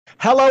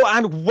Hello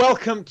and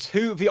welcome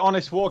to The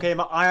Honest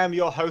Wargamer. I am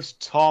your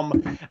host,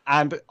 Tom,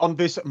 and on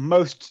this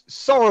most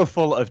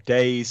sorrowful of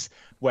days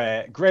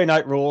where Grey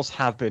Knight rules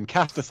have been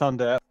cast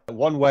asunder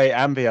one way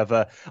and the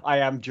other, I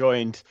am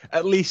joined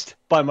at least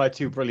by my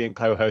two brilliant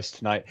co-hosts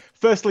tonight.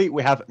 Firstly,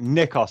 we have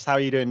Nikos. How are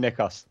you doing,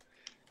 Nikos?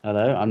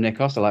 Hello, I'm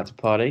Nikos. I like to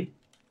party.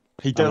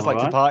 He I'm does all like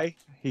to right. party.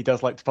 He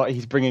does like to party.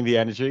 He's bringing the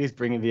energy. He's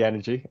bringing the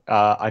energy.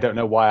 I don't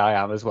know why I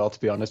am as well, to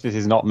be honest. This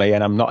is not me,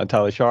 and I'm not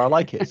entirely sure I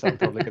like it, so I'm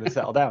probably going to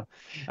settle down.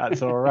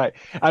 That's all right.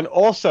 And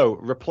also,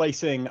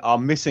 replacing our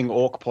missing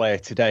Orc player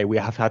today, we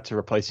have had to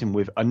replace him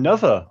with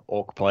another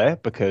Orc player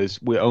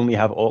because we only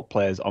have Orc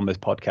players on this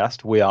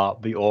podcast. We are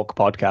the Orc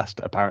podcast,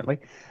 apparently.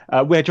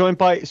 We're joined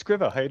by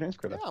Scriver. How are you doing,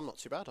 Scriver? Yeah, I'm not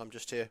too bad. I'm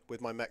just here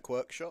with my mech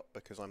workshop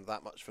because I'm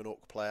that much of an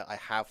orc player. I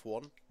have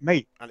one,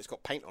 Mate, and it's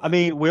got paint on I it.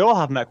 mean, we all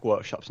have mech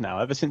workshops now,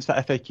 ever since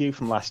that FAQ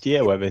from last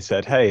year where they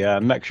said, hey,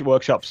 mech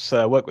workshops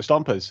work with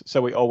Stompers.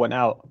 So we all went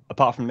out,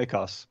 apart from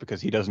Nikos,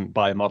 because he doesn't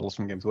buy models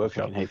from Games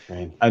Workshop, Fucking hate for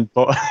him. and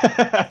bought,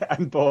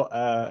 and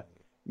bought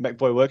Mech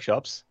Boy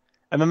workshops.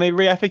 And then they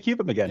re-FAQ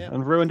them again Yeah.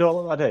 and ruined all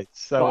of our days.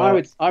 So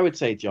Well, I would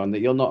say, John,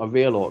 that you're not a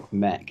real orc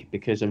mech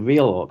because a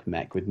real orc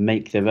mech would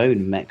make their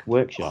own mech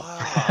workshop.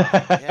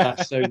 Ah, yeah,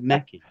 That's so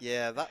mechy.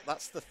 yeah.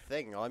 That's the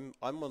thing. I'm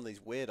one of these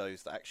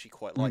weirdos that actually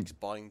quite likes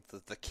buying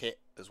the kit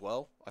as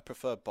well. I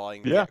prefer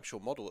buying the Yeah. actual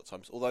model at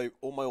times. Although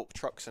all my orc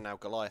trucks are now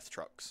Goliath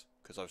trucks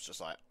because I was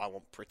just like, I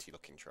want pretty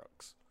looking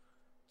trucks.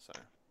 So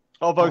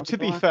Although, Oh, to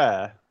be Goliath.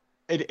 fair,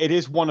 it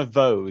is one of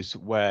those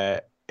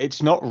where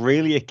it's not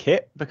really a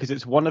kit because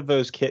it's one of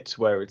those kits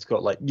where it's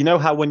got like, you know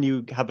how when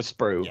you have a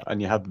sprue Yeah.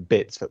 and you have the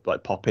bits that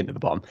like pop into the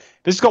bottom,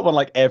 this has got one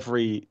like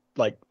every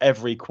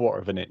quarter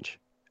of an inch,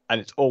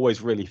 and it's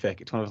always really thick.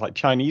 It's one of those like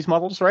Chinese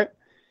models, right?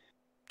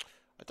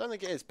 I don't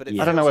think it is, but it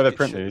Yeah. I don't know feels where like the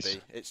print it should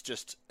is.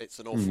 be. It's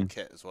an awful Mhm.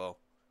 kit as well.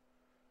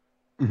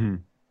 Hmm.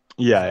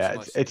 Yeah, yeah,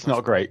 Nice- it's nice not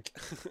and great.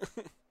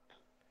 weak.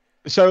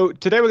 So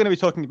today we're going to be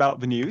talking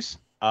about the news,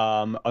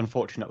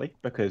 unfortunately,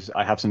 because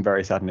I have some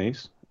very sad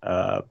news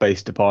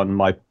based upon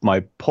my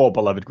poor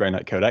beloved Grey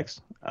Knight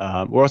Codex. We're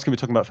also going to be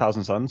talking about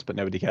Thousand Suns, but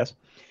nobody cares.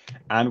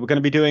 And we're going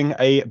to be doing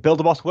a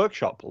Build-A-Boss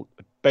workshop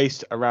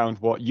based around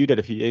what you did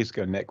a few years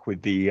ago, Nick,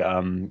 with the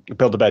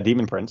Build-A-Bear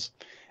Demon Prince.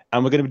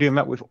 And we're going to be doing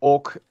that with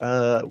Orc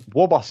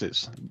War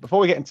Bosses. Before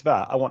we get into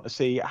that, I want to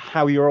see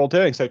how you're all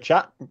doing. So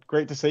chat,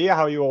 great to see you.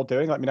 How are you all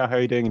doing? Let me know how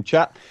you're doing in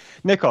chat.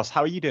 Nikos,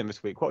 how are you doing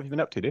this week? What have you been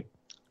up to, dude?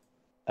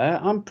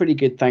 I'm pretty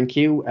good, thank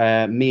you.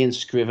 Me and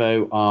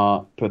Scrivo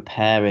are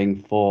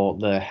preparing for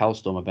the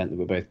Hellstorm event that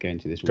we're both going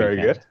to this Very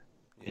weekend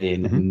good.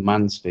 in Mhm.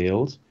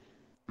 Mansfield.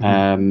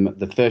 Mhm.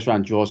 The first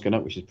round draw's gone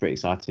up, which is pretty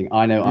exciting.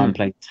 I know I'm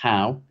playing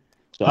Tau.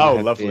 So I Oh,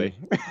 have lovely.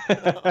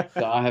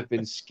 So I have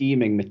been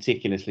scheming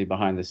meticulously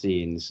behind the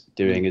scenes,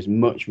 doing as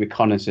much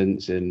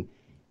reconnaissance and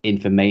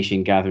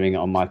information gathering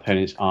on my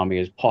opponent's army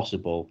as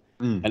possible,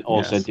 and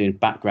also Yes. doing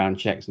background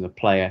checks on the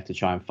player to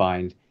try and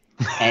find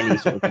any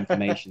sort of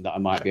information that I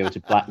might be able to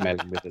blackmail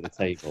him with at the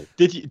table.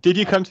 Did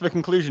you come to the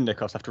conclusion,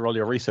 Nikos, after all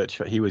your research,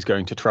 that he was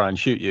going to try and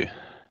shoot you?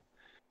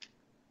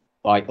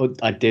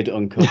 I did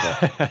uncover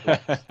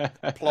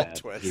Plot he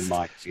twist.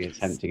 might be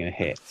attempting a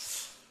hit,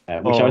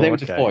 which I Oh, was able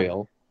to okay.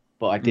 foil,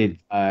 but I did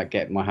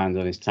get my hands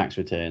on his tax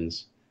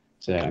returns.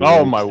 So I'm Oh,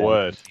 going my to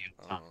word.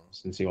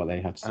 and see what they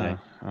have to say.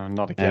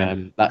 Not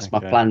again. That's my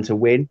Okay. plan to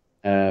win,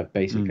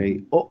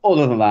 basically.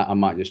 Other than that, I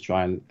might just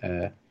try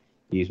and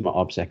use my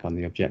obsec on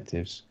the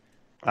objectives.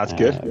 That's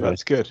good.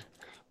 That's good.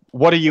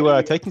 What are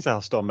you taking to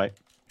Hellstorm, mate?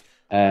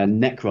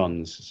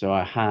 Necrons. So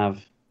I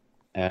have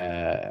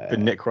The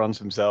Necrons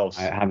themselves.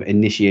 I have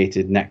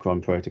initiated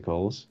Necron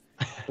protocols.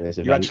 for this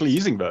You're event. actually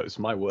using those,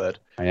 my word.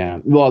 I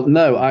am. Well,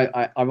 no,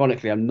 I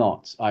ironically I'm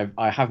not.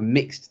 I have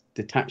mixed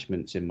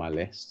detachments in my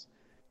list.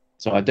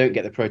 So I don't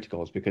get the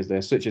protocols because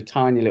they're such a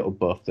tiny little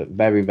buff that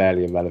very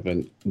rarely are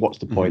relevant. What's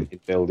the point in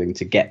building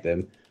to get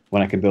them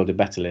when I can build a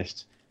better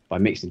list by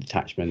mixing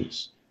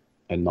detachments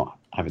and not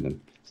having them?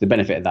 So the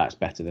benefit of that is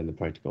better than the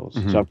protocols.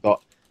 So I've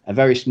got a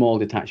very small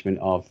detachment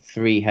of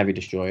 3 heavy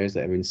destroyers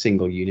that are in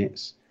single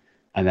units,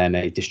 and then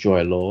a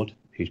destroyer lord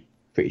who's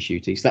pretty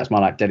shooty. So that's my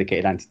like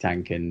dedicated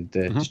anti-tank, and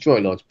the destroyer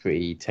lord's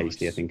pretty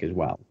tasty, Nice. I think, as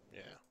well.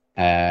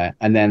 Yeah.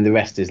 And then the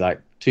rest is like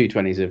 2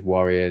 20s of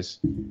warriors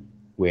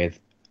with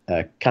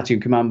Khatun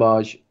Command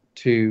Barge,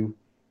 2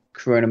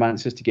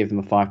 Chronomancers to give them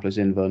a 5+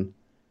 invuln,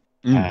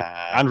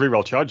 And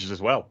reroll charges as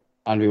well.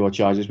 and reward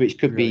charges, which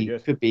could Really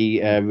be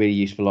good. really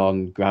useful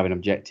on grabbing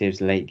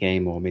objectives late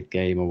game or mid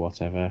game or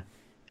whatever.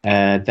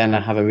 Then I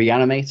have a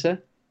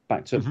reanimator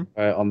backed up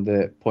on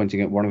the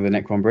pointing at one of the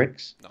Necron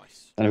bricks.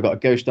 Nice. Then I've got a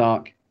Ghost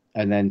Arc,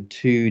 and then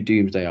 2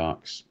 Doomsday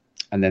Arcs,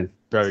 and then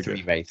Very 3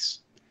 good. Wraiths.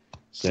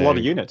 It's a lot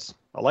of units.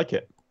 I like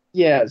it.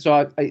 Yeah,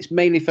 so it's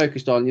mainly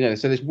focused on,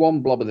 so there's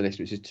one blob of the list,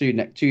 which is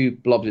two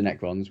blobs of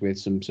Necrons with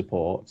some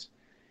support.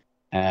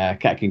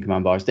 Catkin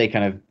Command Bars, they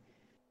kind of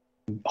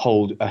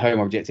hold a home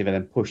objective and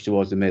then push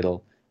towards the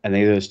middle, and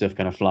the other stuff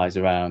kind of flies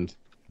around,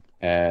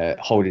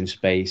 holding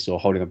space or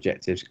holding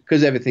objectives.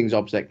 Because everything's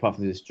obsec apart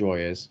from the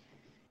destroyers,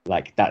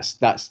 like that's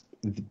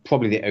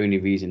probably the only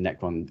reason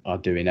Necron are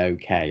doing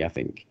okay, I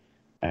think.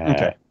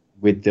 Okay.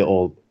 with the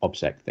all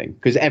obsec thing,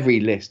 because every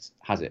list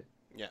has it.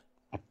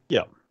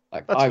 Yeah.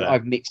 Like That's fair.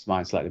 I've mixed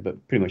mine slightly,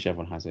 but pretty much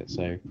everyone has it.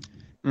 So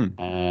Mm.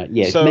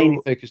 it's So- mainly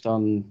focused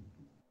on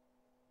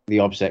the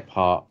obsec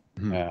part.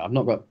 Mhm. I've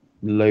not got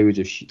loads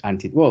of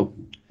Well,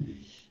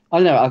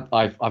 I don't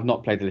know. I've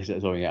not played the list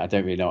at all yet. I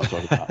don't really know what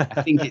I'm talking about.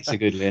 I think it's a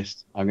good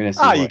list. I'm going to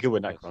see. You're good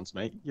with Necrons,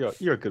 mate.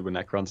 You're good with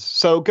Necrons.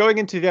 So going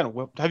into the end,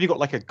 have you got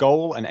like a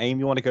goal, an aim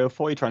you want to go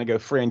for? You're trying to go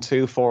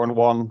 3-2,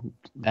 4-1,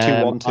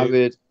 2-1-2. I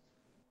would.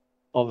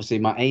 Obviously,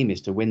 my aim is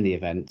to win the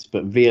event,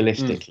 but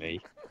realistically,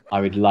 I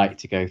would like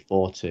to go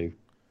 4-2.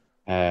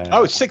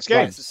 It's 6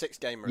 Yeah, games. it's a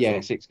 6-gamer. Yeah, as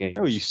well. 6 games.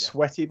 Oh, you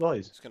sweaty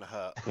boys. It's going to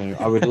hurt. So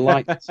I would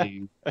like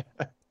to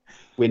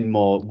win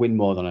more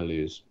than I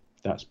lose.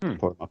 That's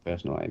probably my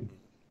personal aim.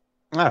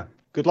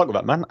 Good luck with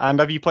that, man. And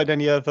have you played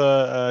any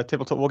other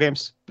tabletop war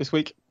games this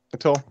week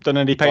at all? Done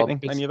any painting,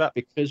 any of that?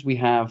 Because we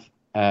have,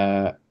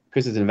 because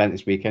there's an event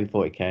this weekend,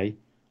 40k.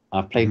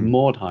 I've played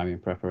Mordheim in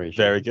preparation.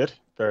 Very good.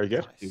 Very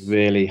good. To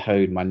really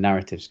hone my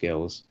narrative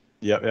skills.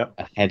 Yep.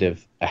 Ahead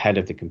of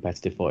the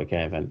competitive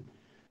 40k event.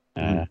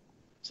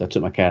 So I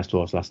took my Chaos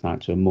Dwarfs last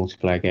night to a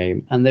multiplayer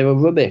game, and they were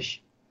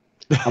rubbish.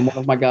 And one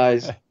of my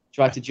guys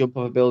tried to jump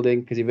off a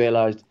building because he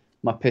realised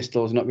my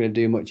pistol's not going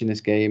to do much in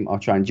this game. I'll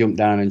try and jump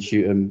down and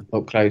shoot him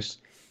up close,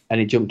 and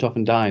he jumped off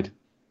and died.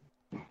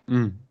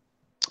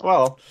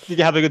 Well, did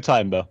you have a good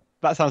time, though?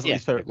 That sounds Yeah.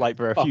 like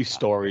there are a few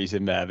stories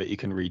in there that you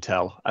can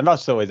retell. And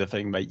that's always a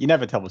thing, mate. You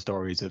never tell the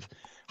stories of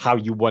how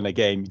you won a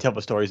game. You tell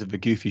the stories of the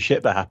goofy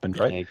shit that happened,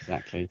 right? Yeah,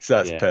 exactly. So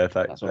that's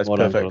perfect. That's what That's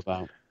Mordheim's all perfect.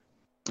 about.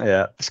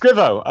 Yeah.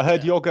 Scrivo, I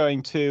heard you're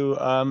going to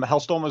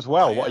Hellstorm as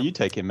well. I What are am. you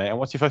taking, mate? And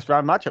what's your first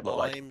round matchup look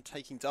like? I'm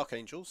taking Dark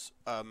Angels.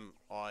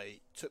 I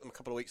took them a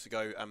couple of weeks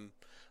ago and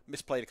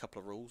misplayed a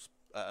couple of rules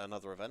at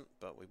another event,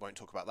 but we won't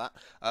talk about that.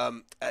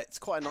 It's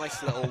quite a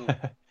nice little.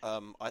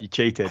 You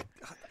cheated.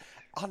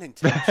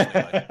 Unintentionally,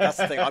 though. That's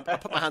the thing. I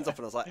put my hands up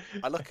and I was like,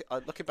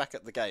 looking back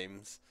at the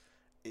games,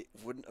 it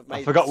wouldn't have made.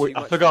 I forgot. too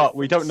much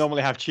We don't difference.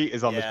 normally have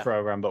cheaters on this Yeah.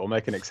 program, but we'll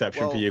make an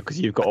exception Well, for you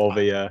because you've got all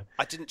the.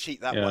 I didn't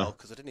cheat that Yeah. well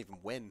because I didn't even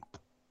win.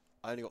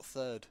 I only got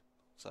third.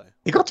 So,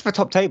 You got to the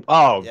top table.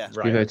 Oh, Yeah.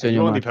 right. Scrivo, turn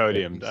You're your on the mic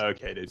podium. on, please.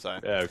 Okay, dude. So-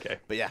 Okay.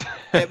 but yeah,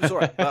 it was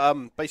alright.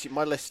 But basically,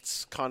 my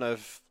list's kind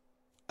of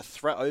a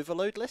threat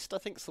overload list. I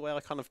think is the way I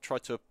kind of try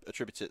to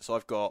attribute it. So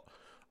I've got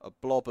a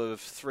blob of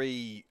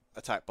 3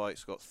 attack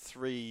bikes. I've got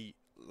 3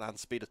 land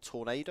speeder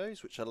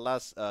tornadoes, which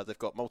allows they've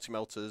got multi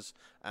melters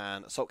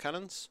and assault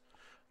cannons.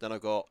 Then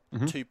I've got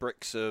 2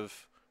 bricks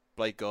of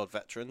Blade Guard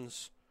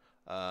veterans.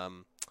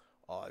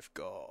 I've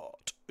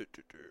got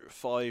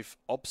 5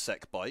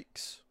 obsec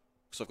bikes.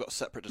 So I've got a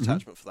separate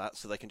detachment for that,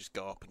 so they can just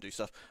go up and do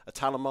stuff. A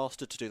Talon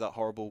Master to do that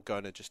horrible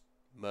going and just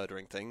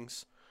murdering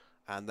things.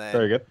 And then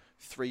Very good.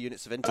 3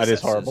 units of That intercessors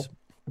is horrible.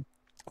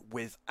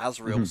 with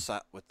Azrael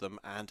sat with them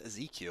and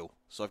Ezekiel.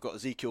 So I've got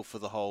Ezekiel for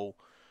the whole,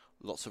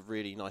 lots of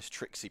really nice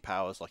tricksy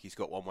powers. Like he's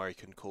got one where he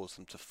can cause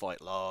them to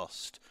fight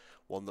last,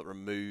 one that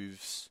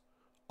removes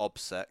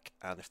obsec,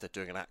 and if they're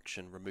doing an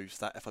action, removes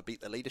that if I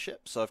beat their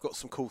leadership. So I've got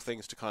some cool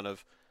things to kind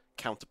of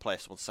counterplay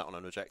if someone's sat on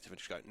an objective and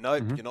just go,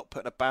 nope, you're not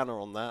putting a banner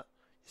on that,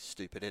 you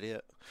stupid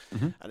idiot.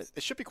 And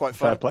it should be quite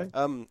Fair fun.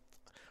 play.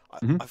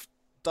 I've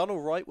done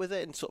all right with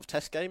it in sort of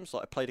test games.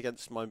 Like I played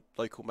against my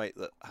local mate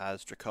that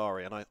has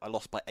Drakari, and I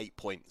lost by 8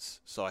 points.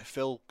 So I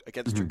feel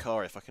against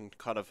Drakari, if I can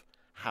kind of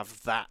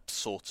have that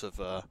sort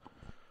of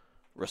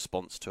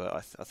response to it,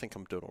 I think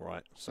I'm doing all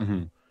right. So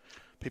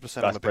people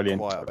say I'm That's a bit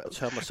brilliant. quiet. I better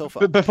turn myself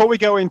But up. before we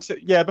go into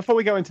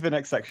the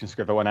next section,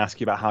 Scriv, I want to ask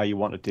you about how you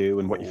want to do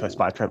and what your first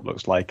matchup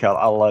looks like.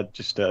 I'll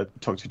just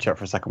talk to Chuck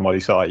for a second while you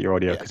sort out your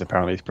audio because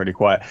apparently it's pretty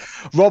quiet.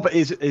 Rob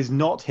is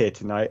not here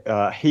tonight.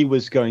 He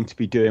was going to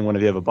be doing one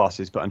of the other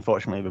bosses, but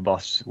unfortunately the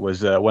boss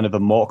was one of the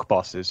Mork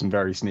bosses and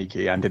very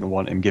sneaky and didn't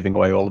want him giving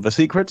away all of the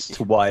secrets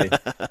to why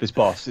this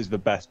boss is the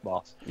best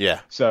boss. Yeah.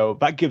 So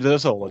that gives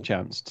us all a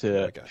chance There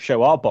to we go.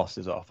 show our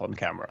bosses off on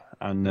camera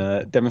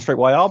and demonstrate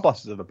why our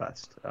bosses are the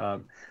best.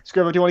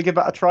 Scribble, do you want to give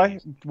that a try?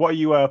 What are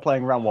you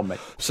playing round 1, mate?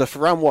 So for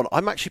round 1,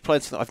 I'm actually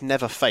playing something I've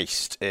never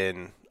faced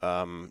in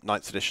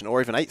 9th edition or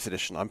even 8th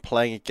edition. I'm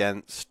playing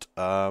against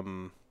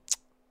White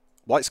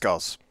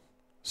Scars.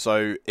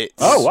 So it's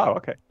Oh, wow,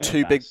 okay.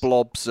 2 big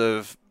blobs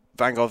of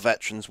Vanguard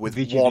veterans with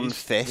VGVs, one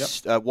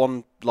fist,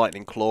 1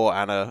 lightning claw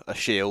and a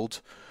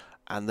shield,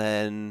 and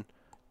then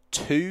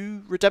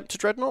 2 Redemptor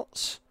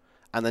dreadnoughts,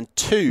 and then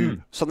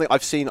 2 something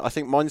I've seen. I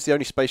think mine's the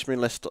only Space Marine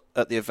list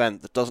at the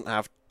event that doesn't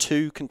have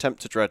 2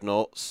 Contemptor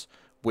dreadnoughts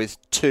with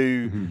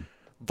 2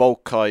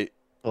 Volkite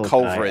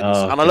culverins.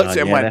 Oh, and I looked at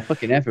him and yeah, they're went,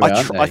 fucking everywhere,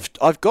 aren't they?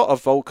 I've got a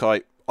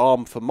Volkite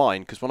arm for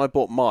mine because when I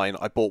bought mine,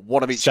 I bought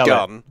one of each Sell it.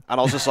 gun, and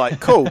I was just like,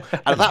 cool.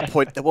 And at that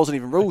point, there wasn't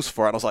even rules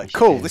for it. And I was like,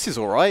 cool, this is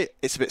all right.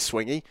 It's a bit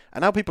swingy,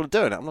 and now people are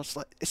doing it. I'm just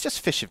like, it's just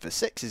fishing for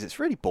sixes. It's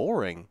really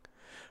boring.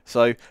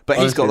 So, but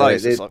he's got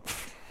Honestly, those. though, It's like,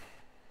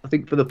 I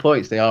think for the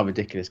points they are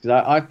ridiculous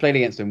because I've played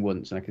against them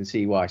once and I can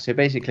see why. So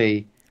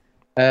basically,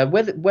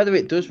 whether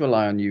it does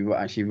rely on you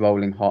actually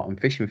rolling hot and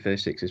fishing for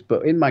those sixes,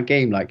 but in my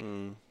game, like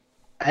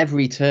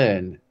every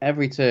turn,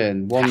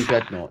 one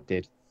dreadnought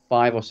did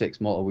 5 or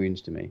 6 mortal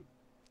wounds to me.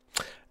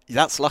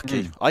 That's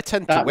lucky. I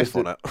tend to whiff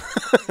on it.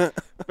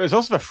 But there's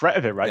also the threat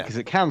of it, right? Yeah. Because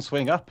it can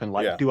swing up and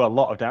do a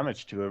lot of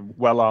damage to a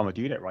well-armored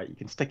unit, right? You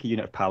can stick a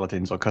unit of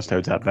paladins or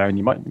custodes out there, and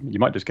you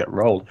might just get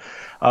rolled.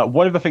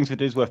 One of the things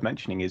that is worth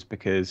mentioning is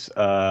because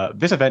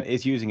this event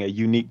is using a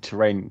unique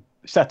terrain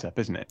setup,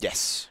 isn't it?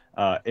 Yes.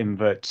 In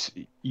that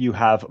you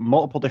have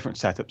multiple different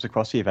setups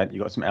across the event.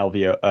 You've got some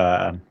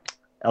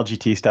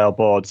LGT style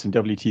boards, some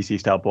WTC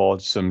style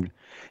boards, some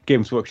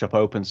Games Workshop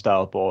open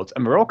style boards,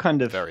 and we're all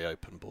kind of very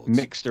open boards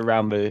mixed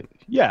around and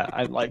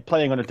like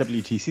playing on a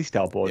WTC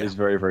style board is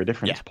very, very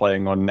different to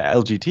playing on an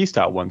LGT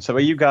style one. So are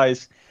you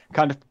guys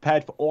kind of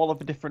prepared for all of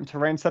the different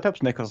terrain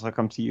setups? Nicholas, I'll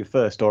come to you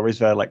first, or is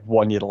there like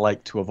one you'd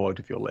like to avoid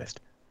with your list?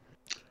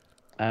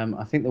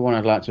 I think the one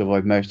I'd like to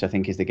avoid most, I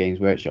think, is the Games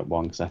Workshop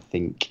one, because I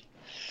think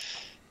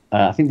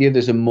the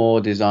others are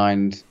more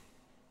designed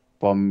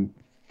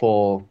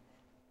for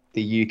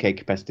the UK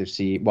competitive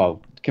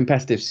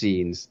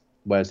scenes,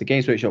 whereas the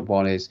Games Workshop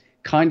one is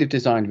kind of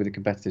designed with a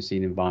competitive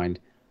scene in mind,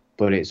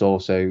 but it's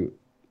also,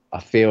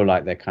 I feel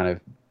like they're kind of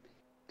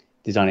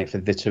designing it for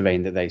the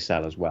terrain that they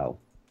sell as well.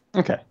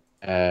 Okay.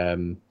 I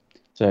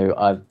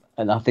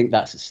think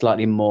that's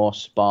slightly more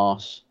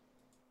sparse,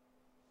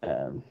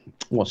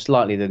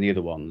 slightly than the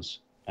other ones.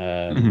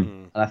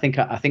 And I think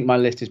my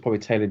list is probably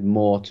tailored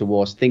more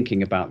towards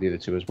thinking about the other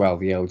two as well.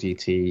 The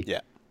LGT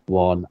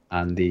one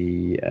and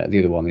the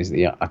other one is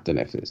I don't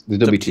know if it's the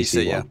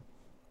WTC one.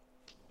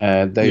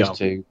 Those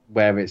two,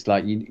 where it's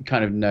like you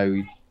kind of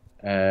know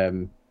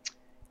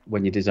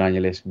when you design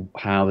your list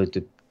how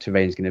the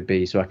terrain's going to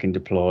be, so I can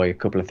deploy a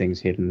couple of things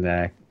hidden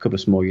there, a couple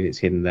of small units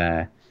hidden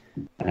there.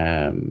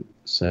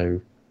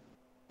 So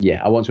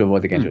I want to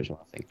avoid the Games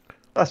Workshop, I think.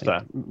 That's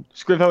fair.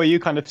 Scrivo, are you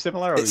kind of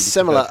similar? Or it's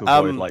similar. To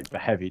avoid, like the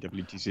heavy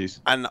WTCs.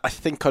 And I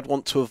think I'd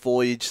want to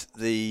avoid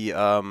the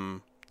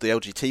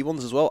LGT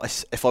ones as well.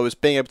 If I was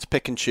being able to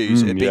pick and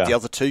choose, it'd be the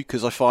other two,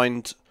 because I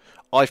find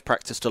I've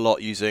practiced a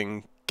lot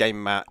using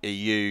GameMat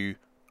EU,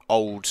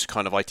 old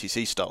kind of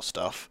ITC style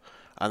stuff,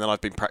 and then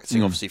I've been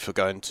practicing obviously for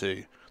going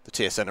to the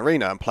TSN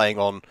Arena and playing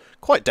on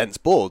quite dense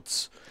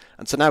boards.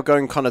 And so now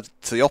going kind of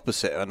to the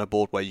opposite on a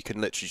board where you can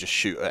literally just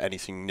shoot at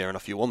anything near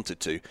enough you wanted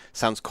to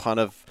sounds kind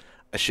of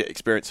a shit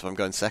experience if I'm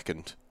going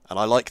second. And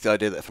I like the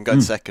idea that if I'm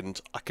going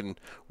second, I can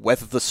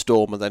weather the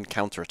storm and then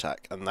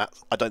counterattack. And that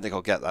I don't think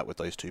I'll get that with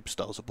those two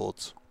styles of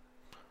boards.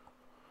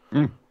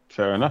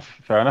 Fair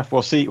enough.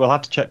 We'll see. We'll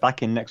have to check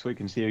back in next week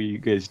and see how you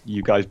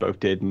guys both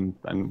did and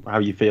how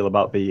you feel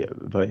about the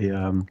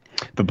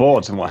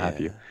boards and what have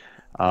you.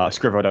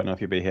 Scrivo, I don't know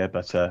if you'll be here,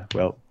 but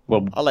we'll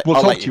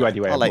talk to you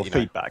anyway. We'll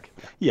feedback.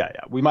 Yeah.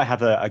 We might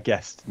have a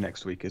guest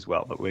next week as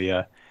well that we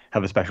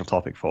have a special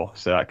topic for.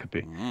 So that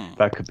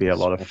could be a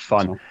lot of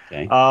fun.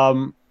 Okay.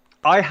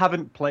 I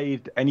haven't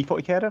played any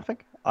 40k, I don't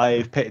think.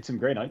 I've painted some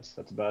Grey Knights.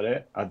 That's about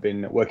it. I've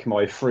been working my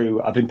way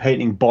through. I've been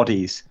painting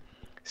bodies.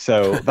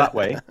 So that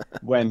way,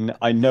 when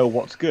I know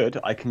what's good,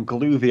 I can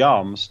glue the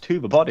arms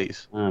to the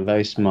bodies.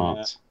 Very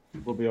smart.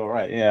 We'll be all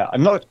right. Yeah,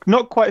 I'm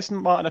not quite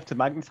smart enough to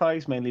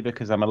magnetize, mainly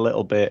because I'm a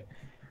little bit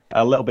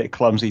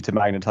clumsy to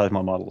magnetize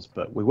my models.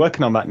 But we're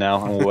working on that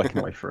now, and we're working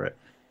our way through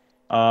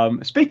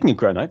it. Speaking of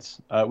Grey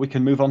Knights, we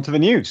can move on to the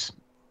news.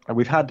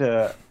 We've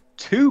had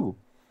 2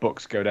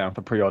 books go down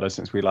for pre-order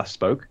since we last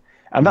spoke.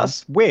 And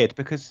that's weird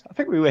because I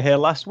think we were here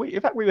last week.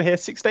 In fact, we were here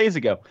 6 days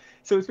ago.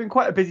 So it's been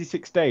quite a busy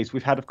 6 days.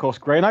 We've had, of course,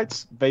 Grey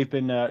Knights. They've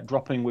been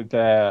dropping with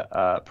their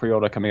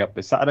pre-order coming up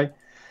this Saturday.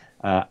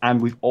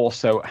 And we've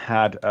also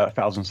had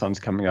Thousand Sons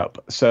coming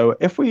up. So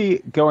if we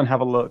go and have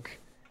a look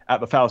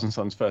at the Thousand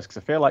Sons first,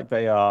 because I feel like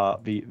they are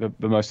the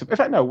most... In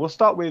fact, no, we'll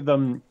start with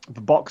the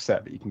box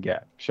set that you can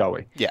get, shall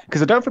we? Yeah.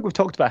 Because I don't think we've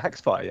talked about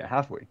Hexfire yet,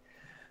 have we?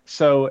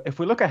 So if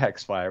we look at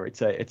Hexfire,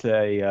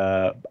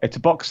 it's a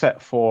box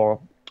set for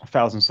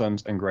Thousand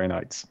Sons and Grey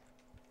Knights.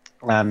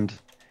 And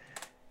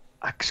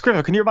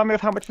Scrivo, can you remind me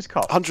of how much this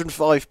cost?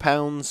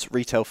 £105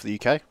 retail for the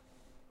UK.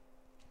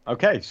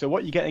 Okay, so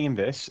what you're getting in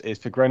this is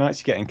for Grey Knights,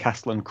 you're getting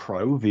Castle and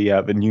Crow,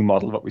 the new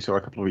model that we saw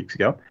a couple of weeks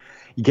ago.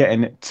 You're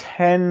getting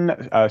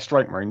 10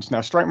 Strike Marines.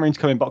 Now, Strike Marines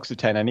come in box of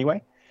 10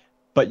 anyway,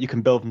 but you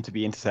can build them to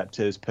be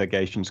Interceptors,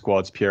 Purgation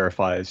Squads,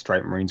 Purifiers,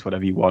 Strike Marines,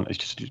 whatever you want. It's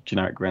just a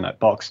generic Grey Knight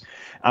box.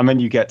 And then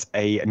you get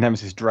a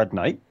Nemesis Dread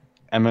Knight.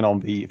 And then on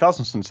the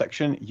Thousand Sons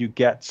section, you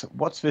get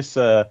what's this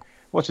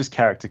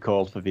character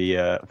called for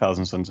the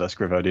Thousand Sons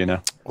Scrivo? Do you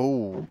know?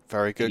 Oh,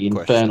 very good the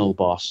question. Infernal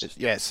Boss.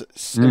 Yes,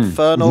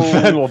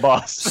 Infernal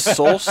Boss.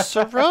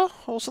 Sorcerer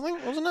or something,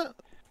 wasn't it?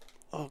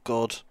 Oh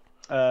God.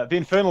 The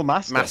Infernal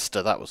Master.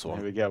 Master, that was the one.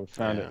 There we go. We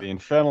found it. The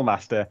Infernal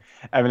Master.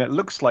 And then it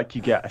looks like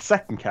you get a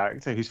second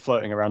character who's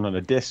floating around on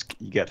a disc.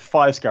 You get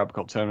 5 Scarab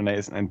Cult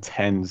Terminators and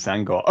 10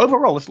 Zangor.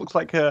 Overall, this looks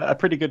like a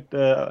pretty good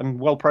and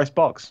well-priced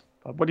box.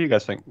 What do you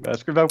guys think?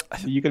 Scrivo, are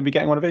you going to be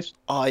getting one of these?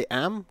 I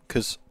am,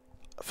 because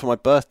for my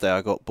birthday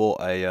I got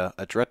bought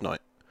a Dread Knight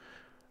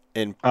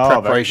in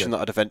preparation that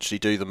I'd eventually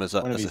do them as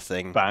a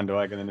thing.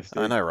 Bandwagon in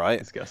I know, right?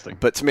 Disgusting.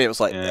 But to me it was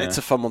like, it's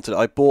a fun one to do.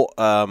 I bought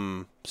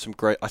some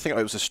great, I think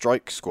it was a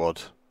Strike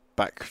Squad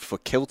back for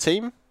Kill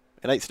Team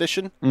in 8th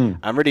edition.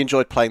 And really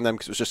enjoyed playing them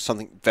because it was just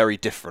something very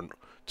different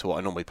to what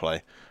I normally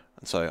play.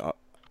 and so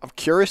I'm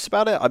curious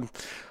about it.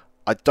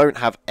 I don't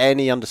have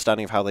any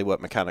understanding of how they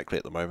work mechanically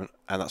at the moment,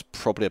 and that's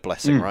probably a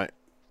blessing, right?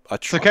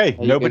 It's okay.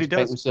 Are you Nobody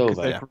going to does paint them because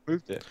silver? they've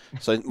removed it.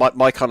 So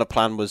my kind of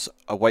plan was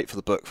I wait for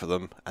the book for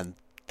them and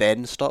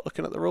then start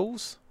looking at the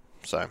rules.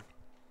 So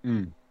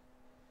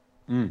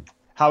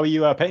How are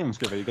you painting them,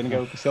 Scriver? Are you going to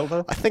go for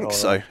silver? I think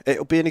so.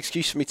 It'll be an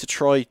excuse for me to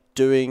try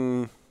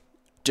doing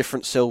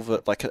different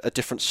silver, like a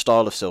different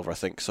style of silver, I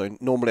think. So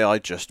normally I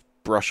just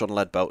brush on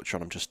lead belcher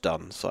and I'm just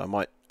done. So I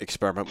might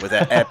experiment with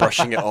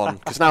airbrushing it on,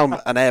 because now I'm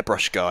an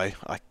airbrush guy.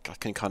 I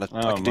can kind of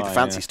I can do the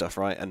fancy stuff,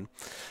 right? And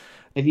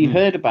have you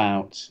heard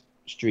about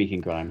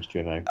streaking grime,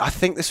 Strivo? I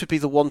think this would be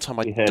the one time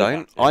I You heard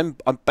don't. about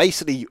it? I'm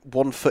basically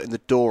 1 foot in the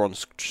door on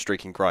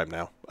streaking grime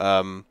now.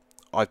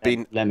 I've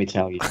been. Let me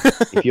tell you,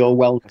 if your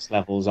wellness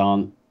levels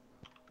aren't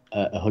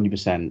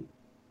 100%,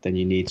 then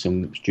you need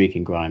some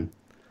streaking grime,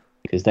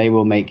 because they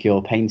will make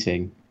your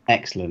painting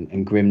excellent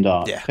and grim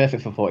dark,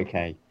 perfect for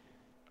 40k.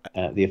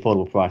 The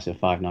affordable price of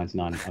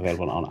 $5.99,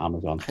 available on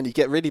Amazon. And you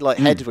get really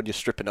lightheaded when you're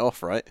stripping it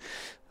off, right?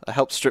 I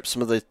helped strip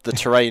some of the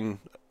terrain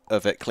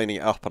of it, cleaning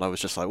it up, and I was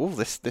just like, "Oh,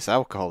 this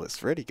alcohol,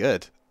 it's really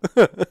good."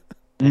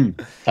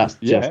 That's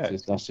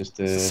just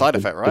the side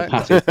effect, right? The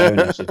passive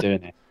bonus of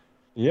doing it.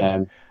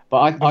 Yeah.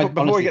 But I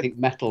honestly think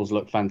metals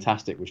look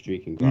fantastic with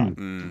streaking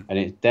grime, and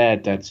it's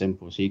dead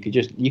simple. So you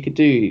could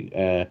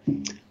do.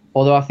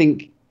 Although I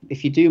think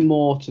if you do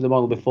more to the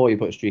model before you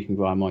put streaking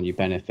grime on, you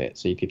benefit.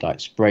 So you could like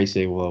spray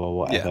seal or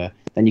whatever. Yeah.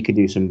 Then you could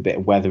do some bit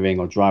of weathering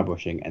or dry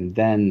brushing, and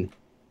then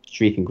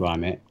streaking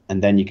grime it,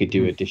 and then you could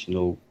do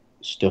additional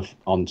stuff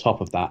on top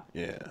of that.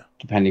 Yeah.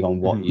 Depending on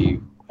what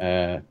you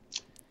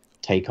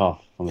take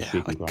off from the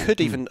streaking grime. I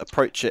could even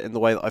approach it in the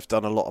way that I've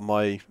done a lot of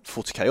my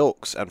 40k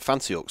orcs and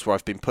fancy orcs, where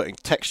I've been putting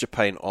texture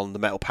paint on the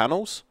metal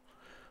panels.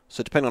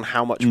 So depending on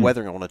how much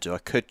weathering I want to do, I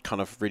could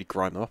kind of really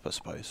grime them up, I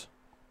suppose.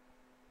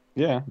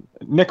 Yeah.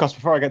 Nikos,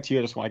 before I get to you,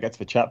 I just want to get to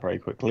the chat very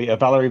quickly.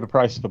 Valerie, the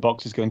price of the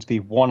box is going to be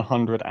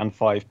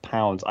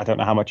 £105. I don't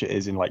know how much it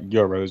is in like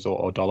euros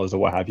or dollars or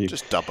what have you.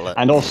 Just double it.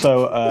 And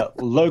also,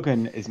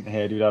 Logan isn't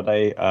here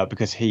today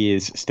because he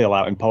is still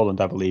out in Poland,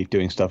 I believe,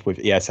 doing stuff with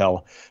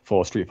ESL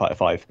for Street Fighter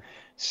 5.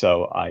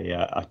 So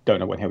I don't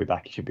know when he'll be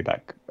back. He should be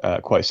back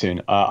quite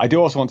soon. I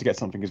do also want to get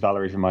something, because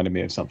Valerie's reminded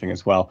me of something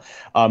as well.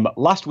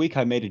 Last week,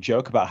 I made a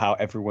joke about how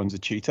everyone's a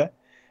cheater.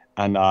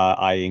 And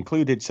I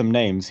included some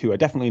names who are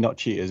definitely not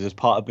cheaters as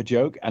part of the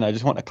joke. And I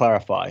just want to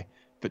clarify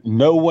that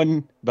no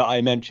one that I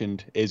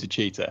mentioned is a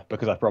cheater,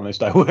 because I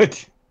promised I would.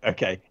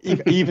 Okay.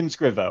 Even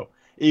Scrivo.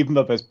 Even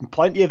though there's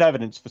plenty of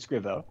evidence for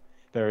Scrivo,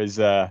 there is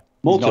not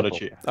a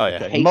cheater. Oh,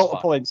 yeah. Okay.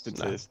 Multiple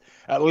instances.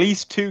 No. At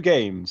least 2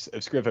 games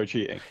of Scrivo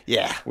cheating.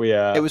 Yeah.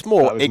 It was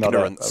more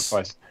ignorance.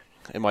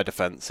 In my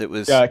defence, it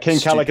was King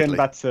stupidly. Callaghan.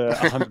 That's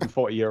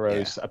 140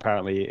 euros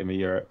apparently in the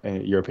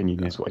European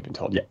Union, is what I've been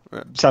told. Yeah,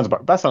 sounds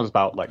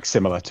about like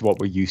similar to what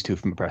we're used to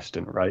from the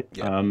precedent, right?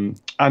 Yeah.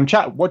 And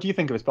chat, what do you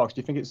think of this box?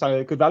 Do you think it's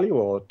a good value,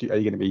 or are you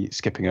going to be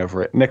skipping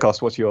over it?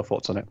 Nikos, what's your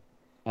thoughts on it?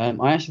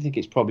 I actually think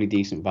it's probably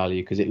decent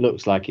value, because it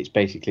looks like it's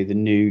basically the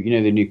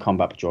new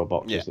Combat Patrol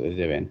boxes that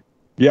they're doing.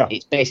 Yeah,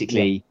 it's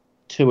basically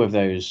 2 of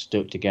those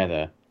stuck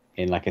together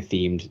in like a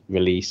themed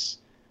release.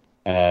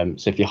 So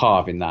if you're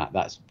halving that,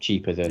 that's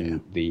cheaper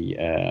than the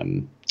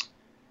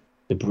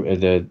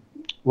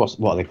what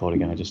are they called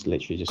again? I just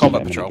literally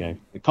Combat Patrol.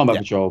 The Combat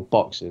Patrol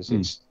boxes.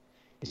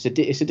 It's a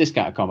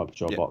discounted Combat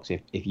Patrol box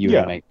if you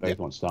and mate both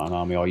want to start an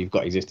army, or you've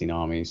got existing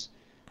armies.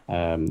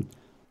 But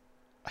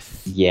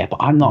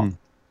I'm not.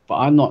 But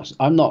I'm not.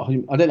 I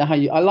don't know how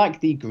you. I like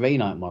the Grey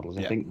Knight models.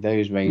 I think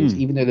those range,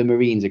 even though the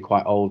Marines are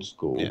quite old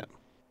school,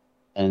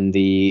 and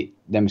the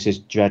Nemesis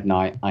Dread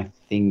Knight,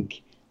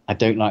 I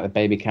don't like the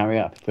baby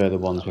carrier. I prefer the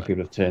ones where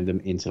people have turned them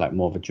into like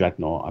more of a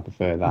dreadnought. I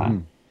prefer that.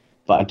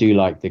 But I do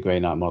like the Grey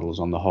Knight models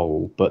on the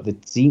whole. But the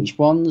Tzeentch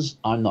ones,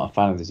 I'm not a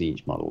fan of the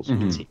Tzeentch models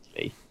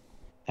particularly.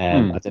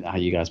 I don't know how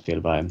you guys feel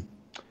about them.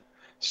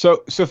 So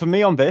for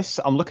me on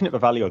this, I'm looking at the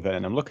value of it,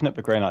 and I'm looking at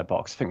the Grey Knight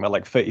box. I think they're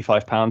like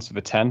 £35 for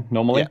the 10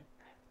 normally.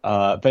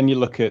 Then you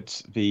look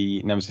at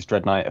the Nemesis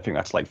Dread Knight. I think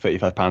that's like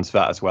 £35 for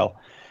that as well.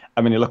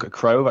 And when you look at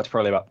Crow, that's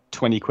probably about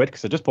 20 quid,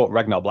 because I just bought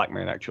Ragnar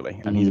Blackmane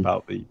actually, and he's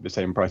about the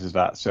same price as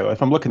that. So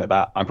if I'm looking at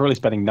that, I'm probably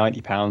spending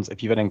 £90.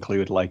 If you then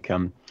include like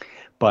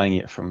buying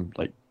it from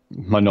like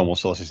my normal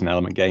sources in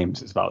Element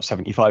Games, it's about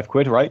 75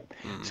 quid, right?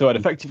 So I'd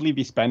effectively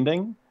be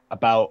spending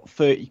about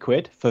 30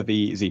 quid for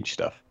the Tzeentch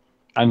stuff.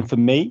 And for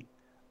me,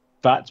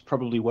 that's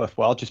probably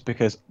worthwhile, just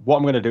because what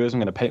I'm going to do is I'm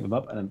going to paint them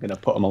up and I'm going to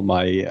put them on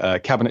my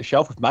cabinet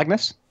shelf with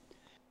Magnus,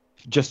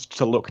 just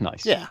to look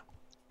nice. Yeah.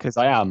 Because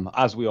I am,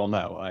 as we all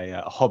know,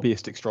 a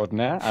hobbyist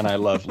extraordinaire, and I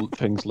love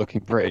things looking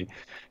pretty.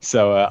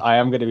 So I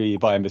am going to be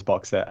buying this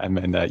box set and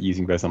then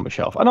using those on my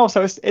shelf. And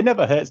also, it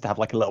never hurts to have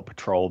like a little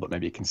patrol that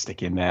maybe you can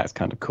stick in there. It's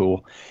kind of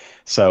cool.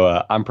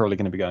 So I'm probably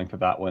going to be going for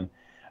that one.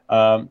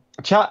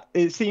 Chat,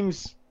 it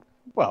seems,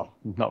 well,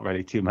 not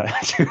really too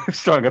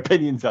strong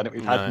opinions on it.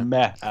 We've had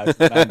meh as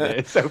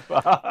mandate so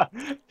far.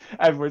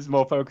 Everyone's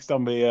more focused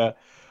on the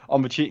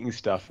cheating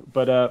stuff.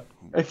 But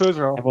if those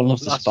are everyone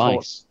loves the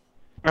spice.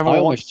 I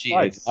almost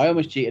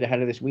cheated ahead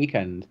of this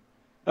weekend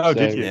Oh, So,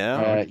 did you?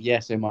 Yeah. yeah,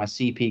 so my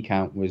CP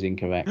count was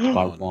incorrect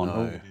by Oh, one.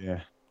 no.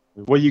 Yeah.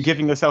 Were you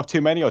giving yourself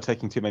too many or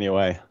taking too many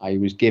away? I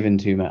was given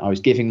too many. I was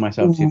giving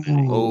myself too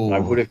many. Ooh. So I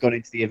would have gone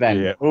into the event.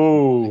 Yeah. with an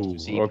Oh,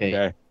 extra CP.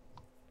 okay.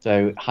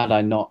 So had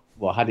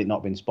it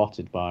not been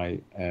spotted by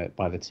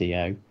the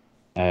TO,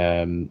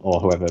 or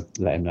whoever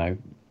let him know,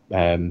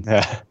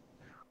 Yeah.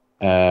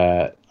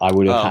 I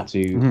would have Oh. had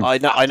to. Mhm. I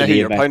know after who the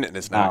your event opponent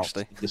is now, out,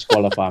 actually.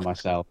 disqualify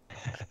myself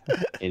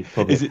in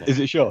public. Is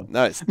it Sean?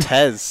 No, it's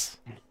Tez.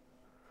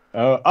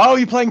 Oh,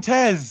 you're playing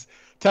Tez.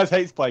 Tez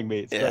hates playing me.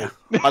 It's Yeah.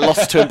 great. I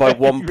lost to him by He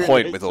 1 really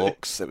point hates with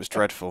it. Orcs. It was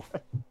dreadful.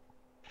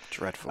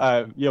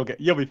 Dreadful. You'll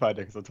be fine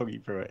because I'll talk you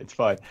through it. It's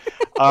fine.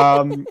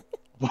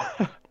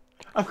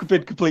 I've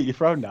been completely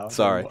thrown now.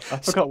 Sorry. I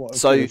forgot what I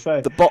was So going to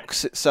say. the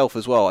box itself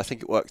as well, I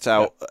think it worked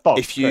out. box,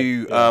 if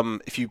you great, yeah.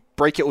 if you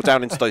break it all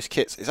down into those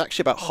kits, it's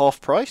actually about half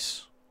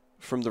price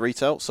from the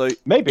retail. So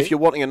Maybe. if you're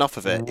wanting enough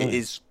of it, it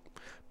is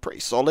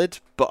pretty solid.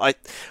 But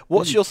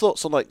what's your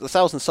thoughts on like the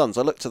Thousand Suns?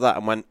 I looked at that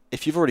and went,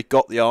 if you've already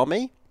got the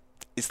army,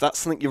 is that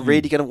something you're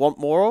really going to want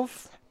more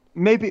of?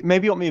 Maybe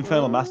not me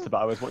Infernal Master, but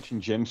I was watching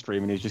Jim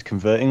stream and he was just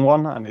converting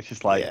one, and it's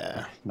just like,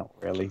 Yeah. not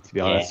really, to be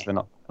honest. They're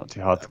not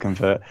too hard to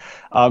convert.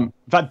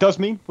 That does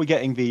mean we're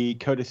getting the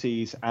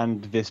codices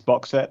and this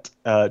box set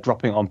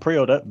dropping on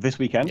pre-order this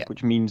weekend, Yeah.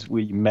 which means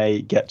we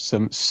may get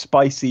some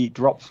spicy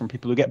drops from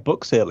people who get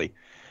books early,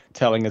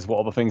 telling us what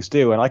other things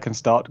do, and I can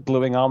start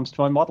gluing arms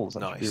to my models.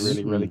 That should be Nice.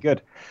 really, really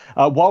good.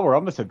 While we're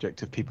on the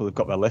subject of people who've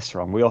got their lists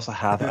wrong, we also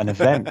have an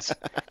event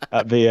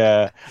at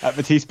the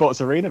T Sports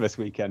Arena this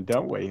weekend,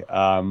 don't we?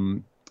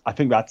 I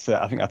think that's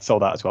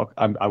sold out as well.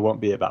 I won't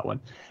be at that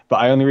one,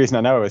 but the only reason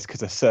I know is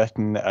because a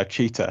certain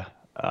cheater.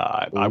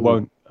 I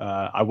won't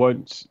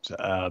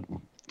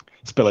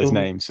spill his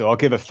name, so I'll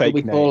give a fake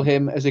we name. call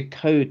him as a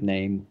code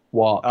name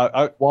Wark.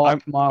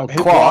 Wark Mild.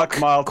 Quark.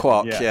 Mild.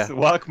 Quark, Yes, yeah.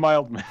 Wark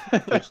Mildman.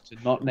 Just to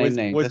not name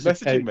names. was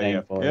That's a messaging code me.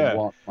 name for Yeah. him.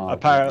 Wark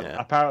Mild.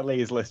 Apparently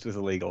his list was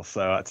illegal, so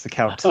that's a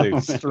count two.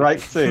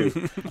 Strike two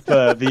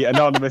for the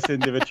anonymous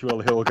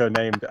individual who will go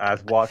named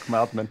as Wark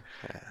Mildman.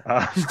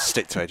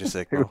 Stick to Age of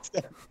Sigmar.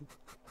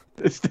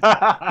 It's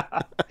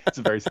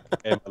a very simple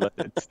game. I left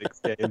it 6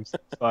 games.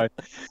 It's fine.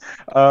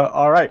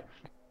 All right.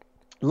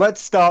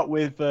 Let's start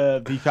with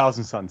the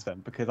Thousand Suns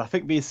then, because I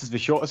think this is the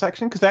shorter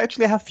section because they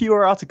actually have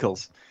fewer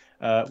articles,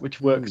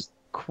 which works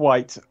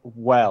quite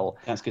well.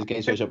 That's because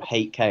Games Workshop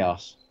hate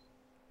chaos.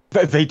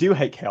 But they do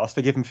hate chaos.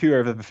 They give them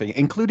fewer of everything,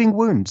 including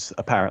wounds.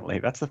 Apparently,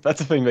 that's the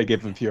thing they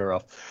give them fewer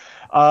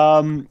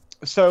of.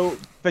 So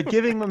they're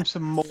giving them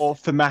some more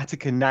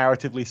thematic and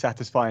narratively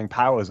satisfying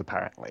powers,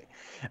 apparently.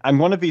 And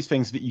one of these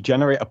things is that you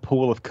generate a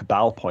pool of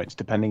Cabal points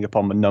depending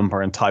upon the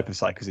number and type of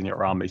Psychers in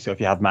your army. So if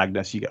you have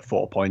Magnus, you get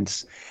 4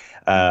 points.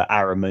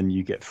 Araman,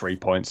 you get 3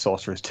 points.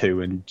 Sorcerers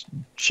 2, and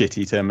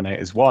shitty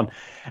Terminators 1.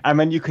 And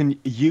then you can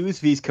use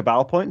these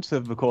Cabal points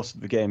over the course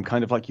of the game,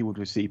 kind of like you would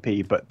with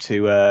CP, but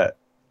to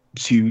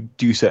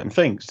do certain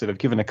things. So they've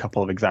given a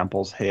couple of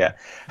examples here.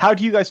 How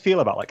do you guys feel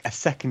about like a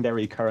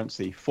secondary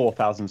currency,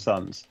 4,000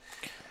 Suns,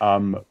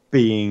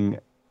 being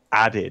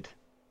added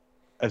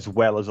as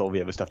well as all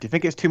the other stuff? Do you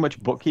think it's too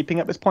much bookkeeping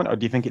at this point, or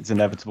do you think it's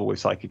inevitable with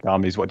Psychic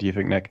armies? What do you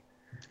think, Nick?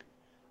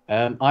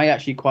 I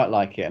actually quite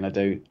like it, and I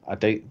don't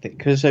think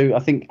because I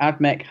think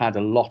AdMech had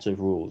a lot of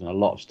rules and a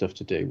lot of stuff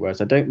to do, whereas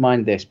I don't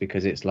mind this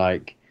because it's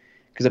like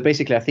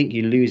I think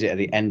you lose it at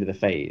the end of the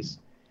phase,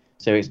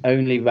 so it's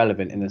only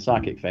relevant in the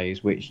Psychic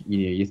phase, which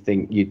you'd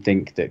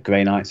think that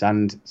Grey Knights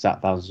and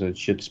Sat Thousands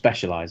should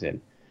specialize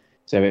in.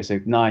 So it's a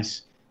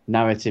nice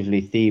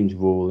narratively themed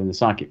rule in the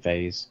Psychic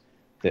phase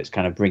that's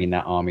kind of bringing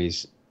that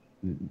army's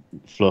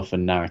fluff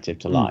and narrative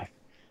to life,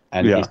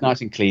 and it's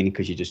nice and clean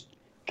because you just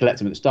collect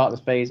them at the start of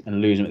the phase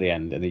and lose them at the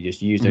end, and they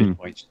just use those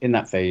points in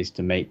that phase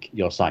to make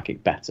your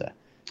Psychic better.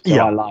 So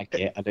I like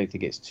it. I don't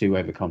think it's too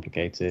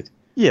overcomplicated.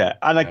 Yeah,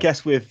 and I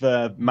guess with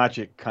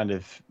Magic kind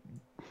of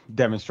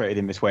demonstrated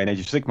in this way in Age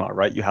of Sigmar,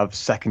 right? You have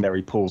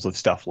secondary pools of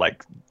stuff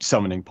like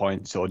summoning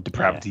points or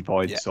depravity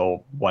points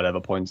or whatever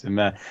points in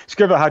there.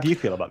 Scribble, how do you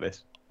feel about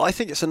this? I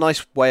think it's a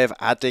nice way of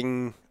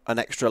adding an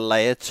extra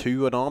layer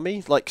to an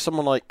army. Like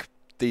someone like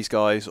these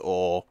guys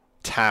or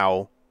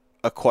Tau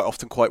are quite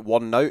often quite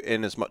one note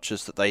in as much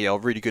as that they are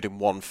really good in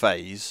one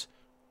phase,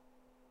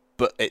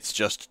 but it's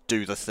just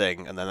do the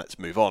thing and then let's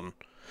move on.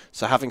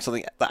 So having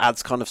something that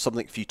adds kind of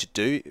something for you to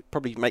do, it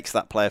probably makes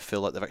that player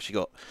feel like they've actually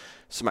got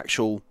some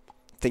actual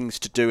things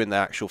to do in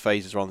their actual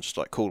phases rather than just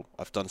like, cool,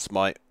 I've done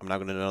Smite, I'm now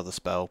going to do another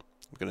spell,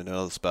 I'm going to do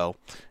another spell.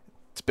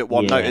 It's a bit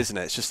one note, isn't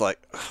it? It's just like...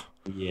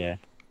 Yeah.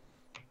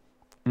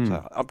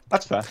 So,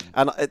 that's fair.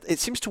 And it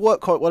seems to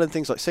work quite well in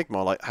things like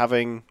Sigmar, like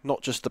having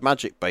not just the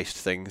magic-based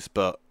things,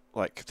 but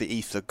like the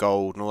ether,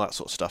 gold, and all that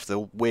sort of stuff. The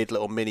weird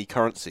little mini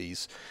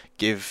currencies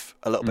give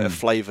a little bit of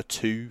flavour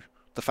to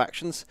the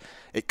factions.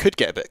 It could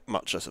get a bit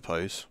much, I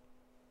suppose.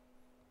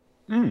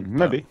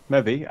 Maybe.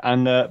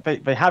 And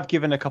they have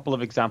given a couple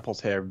of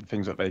examples here of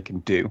things that they can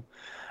do.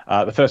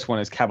 The first one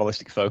is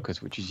Kabbalistic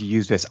Focus, which is you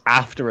use this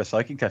after a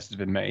Psychic test has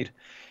been made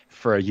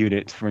for a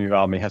unit from your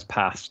army has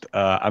passed,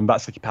 and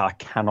that Psychic power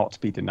cannot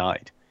be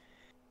denied.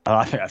 Oh,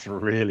 I think that's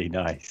really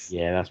nice.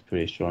 Yeah, that's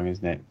pretty strong,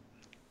 isn't it?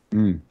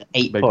 Mm.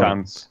 8 Big points.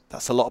 fans.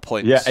 That's a lot of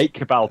points. Yeah, 8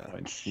 Cabal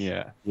points.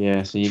 Yeah.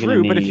 Yeah, so you're True, going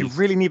to need... but if you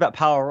really need that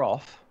power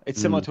off, it's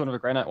similar to one of the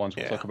Grey Knight ones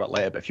we'll Yeah. talk about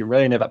later. But if you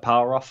really need that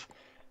power off,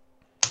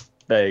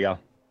 there you go.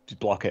 Just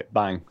block it,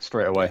 bang,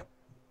 straight away.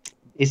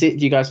 Is it?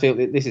 Do you guys feel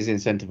that this is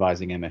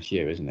incentivizing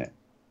MSU, isn't it?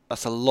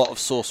 That's a lot of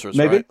sorcerers,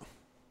 Maybe. right?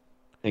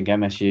 I think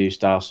MSU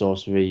style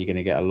sorcery, you're going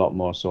to get a lot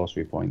more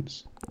sorcery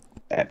points,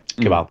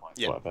 Cabal points,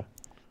 Yeah. whatever.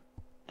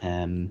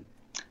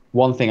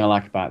 One thing I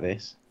like about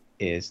this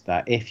is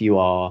that if you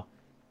are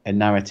a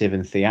narrative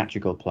and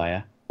theatrical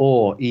player,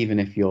 or even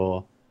if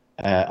you're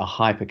a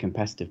hyper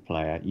competitive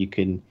player, you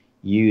can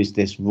use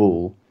this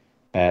rule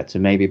to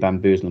maybe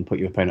bamboozle and put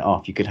your opponent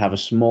off. You could have a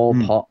small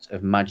pot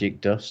of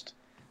magic dust.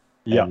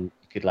 Yeah. You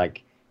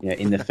could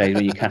in the phase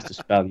when you cast a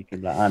spell, you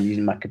can I'm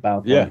using my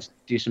Cabal points. Yeah.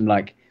 Do some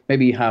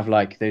maybe you have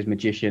those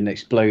magician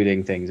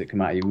exploding things that come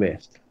out of your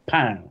wrist.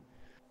 Pow.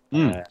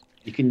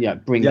 You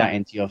can bring that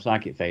into your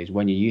psychic phase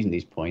when you're using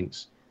these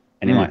points,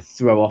 and it might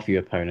throw off your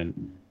opponent.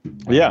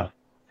 Yeah.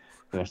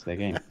 The rest of their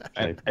game.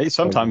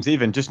 Sometimes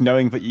even just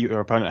knowing that your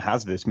opponent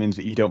has this means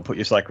that you don't put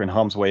your Psyker in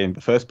harm's way in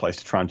the first place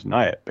to try and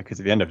deny it, because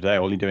at the end of the day,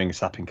 all you're doing is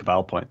sapping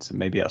Cabal points, and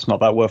maybe that's not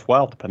that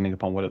worthwhile, depending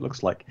upon what it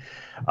looks like.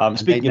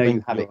 Speaking of,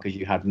 you have it because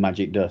you have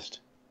magic dust.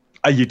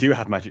 You do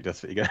have magic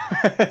dust that you go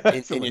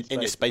in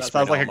your space. That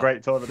sounds like a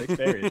great tournament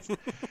experience.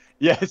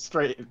 Yeah,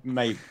 straight,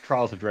 mate.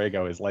 Trials of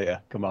Drago is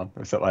later. Come on,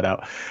 we'll sort that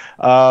out.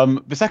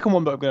 The second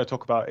one that I'm going to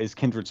talk about is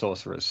Kindred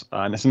Sorcerers,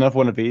 and it's another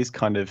one of these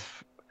kind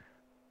of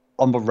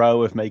on the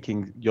row of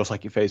making your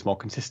psychic phase more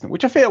consistent,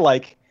 which I feel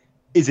like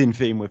is in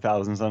theme with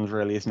Thousand Suns,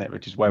 really, isn't it?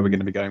 Which is where we're going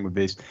to be going with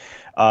these.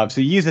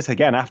 So you use this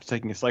again after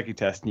taking a psychic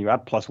test, and you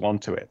add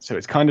 +1 to it. So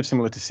it's kind of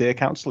similar to Seer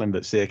Council in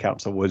that Seer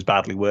Council was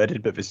badly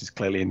worded, but this is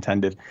clearly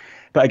intended.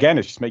 But again,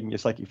 it's just making your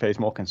psychic phase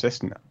more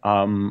consistent.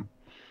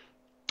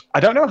 I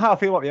don't know how I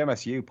feel about the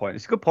MSU point.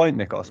 It's a good point,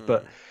 Nikos,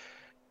 but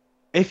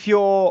if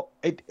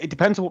it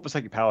depends on what the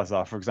psychic powers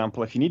are. For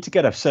example, if you need to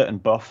get a certain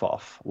buff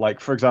off, like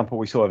for example,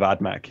 we saw with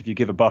AdMech, if you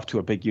give a buff to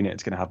a big unit,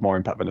 it's going to have more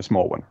impact than a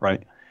small one,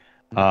 right?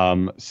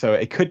 So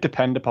it could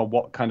depend upon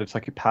what kind of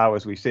psychic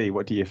powers we see.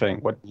 What do you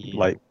think?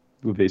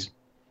 With these?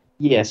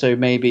 Yeah, so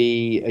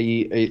maybe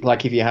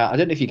if you have, I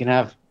don't know if you can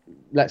have,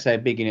 let's say a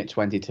big unit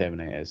 20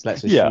 Terminators.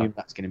 Let's assume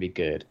that's going to be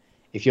good.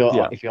 If your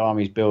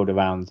armies build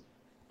around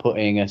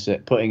putting a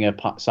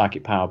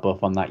psychic power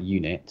buff on that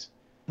unit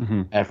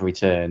every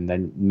turn,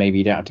 then maybe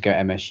you don't have to go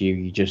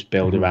MSU. You just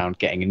build around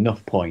getting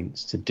enough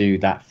points to do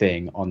that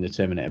thing on the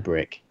Terminator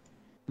brick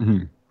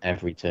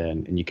every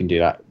turn, and you can do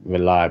that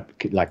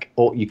reliably.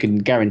 Or you can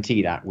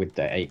guarantee that with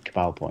the 8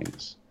 Cabal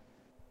points.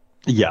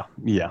 Yeah,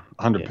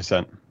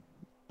 100%.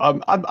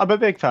 I'm a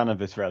big fan of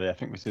this. Really, I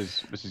think this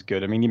is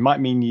good. I mean, it might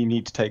mean you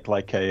need to take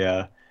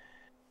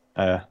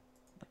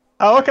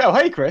Oh, okay. Oh,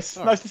 hey, Chris.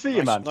 Nice to see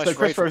you, man. Nice so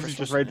Chris Rose has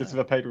just raided us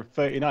with a paid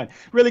 39.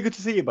 Really good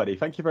to see you, buddy.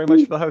 Thank you very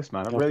much for the host,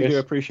 man. I really do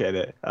appreciate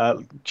it.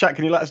 Chat,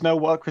 can you let us know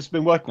what Chris has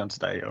been working on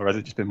today, or has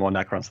it just been more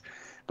Necrons?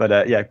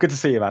 But yeah, good to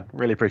see you, man.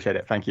 Really appreciate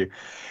it. Thank you.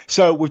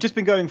 So we've just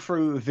been going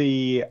through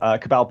the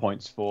Cabal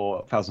points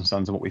for Thousand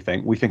Suns and what we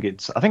think. We think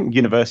I think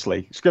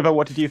universally. Scrivo,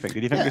 what did you think?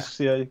 Did you think this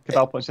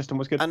Cabal point system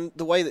was good? And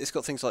the way that it's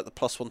got things like the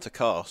 +1 to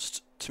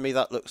cast, to me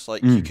that looks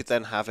like you could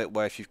then have it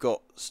where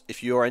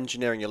if you're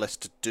engineering your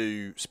list to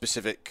do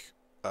specific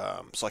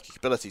psychic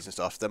abilities and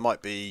stuff, there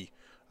might be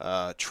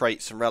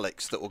traits and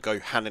relics that will go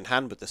hand in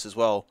hand with this as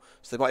well.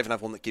 So they might even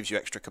have one that gives you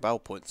extra Cabal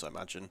points, I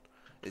imagine.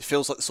 It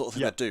feels like the sort of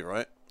thing they do,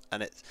 right?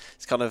 And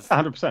it's kind of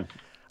 100%.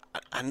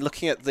 And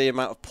looking at the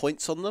amount of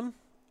points on them,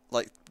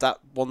 like that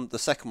one, the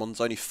second one's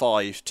only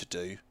 5 to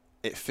do.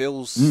 It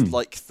feels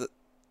like that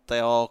they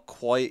are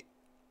quite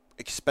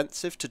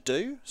expensive to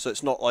do. So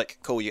it's not like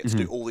cool, you get to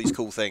do all these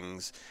cool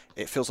things.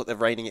 It feels like they're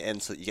reining it in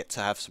so that you get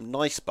to have some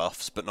nice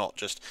buffs, but not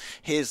just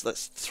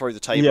let's throw the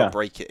table and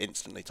break it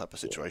instantly type of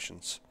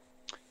situations.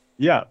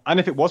 Yeah, and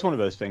if it was one of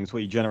those things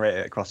where you generate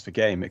it across the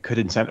game, it could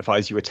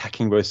incentivize you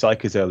attacking those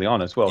psychers early on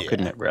as well,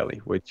 couldn't it? Really,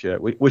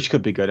 which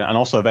could be good, and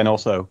also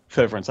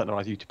further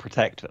incentivize you to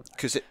protect them.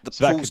 Because the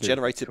pool's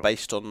generated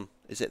based on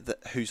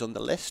who's on the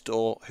list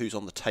or who's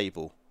on the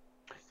table.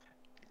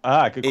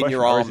 Good question. In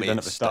your army at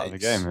the start of the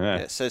game. Yeah.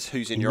 It says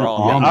who's in your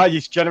army.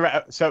 You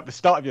generate. So at the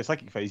start of your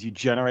psychic phase, you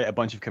generate a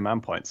bunch of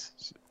command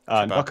points.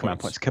 Not command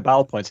points,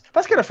 Cabal points.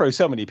 That's going to throw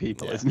so many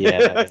people, isn't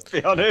it? Let's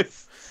be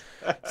honest.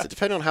 So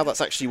depending on how that's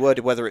actually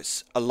worded, whether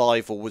it's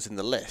alive or was in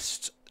the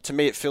list, to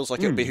me it feels like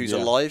it would be who's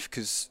alive,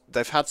 because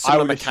they've had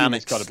similar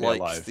mechanics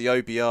like the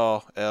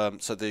OBR,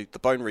 so the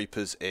Bone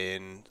Reapers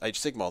in Age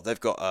of Sigmar,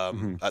 they've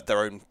got their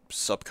own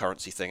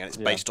sub-currency thing, and it's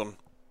based on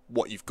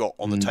what you've got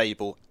on the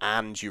table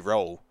and you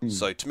roll.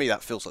 So to me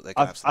that feels like they're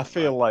going to have something.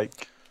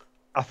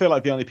 I feel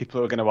like the only people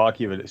who are going to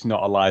argue that it's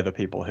not alive are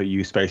people who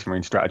use Space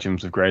Marine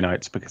stratagems with Grey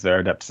Knights because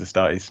they're Adeptus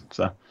Astartes.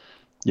 So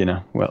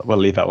we'll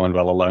leave that one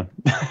well alone.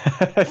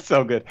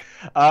 So good.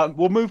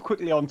 We'll move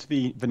quickly on to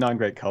the 9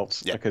 great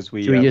cults because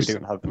we don't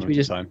have the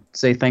much time.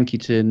 Say thank you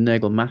to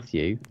Nurgle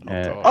Matthew?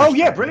 Oh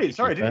yeah, brilliant.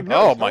 Sorry, I didn't even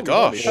know. Oh my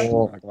gosh.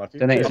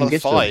 Donated some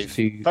gifts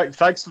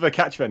Thanks for the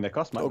catch there,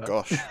 Nikos. Oh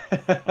gosh.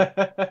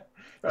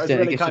 That was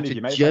really kind of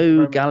you, mate.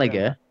 Joe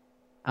Gallagher,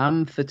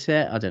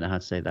 Amphitheater. I don't know how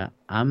to say that.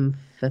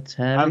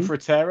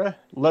 Amphitheater,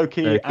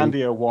 Loki,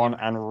 Andy01,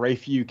 and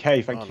Rafe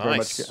UK. Thank you very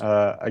much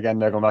again,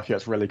 Nurgle Matthew.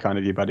 That's really kind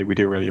of you, buddy. We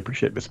do really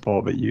appreciate the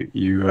support that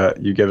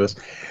you give us.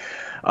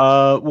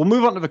 We'll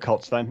move on to the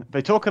cults then.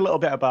 They talk a little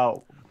bit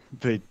about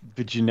the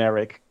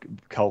generic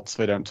cults.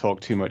 They don't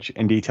talk too much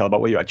in detail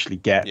about what you actually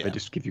get. They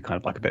just give you kind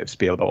of like a bit of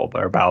spiel about what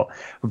they're about.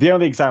 The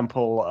only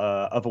example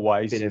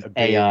otherwise, bit of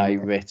AI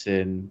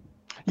written.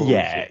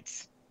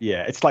 Bullshit.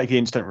 It's like the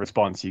instant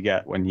response you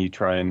get when you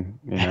try and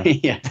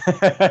yeah.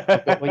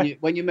 But when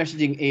you're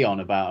messaging Eon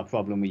about a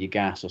problem with your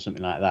gas or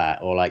something like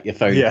that, or like your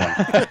phone.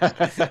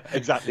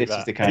 Exactly. This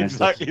is the kind of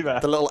stuff.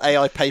 The little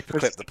AI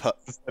paperclip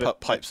that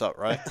pipes up,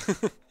 right?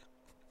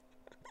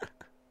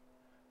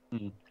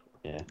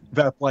 Yeah.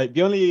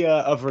 The only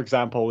other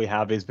example we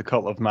have is the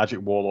Cult of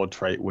Magic Warlord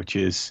trait, which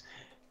is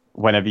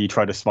whenever you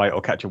try to smite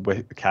or catch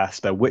a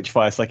caster,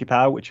 Witchfire Psychic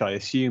Power, which I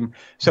assume.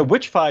 So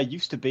Witchfire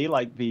used to be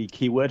like the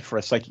keyword for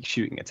a psychic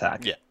shooting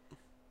attack. Yeah.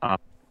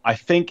 I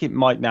think it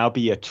might now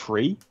be a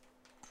tree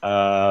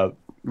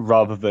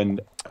rather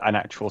than an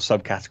actual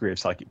subcategory of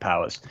psychic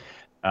powers.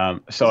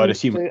 So I'd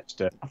assume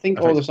I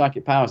think all the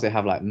psychic powers, they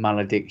have like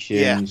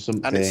malediction,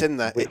 something. And it's in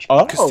there.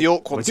 Because the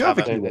Orc ones have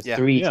it. There's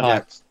three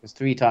types. There's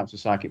 3 types of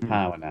psychic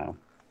power now.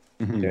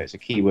 So it's a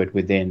keyword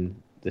within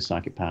the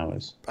psychic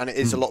powers, and it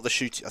is a lot of the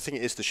shooty. I think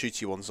it is the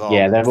shooty ones.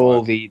 Yeah, they're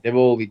all the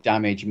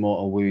damage,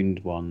 mortal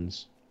wound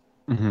ones.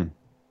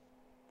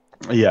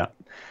 Yeah,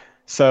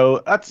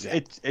 so that's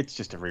it's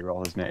just a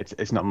reroll, isn't it?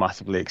 It's not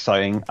massively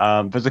exciting.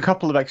 There's a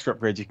couple of extra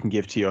upgrades you can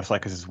give to your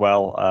psychers as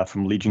well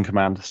from Legion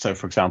Command. So,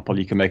 for example,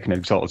 you can make an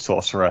Exalted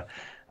Sorcerer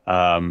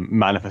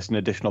manifest an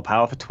additional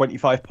power for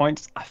 25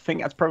 points. I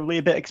think that's probably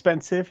a bit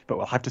expensive, but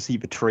we'll have to see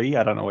the tree.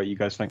 I don't know what you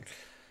guys think.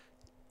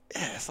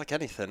 Yeah, it's like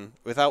anything.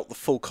 Without the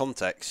full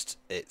context,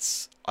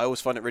 I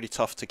always find it really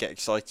tough to get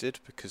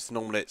excited because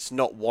normally it's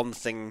not one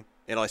thing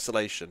in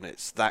isolation.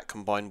 It's that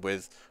combined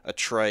with a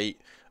trait,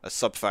 a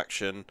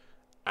subfaction,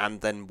 and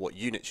then what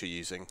units you're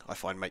using. I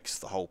find makes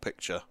the whole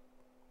picture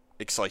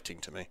exciting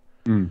to me.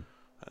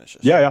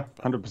 Yeah,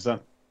 100%.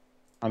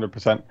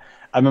 100%.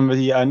 I remember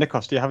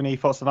Nikos, do you have any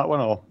thoughts on that one,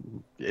 or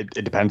it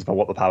depends on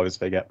what the powers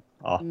they get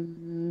are?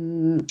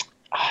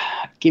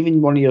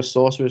 Giving one of your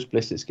sorcerers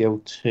Ballistic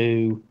Skill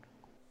 2.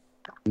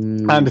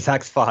 And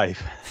attacks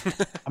 5.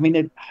 I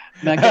mean,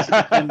 I guess it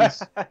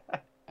depends.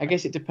 I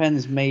guess it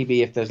depends.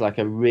 Maybe if there's like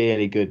a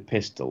really good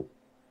pistol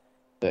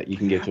that you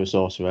can give to a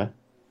sorcerer,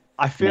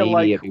 I feel maybe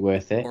like it'd be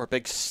worth it. Or a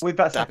big with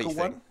that stabby second thing.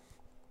 one,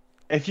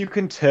 if you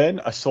can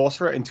turn a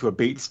sorcerer into a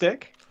beat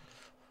stick,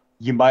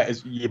 you might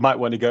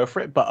want to go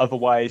for it. But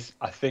otherwise,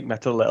 I think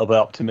that's a little bit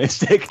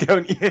optimistic,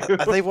 don't you?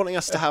 Are they wanting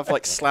us to have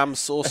like slam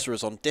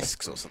sorcerers on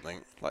discs or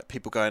something? Like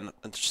people going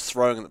and just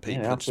throwing them at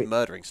people and just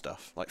murdering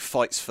stuff, like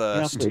fights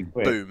first,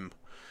 boom.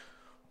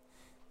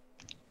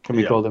 Can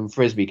we call them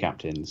frisbee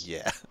captains?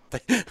 Yeah,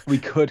 we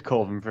could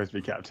call them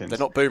frisbee captains. They're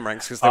not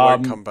boomerangs because they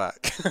won't come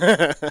back.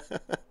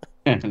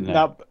 No.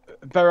 Now,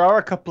 there are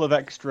a couple of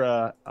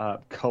extra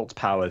cult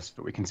powers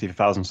that we can see for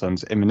Thousand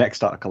Suns in the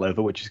next article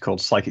over, which is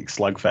called Psychic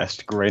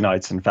Slugfest. Grey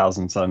Knights and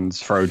Thousand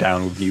Suns throw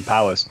down with new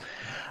powers.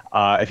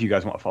 If you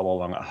guys want to follow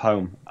along at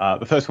home.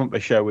 The first one they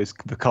show is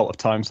the Cult of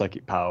Time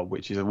Psychic Power,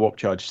 which is a Warp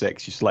Charge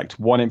 6. You select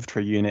one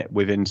infantry unit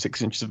within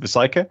 6 inches of the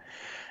Psyker,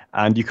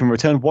 and you can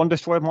return one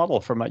destroyed model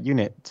from that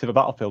unit to the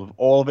battlefield with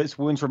all of its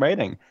wounds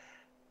remaining.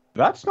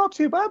 That's not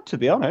too bad, to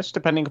be honest,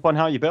 depending upon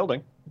how you're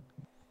building.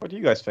 What do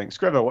you guys think?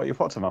 Scriver, what are your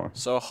thoughts on that one?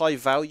 So a high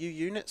value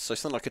unit, so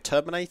something like a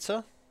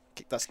Terminator,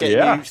 that's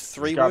getting you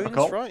 3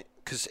 wounds, right?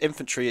 Because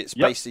infantry, it's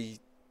basically,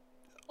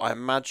 I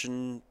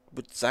imagine,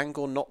 would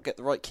Zangor not get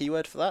the right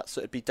keyword for that?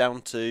 So it'd be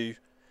down to,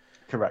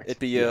 correct. It'd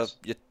be your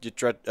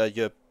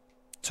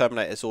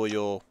Terminators or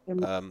your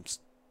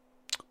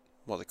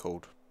what are they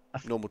called?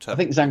 Normal Terminators. I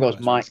think Zangors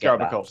might get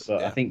that, but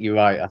yeah. I think you're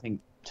right. I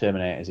think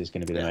Terminators is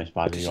going to be the most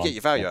valuable. Because you get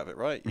your value out of it,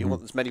 right? You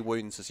want as many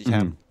wounds as you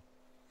can.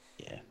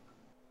 Yeah.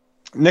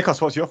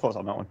 Nikos, what's your thoughts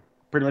on that one?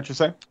 Pretty much the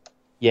same?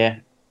 Yeah,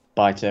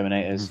 buy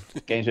Terminators.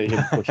 Games that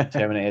are pushing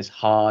Terminators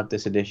hard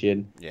this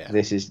edition. Yeah.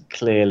 This is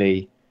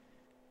clearly,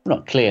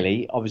 not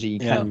clearly, obviously you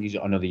can use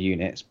it on other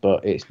units,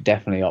 but it's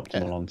definitely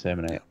optimal on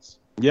Terminators.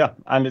 Yeah,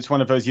 and it's one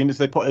of those units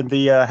they put in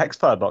the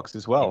Hexfire box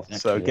as well. Exactly,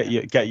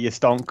 so get your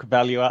stonk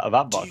value out of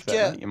that box. Do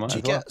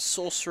you get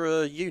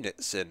Sorcerer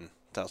units in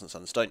Thousand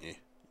Suns, don't you?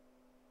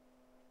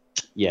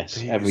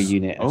 Yes, every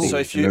unit. So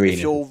if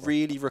you're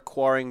really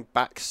requiring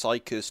back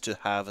Psychers to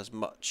have as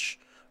much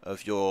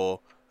of your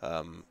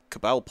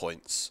Cabal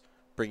points,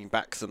 bringing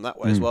back them that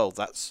way as well,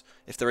 that's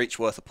if they're each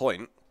worth a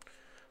point,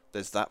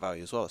 there's that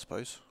value as well, I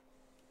suppose.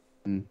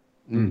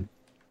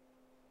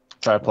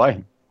 Fair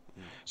play.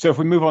 So if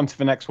we move on to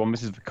the next one,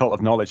 this is the Cult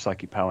of Knowledge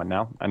psychic power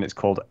now, and it's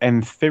called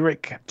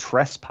Etheric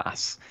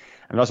Trespass.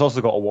 And that's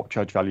also got a warp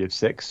charge value of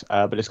 6,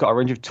 but it's got a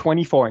range of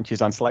 24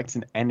 inches on select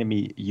an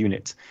enemy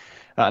unit.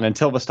 And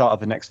until the start of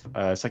the next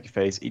psychic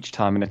phase, each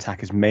time an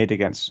attack is made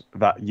against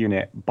that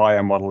unit by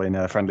a model in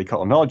a friendly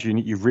Cult of Knowledge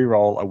unit, you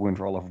reroll a wound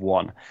roll of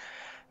 1.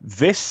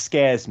 This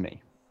scares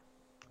me.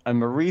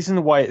 And the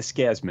reason why it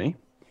scares me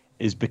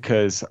is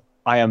because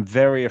I am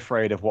very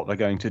afraid of what they're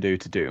going to do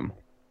to Doom.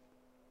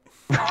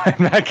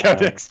 When that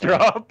codex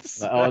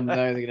drops. Oh no,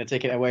 they're going to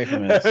take it away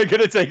from us. They're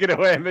going to take it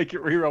away and make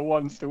it reroll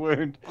 1s to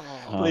wound.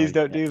 Please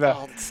don't do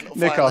that.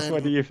 Nikos,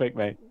 what do you think,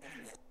 mate?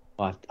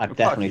 Well, I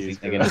definitely think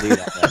they're going to do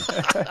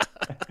that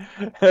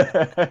then.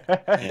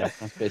 Yeah,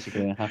 that's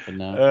basically going to happen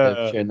now.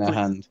 They've shown their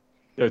hand.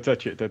 Don't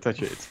touch it. Don't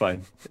touch it. It's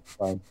fine. It's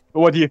fine.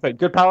 But what do you think?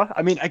 Good power?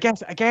 I mean, I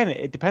guess, again,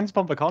 it depends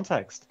upon the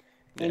context.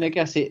 And I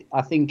guess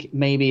I think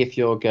maybe if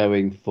you're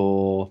going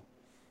for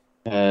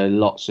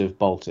lots of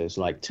bolters,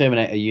 like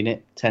Terminator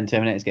unit, 10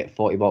 Terminators get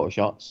 40 bolter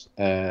shots.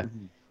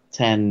 10...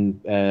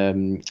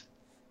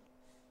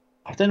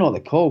 I don't know what they're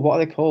called. What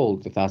are they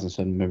called? The Thousand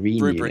Sun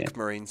Marine Rubric unit.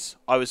 Marines.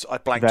 I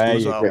blanked There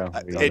as you well. go.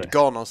 It'd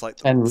gone. I was like,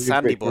 10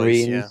 Sandy Rubric boys.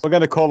 Marines. Yeah. We're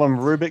going to call them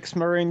Rubik's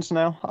Marines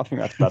now. I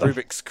think that's better.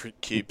 Rubik's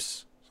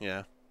cubes.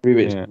 Yeah.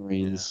 Rubik's Yeah.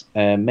 Marines.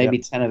 Maybe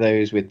 10 of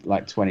those with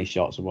like 20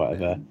 shots or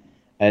whatever.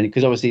 And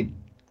because obviously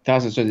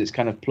Thousand Suns, it's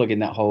kind of plugging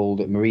that hole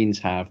that Marines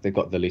have. They've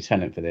got the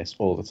lieutenant for this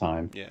all the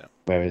time. Yeah.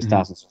 Whereas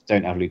Thousand Suns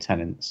don't have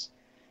lieutenants.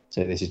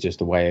 So this is just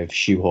a way of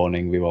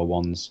shoehorning reroll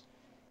 1s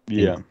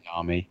into the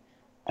army.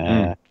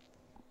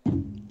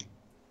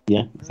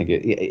 Yeah, I think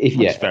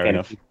fair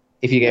enough.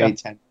 If you're getting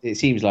 10, it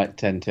seems like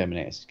 10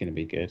 Terminators is going to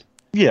be good.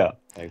 Yeah.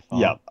 So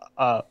far.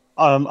 Yeah.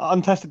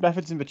 Untested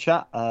methods in the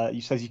chat.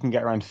 You says you can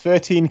get around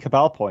 13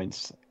 Cabal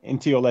points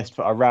into your list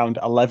for around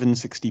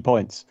 1160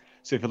 points.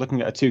 So if you're looking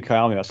at a 2K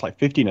army, that's like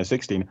 15 or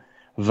 16.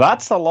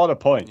 That's a lot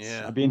of points.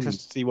 Yeah. I'd be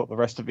interested to see what the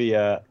rest of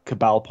the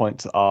Cabal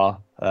points are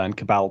and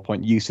Cabal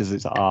point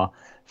uses are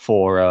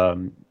for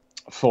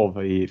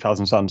the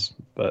Thousand Suns.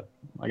 But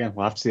again,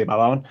 we'll have to see about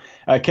that one.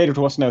 Cadrid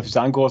wants to know if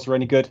Zangors are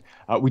any good.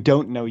 We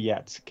don't know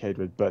yet,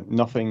 Cadrid, but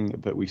nothing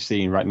that we've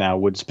seen right now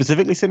would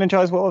specifically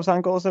synergize well with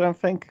Zangors, I don't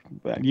think.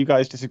 You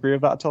guys disagree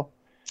with that at all?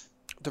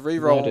 The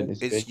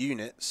reroll is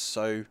units,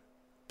 so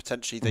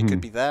potentially they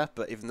could be there,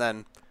 but even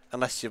then,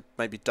 unless you're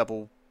maybe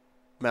double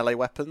melee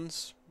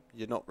weapons,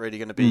 you're not really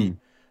going to be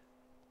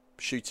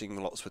shooting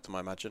lots with them,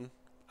 I imagine.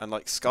 And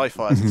like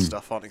Skyfires and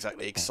stuff aren't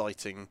exactly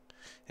exciting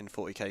in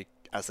 40k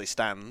as they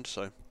stand,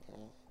 so...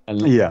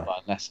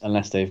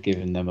 Unless they've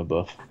given them a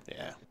buff.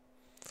 Yeah.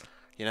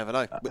 You never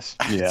know.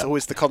 Yeah. It's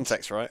always the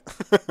context, right?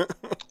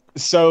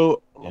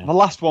 So the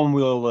last one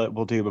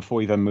we'll do before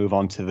we then move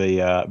on to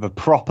the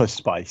proper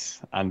spice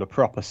and the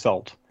proper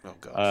salt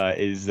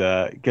is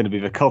going to be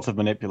the Cult of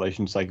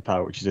Manipulation psychic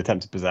power, which is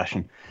attempted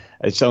possession.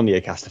 It's only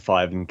a cast of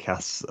 5 and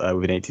casts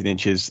within 18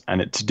 inches,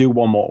 and to do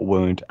 1 mortal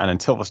wound, and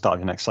until the start of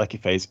your next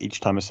psychic phase, each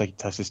time a psychic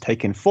test is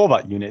taken for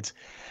that unit,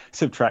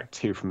 subtract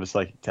 2 from the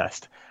psychic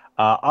test.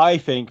 I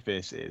think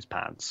this is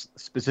pants,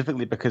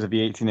 specifically because of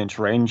the 18-inch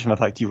range and the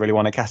fact you really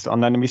want to cast it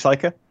on enemy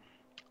psyker.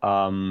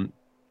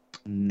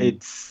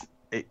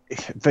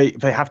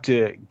 They have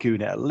to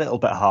goon it a little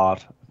bit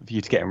hard for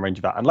you to get in range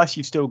of that, unless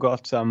you've still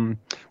got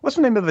what's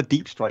the name of the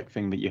deep strike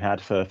thing that you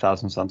had for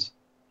Thousand Suns?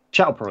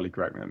 Chat will probably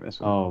correct me on this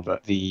one.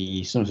 But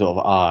some sort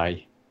of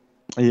eye.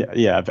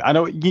 Yeah. I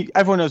know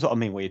everyone knows what I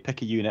mean. Where you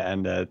pick a unit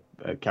and a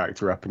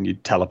character up and you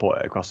teleport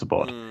it across the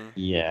board.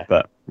 Yeah.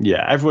 But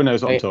yeah, everyone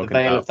knows what I'm talking about.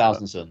 The Veil of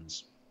Thousand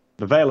Suns.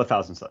 The Veil of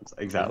Thousand Suns,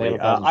 exactly.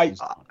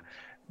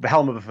 The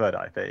Helm of the Third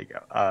Eye. There you go.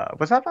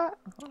 Was that?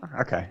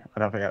 Okay, I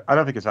don't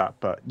think it's that,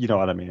 but you know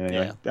what I mean.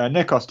 Anyway,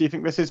 Nikos, do you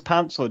think this is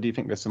pants, or do you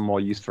think there's some more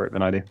use for it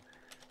than I do?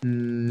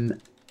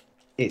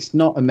 It's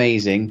not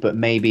amazing, but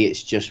maybe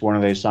it's just one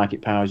of those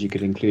psychic powers you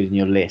could include in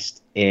your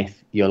list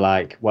if you're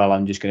like, well,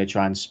 I'm just going to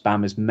try and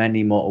spam as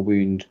many mortal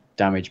wound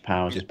damage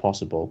powers as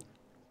possible.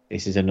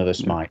 This is another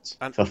smite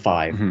for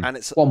 5. And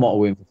it's 1 mortal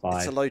wound for 5.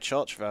 It's a low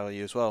charge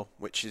value as well,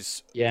 which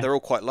is they're all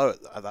quite low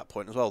at that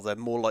point as well. They're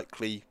more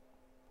likely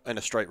in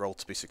a straight roll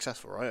to be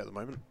successful, right? At the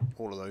moment,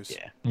 all of those.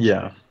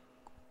 Yeah.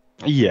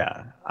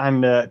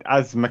 And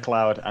as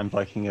McLeod and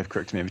Viking have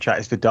corrected me in the chat,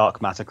 it's the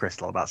Dark Matter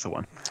Crystal. That's the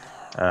one.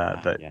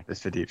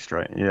 It's the deep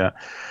strike. Yeah.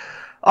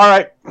 All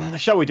right.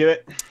 Shall we do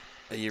it?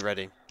 Are you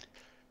ready?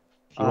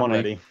 I'm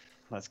ready.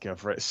 Let's go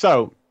for it.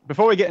 So,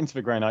 before we get into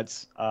the Grey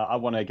Knights, I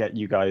want to get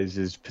you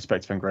guys'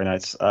 perspective on Grey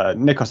Knights.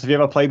 Nikos, have you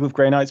ever played with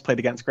Grey Knights, played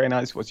against Grey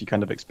Knights? What's your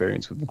kind of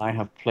experience with them? I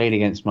have played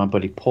against my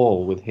buddy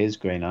Paul with his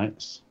Grey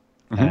Knights.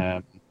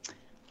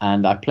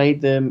 And I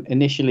played them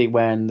initially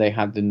when they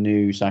had the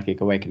new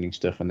Psychic Awakening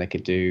stuff, and they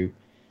could do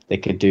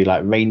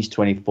like range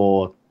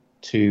 24,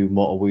 2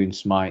 mortal wound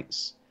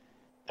smites,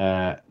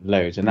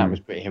 loads, and that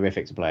was pretty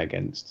horrific to play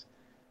against.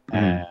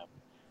 But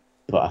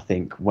I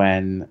think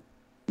when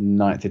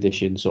 9th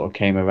edition sort of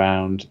came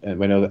around,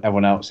 when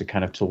everyone else had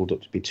kind of tooled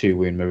up to be 2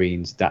 wound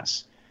Marines, they're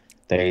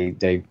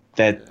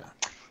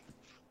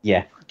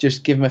Yeah,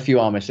 just give them a few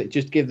armor.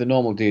 Just give the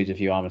normal dudes a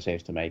few armor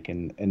saves to make,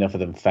 and enough of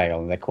them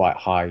fail, and they're quite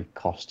high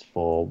cost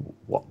for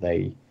what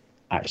they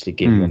actually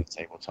give you on the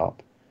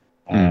tabletop.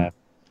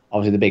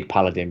 Obviously, the big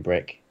paladin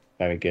brick,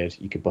 very good.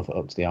 You could buff it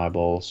up to the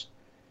eyeballs.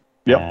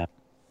 Yep.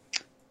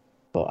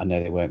 But I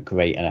know they weren't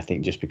great, and I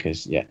think just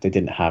because they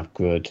didn't have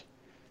good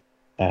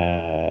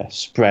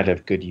spread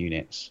of good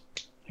units,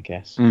 I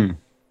guess.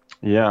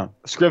 Yeah,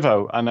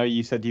 Scrivo, I know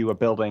you said you were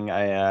building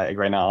a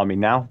Grey Knight army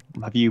now.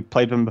 Have you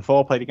played them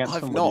before? Played against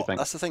them? I've What do you not. think?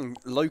 That's the thing.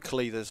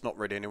 Locally, there's not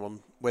really anyone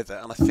with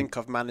it, and I think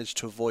I've managed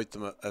to avoid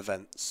them at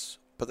events.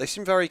 But they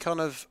seem very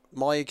kind of.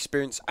 My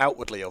experience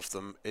outwardly of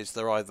them is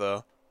they're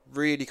either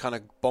really kind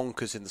of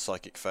bonkers in the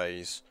psychic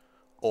phase,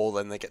 or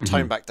then they get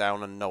toned back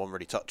down and no one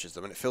really touches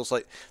them. And it feels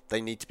like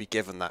they need to be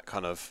given that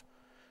kind of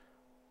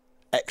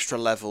extra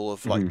level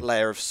of like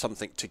layer of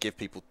something to give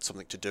people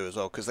something to do as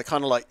well, because they're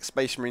kind of like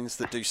Space Marines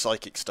that do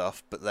psychic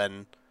stuff, but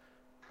then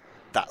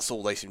that's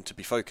all they seem to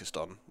be focused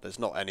on. There's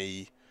not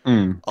any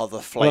other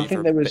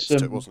flavour bits to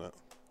it, wasn't it?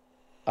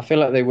 I feel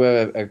like they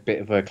were a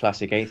bit of a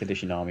classic 8th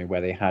edition army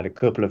where they had a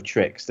couple of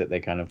tricks that they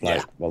kind of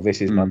like, well,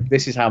 this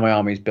is how my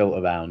army is built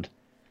around.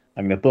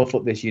 I'm going to buff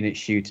up this unit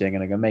shooting,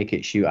 and I'm going to make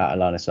it shoot out of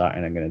line of sight,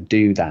 and I'm going to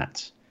do that.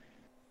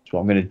 That's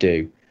what I'm going to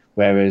do.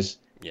 Whereas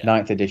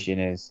 9th edition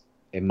is,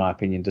 in my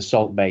opinion, the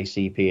Salt Bay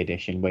CP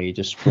edition, where you're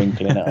just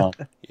sprinkling it on.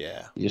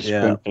 You're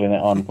sprinkling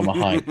it on from a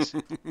height.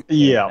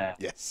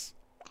 Yes.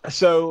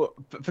 So,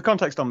 for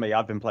context on me,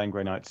 I've been playing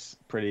Grey Knights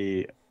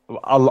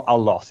a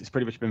lot. It's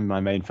pretty much been my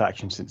main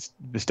faction since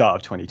the start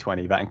of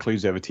 2020. That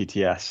includes over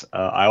TTS.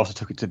 I also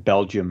took it to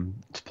Belgium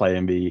to play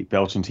in the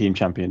Belgian team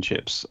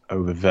championships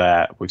over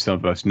there with some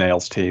of the most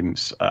nails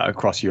teams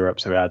across Europe.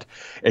 So we had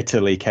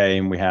Italy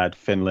came, we had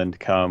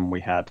Finland come,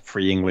 we had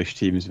 3 English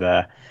teams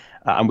there.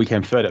 And we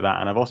came third at that.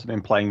 And I've also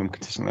been playing them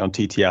consistently on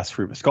TTS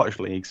through the Scottish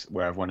leagues,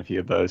 where I've won a few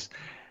of those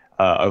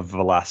over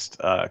the last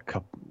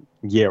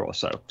year or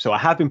so. So I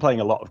have been playing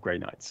a lot of Grey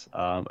Knights.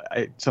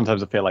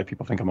 Sometimes I feel like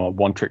people think I'm a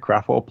one-trick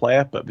Craftworld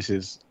player, but this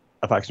is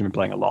a faction I've been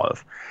playing a lot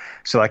of.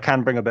 So I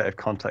can bring a bit of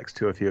context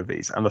to a few of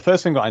these. And the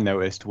first thing that I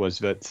noticed was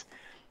that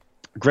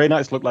Grey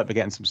Knights look like they're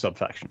getting some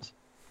sub-factions.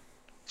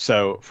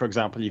 So, for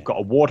example, you've got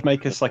a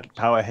Wardmaker Psychic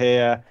Power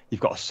here. You've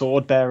got a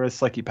Sword Bearer's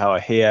Psychic Power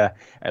here.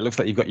 It looks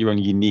like you've got your own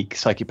unique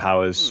Psychic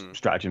Powers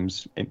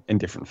stratagems in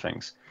different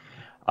things,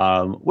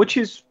 which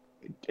is,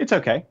 it's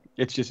okay.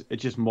 It's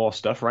just more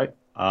stuff, right?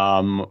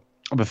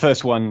 The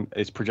first one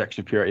is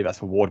Projection of Purity. That's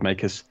for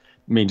Wardmakers.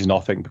 Means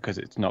nothing because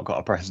it's not got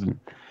a precedent.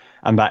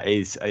 And that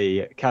is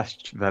a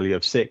cast value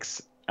of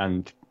 6.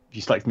 And if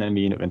you select an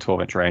enemy unit within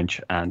 12-inch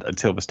range, and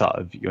until the start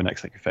of your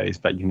next psychic phase,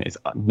 that unit is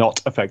not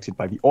affected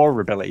by the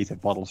aura abilities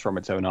of models from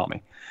its own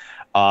army.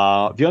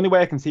 The only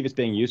way I can see this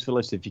being useful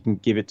is if you can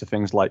give it to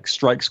things like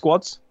strike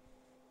squads,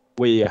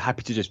 where you're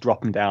happy to just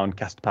drop them down,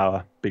 cast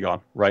power, be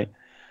gone, right?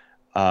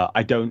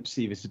 I don't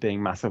see this as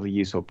being massively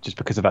useful just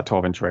because of that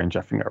 12-inch range.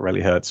 I think that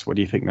really hurts. What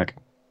do you think, Nick?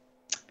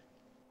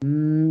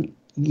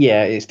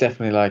 Yeah, it's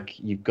definitely like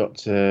you've got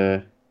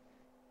to...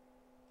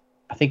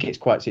 I think it's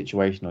quite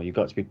situational. You've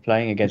got to be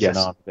playing against an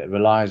army that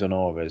relies on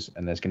auras,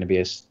 and there's going to be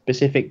a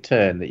specific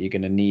turn that you're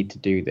going to need to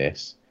do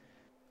this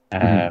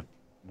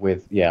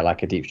with,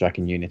 like a deep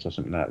striking unit or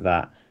something like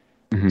that.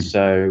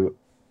 So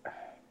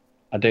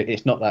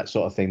it's not that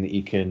sort of thing that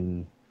you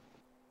can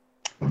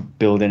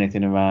build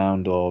anything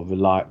around or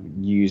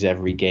use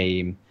every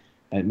game.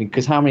 I mean,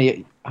 because how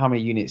many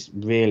units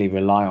really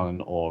rely on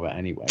an aura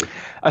anyway?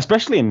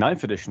 Especially in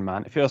 9th edition,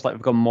 man. It feels like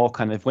we've got more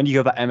kind of, when you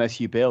go that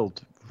MSU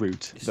build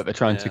route that they're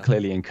trying to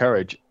clearly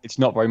encourage, it's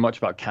not very much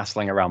about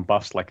castling around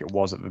buffs like it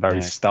was at the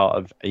very start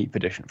of 8th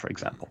edition, for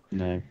example.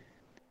 No.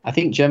 I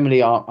think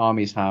generally our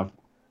armies have,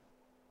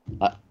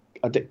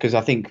 because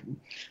I think,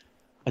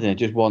 I don't know,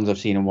 just ones I've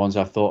seen and ones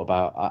I've thought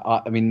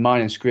about. I mean,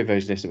 mine and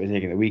Scrivo's list that we're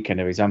taking at the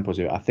weekend are examples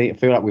of it. I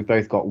feel like we've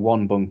both got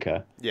one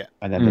bunker,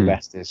 and then the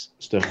rest is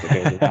stuff that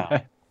goes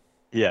around.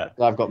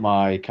 I've got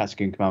my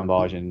Catacomb Command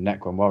Barge and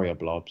Necron Warrior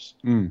blobs,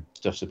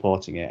 stuff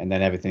supporting it, and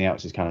then everything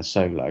else is kind of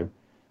solo.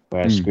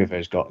 Whereas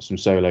Scrivo's got some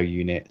solo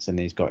units, and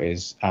he's got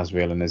his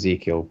Azrael and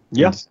Ezekiel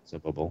interceptor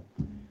bubble.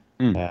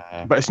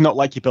 But it's not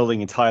like you're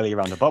building entirely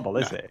around a bubble,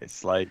 is it?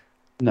 It's like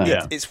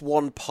it's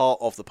one part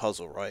of the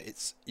puzzle,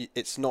 right?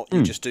 It's not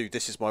you just do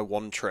this is my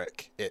one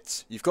trick.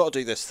 It's you've got to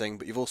do this thing,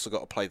 but you've also got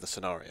to play the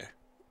scenario,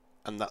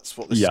 and that's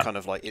what this is kind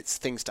of like. It's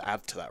things to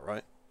add to that,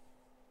 right?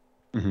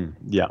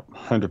 Yeah,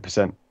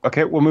 100%.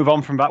 Okay, we'll move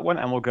on from that one,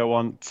 and we'll go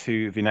on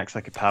to the next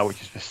psychic power,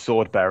 which is for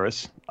Sword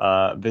Bearers.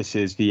 This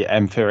is the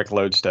Emphiric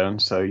Lodestone,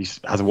 so he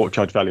has a warp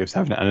charge value of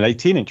 7 and an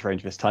 18-inch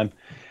range this time.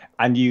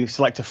 And you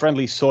select a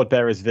friendly Sword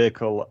Bearer's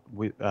vehicle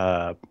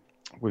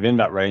within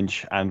that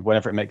range, and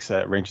whenever it makes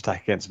a range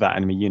attack against that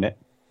enemy unit,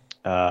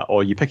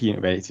 or you pick a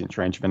unit with 18-inch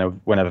range,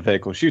 whenever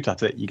vehicles shoot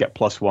at it, you get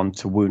 +1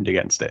 to wound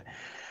against it.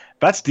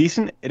 That's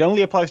decent. It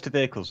only applies to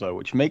vehicles, though,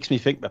 which makes me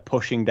think they're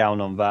pushing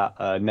down on that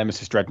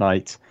Nemesis Dread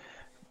Knight.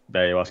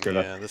 There you are,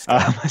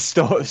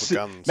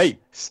 Scrivo. Mate,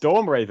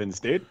 Storm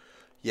Ravens, dude.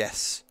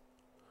 Yes.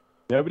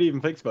 Nobody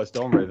even thinks about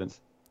Storm Ravens.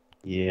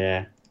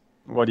 Yeah.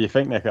 What do you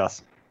think,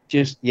 Nikos?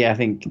 I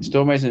think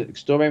Storm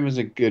Raven's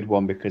a good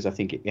one because I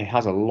think it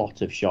has a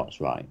lot of shots,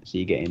 right? So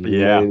you're getting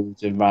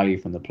loads of value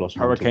from the +1.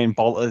 Hurricane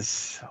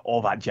bolters,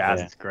 all that jazz.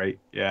 Yeah. It's great.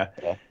 Yeah.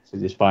 So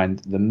just find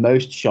the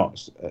most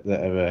shots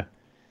that are.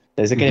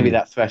 There's going to be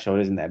that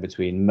threshold, isn't there,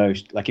 between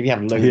most? Like if you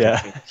have loads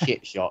of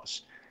shit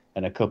shots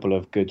and a couple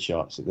of good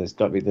shots,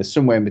 there's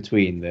somewhere in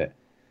between that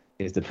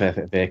is the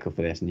perfect vehicle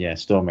for this. And yeah,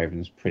 Storm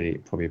Raven's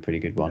probably a pretty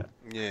good one.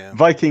 Yeah.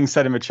 Viking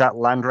said in the chat,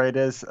 Land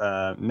Raiders.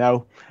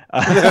 No,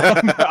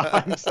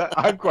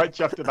 I'm quite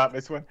chuffed about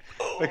this one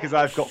because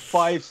I've got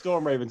 5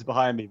 Storm Ravens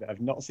behind me that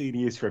I've not seen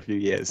use for a few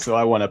years. So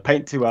I want to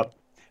paint 2 up,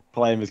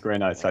 play them as Grey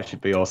Knights. That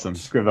should be awesome.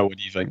 Scrivo, what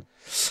do you think?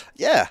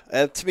 Yeah,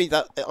 to me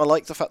I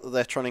like the fact that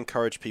they're trying to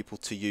encourage people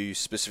to use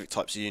specific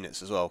types of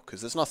units as well,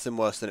 because there's nothing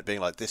worse than it being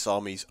like this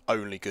army's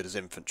only good as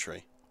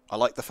infantry. I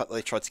like the fact that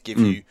they try to give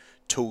you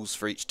tools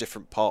for each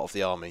different part of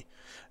the army.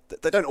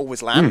 They don't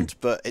always land,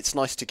 but it's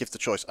nice to give the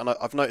choice. And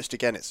I've noticed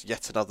again, it's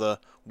yet another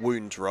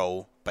wound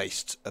roll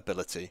based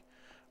ability,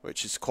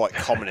 which is quite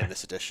common in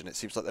this edition. It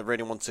seems like they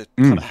really want to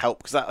kind of help,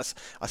 because that,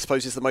 I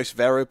suppose, is the most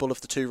variable of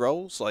the 2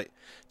 rolls. Like,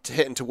 to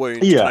hit and to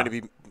wound can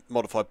only be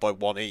modified by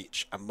 1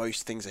 each, and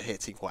most things are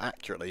hitting quite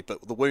accurately,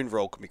 but the wound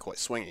roll can be quite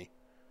swingy.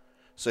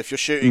 So if you're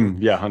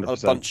shooting a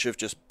bunch of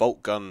just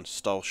bolt gun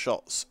style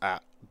shots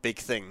at big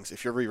things,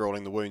 if you're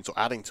re-rolling the wounds or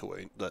adding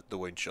to the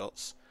wound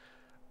shots,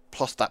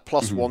 plus that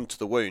 +1 to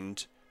the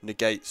wound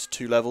negates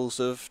 2 levels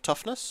of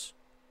toughness.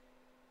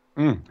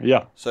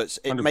 So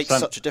it makes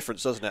such a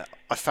difference, doesn't it?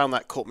 I found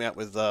that caught me out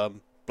with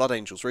Blood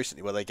Angels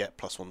recently, where they get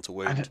 +1 to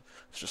wound.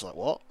 It's just like,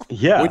 what?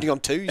 Yeah. Wounding on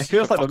 2s? It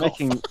feels like they're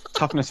making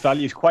toughness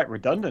values quite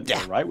redundant,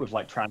 though, right? With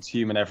like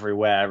transhuman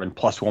everywhere and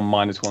 +1,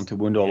 -1 to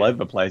wound all over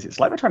the place. It's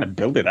like they're trying to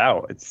build it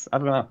out. I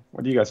don't know.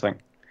 What do you guys think?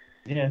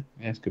 Yeah,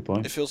 that's a good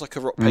point. It feels like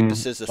a rock, paper,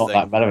 scissors thing.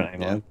 Not that relevant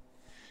anymore.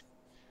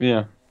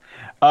 Yeah.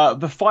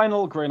 The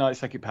final Grey Knight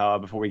psychic power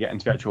before we get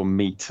into the actual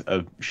meat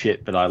of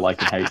shit that I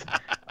like and hate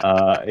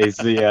is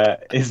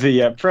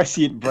the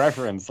Prescient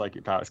Brethren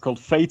psychic power. It's called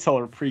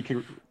Fatal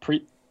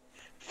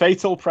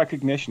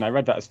Precognition. I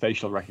read that as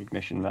facial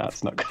recognition.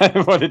 That's not kind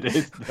of what it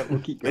is. But we'll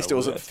keep going. At least it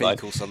wasn't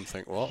fecal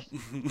something. What?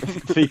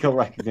 Fecal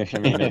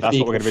recognition. I mean, that's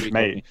what we're going to be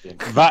made.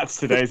 That's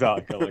today's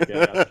article. Okay,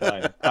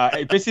 that's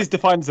fine. This is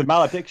defined as a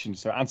malediction.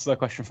 So answer the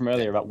question from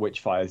earlier about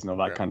witchfires and all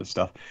that kind of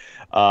stuff.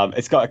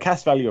 It's got a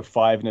cast value of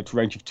 5 and a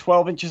range of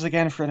 12 inches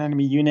again for an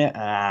enemy unit.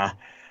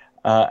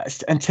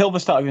 Until the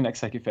start of your next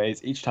psychic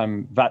phase, each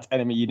time that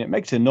enemy unit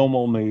makes a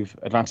normal move,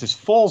 advances,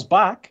 falls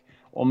back,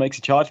 or makes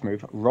a charge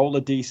move, roll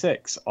a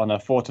d6. On a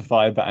 4 to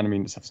 5, that enemy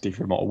unit suffers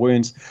d3 mortal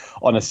wounds.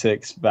 On a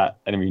 6, that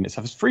enemy unit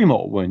suffers 3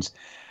 mortal wounds.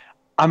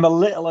 I'm a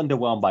little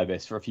underwhelmed by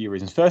this for a few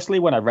reasons. Firstly,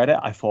 when I read it,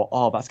 I thought,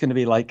 oh, that's going to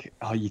be like,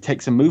 oh, you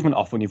take some movement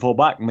off when you fall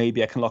back.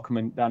 Maybe I can lock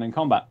them down in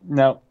combat.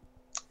 No,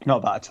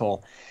 not that at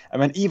all.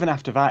 And then even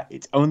after that,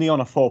 it's only on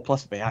a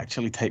 4+, they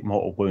actually take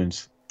mortal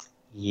wounds.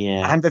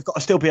 Yeah. And they've got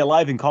to still be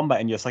alive in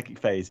combat in your psychic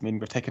phase. I mean,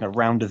 we're taking a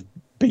round of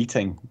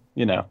beating,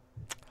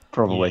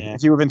 probably. Yeah.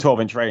 If you're within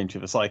 12-inch range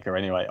of a Psycho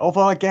anyway.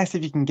 Although I guess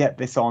if you can get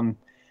this on,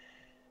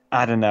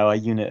 I don't know, a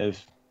unit of...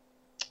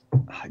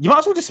 You might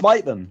as well just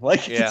smite them.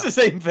 Like, it's the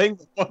same thing,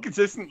 but more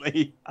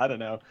consistently. I don't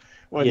know.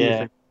 What do you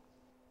think?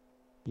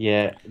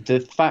 Yeah. The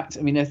fact...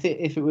 I mean, I think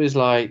if it was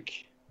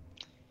like...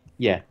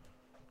 Yeah.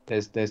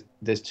 There's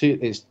 2...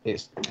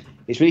 It's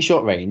really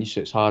short range,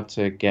 so it's hard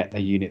to get a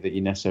unit that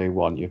you necessarily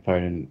want. Your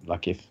opponent...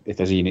 Like, if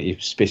there's a unit you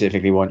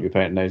specifically want, your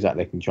opponent knows that,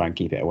 they can try and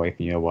keep it away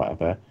from you or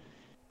whatever.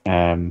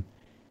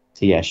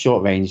 So yeah,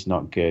 short range,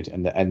 not good.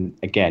 And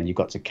again, you've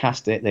got to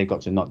cast it, they've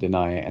got to not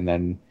deny it, and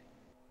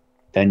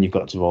then you've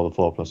got to roll the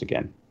 4+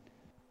 again.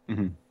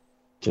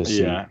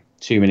 Just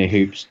too many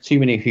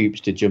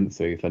hoops to jump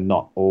through for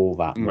not all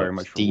that much. Very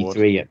much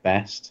D3 at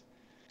best.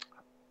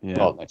 Yeah,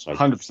 well, no, sorry,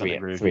 100%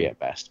 agree. 3 at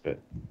best, but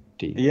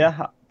D.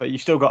 Yeah, but you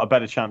still got a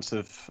better chance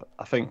of.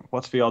 I think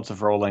what's the odds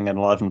of rolling an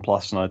 11+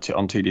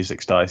 on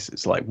 2d6 dice?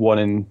 It's like 1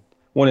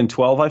 in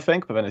 12, I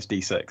think, but then it's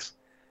d6.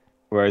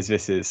 Whereas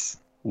this is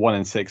 1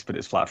 in 6, but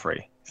it's flat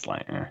 3. It's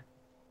like,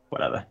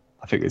 whatever.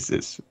 I think this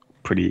is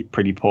pretty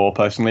poor,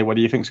 personally. What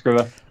do you think,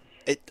 Scriver?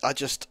 It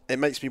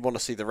makes me want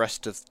to see the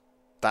rest of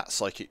that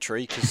psychic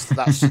tree, because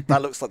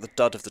that looks like the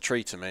dud of the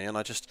tree to me, and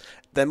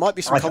there might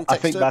be some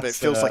context to it, but it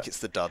feels like it's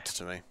the dud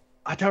to me.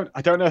 I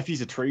don't know if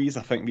these are trees.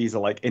 I think these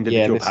are like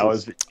individual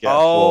powers. That you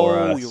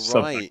get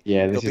you're right.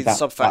 Yeah, this is that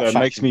sub-faction. It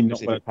makes me not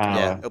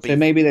power. Yeah, so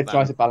maybe they've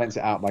tried to balance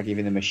it out by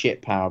giving them a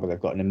shit power, but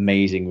they've got an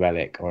amazing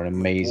relic or an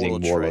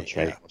amazing warlord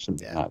trait or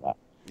something like that.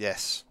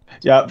 Yes.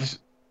 Yeah.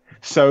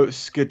 So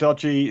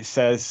Skodoji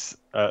says,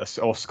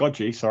 or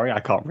Skodji, sorry, I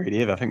can't read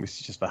either. I think this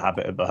is just the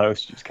habit of the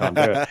host. You just can't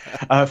do it.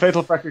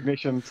 Fatal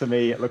Precognition, to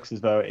me, it looks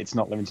as though it's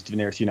not limited to the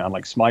nearest unit,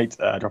 unlike Smite.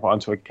 Drop it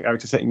onto a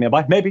character sitting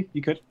nearby. Maybe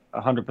you could,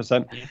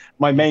 100%. Yeah.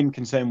 My main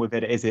concern with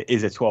it is a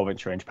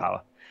 12-inch range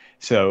power.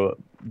 So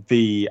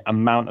the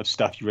amount of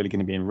stuff you're really going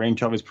to be in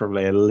range of is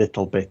probably a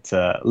little bit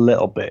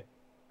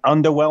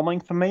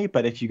underwhelming for me.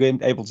 But if you're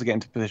able to get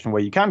into a position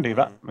where you can do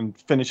that and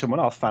finish someone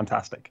off,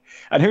 fantastic.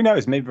 And who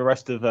knows, maybe the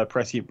rest of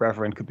Prescient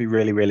Brethren could be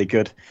really, really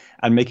good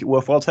and make it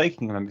worthwhile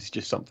taking them. It's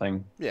just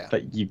something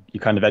that you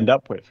kind of end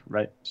up with,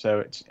 right? So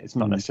it's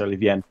not necessarily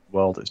the end of the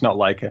world. It's not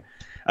like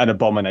an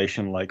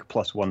abomination like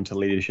 +1 to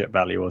leadership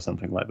value or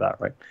something like that,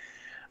 right?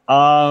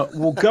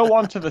 We'll go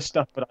on to the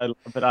stuff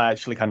that I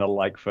actually kind of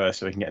like first,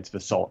 so we can get into the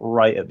salt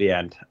right at the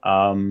end.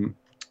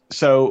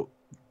 So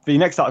the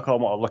next article I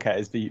want to look at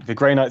is the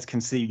Grey Knights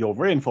can see your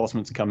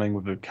reinforcements coming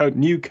with the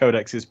new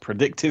Codex's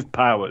predictive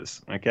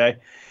powers. Okay,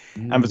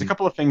 and there's a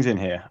couple of things in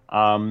here.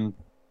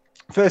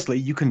 Firstly,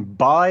 you can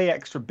buy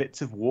extra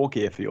bits of war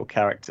gear for your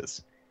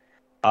characters.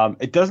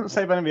 It doesn't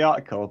say that in the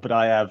article, but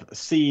I have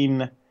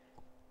seen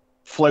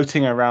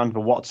floating around the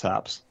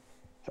WhatsApps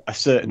a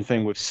certain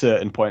thing with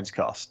certain points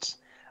costs.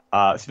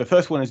 So the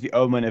first one is the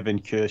Omen of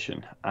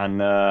Incursion,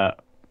 and a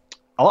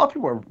lot of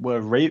people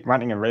were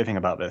ranting and raving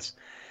about this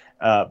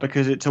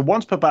because it's a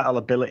once per battle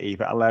ability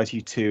that allows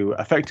you to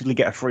effectively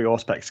get a free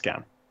Auspex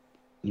scan.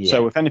 Yeah.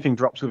 So if anything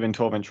drops within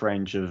 12-inch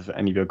range of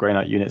any of your Grey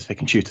Knight units, they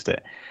can shoot at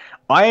it.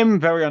 I am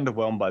very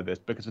underwhelmed by this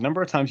because the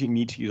number of times you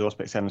need to use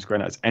Auspex scanners Grey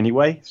Knights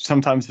anyway,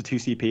 sometimes the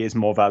 2CP is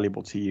more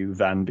valuable to you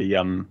than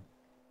the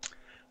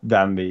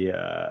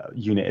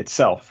unit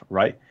itself,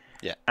 right?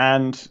 Yeah.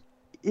 And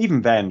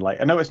even then, like,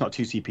 I know it's not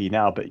 2CP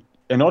now, but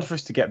in order for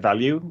us to get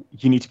value,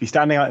 you need to be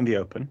standing out in the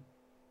open,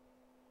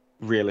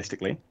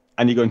 realistically,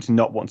 and you're going to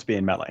not want to be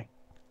in melee,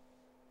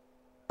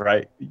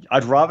 right?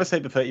 I'd rather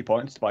save the 30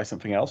 points to buy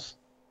something else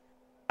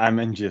and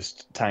then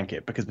just tank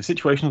it, because the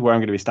situations where I'm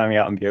going to be standing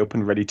out in the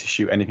open, ready to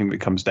shoot anything that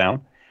comes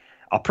down,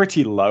 are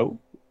pretty low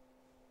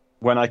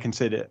when I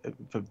consider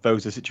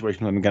those are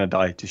situations when I'm going to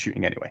die to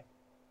shooting anyway,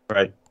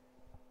 right?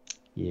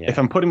 Yeah. If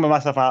I'm putting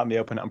myself out in the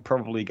open, I'm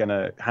probably going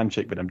to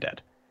handshake that I'm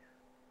dead.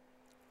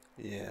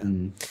 Yeah.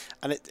 And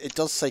it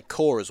does say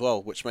core as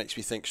well, which makes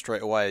me think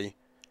straight away,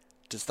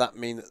 does that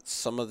mean that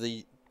some of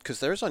the... Because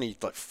there is only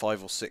like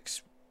 5 or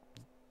 6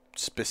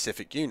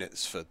 specific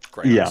units for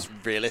Grey Knights,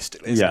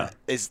 realistically, isn't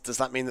it? Does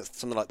that mean that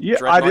something like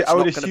Dread Knight's I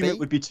would not assume be? it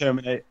would be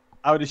Terminator.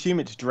 I would assume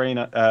it's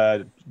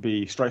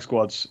be Strike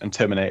Squads and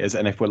Terminators,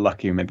 and if we're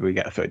lucky, maybe we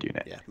get a third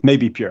unit. Yeah.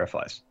 Maybe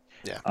Purifies.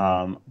 Yeah.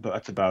 But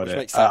that's about Which it.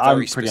 makes that I'm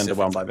very pretty specific,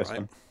 underwhelmed by this right?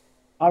 one.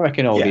 I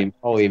reckon all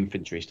the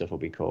infantry stuff will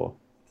be core.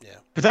 Yeah.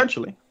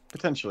 Potentially.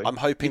 I'm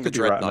hoping the could be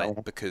Dread right on that Knight,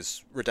 one.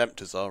 because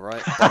Redemptors are,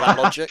 right? By that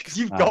logic.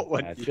 You've got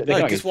one. Yeah.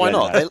 No, because why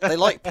not? They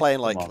like playing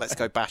like, Come on. let's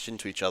go bash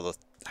into each other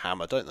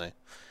hammer, don't they?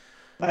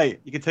 Hey,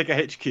 you can take a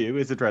HQ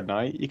as a Dread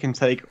Knight. You can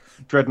take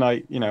Dread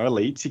Knight,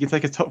 elites. You can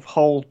take a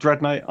whole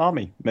Dread Knight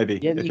army, maybe.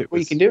 Yeah, you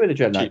can do it with a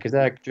Dread Knight because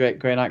they're a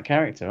Grey Knight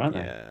character, aren't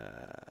they?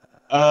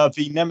 Yeah.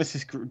 The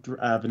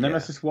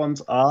Nemesis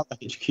ones are the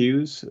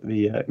HQs,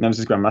 the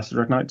Nemesis Grandmaster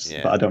Dread Knights,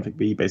 but I don't think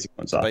the basic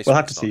ones are. We'll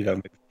have to see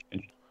them.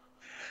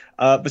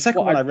 The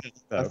second one I really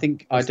I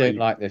think I don't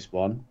like this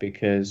one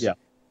because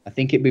I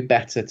think it's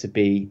better to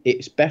be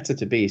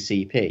a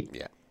CP.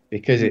 Yeah.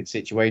 Because it's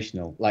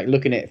situational. Like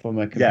looking at it from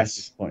a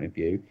competitive point of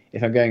view,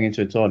 if I'm going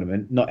into a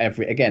tournament, not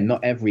every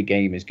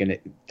game is going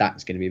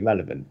to be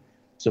relevant.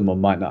 Someone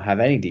might not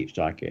have any deep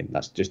striking.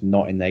 That's just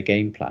not in their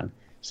game plan.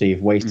 So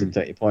you've wasted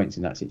 30 points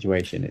in that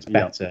situation. It's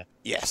better.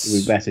 Yes. It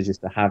would be better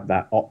just to have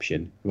that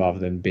option rather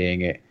than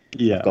being it.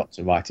 I've got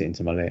to write it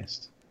into my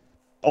list.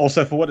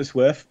 Also, for what it's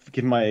worth,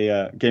 given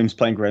my games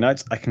playing Grey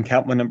Knights, I can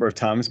count the number of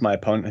times my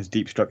opponent has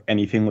deep struck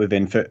anything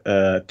within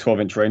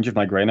 12-inch range of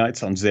my Grey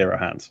Knights on 0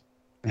 hands.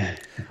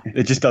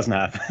 It just doesn't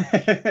happen.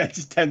 It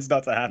just tends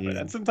not to happen.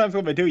 And sometimes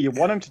when they do, you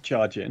want them to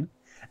charge in,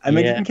 and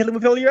then you can kill them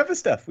with all your other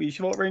stuff, with your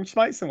short-range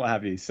smites and what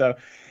have you. So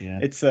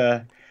it's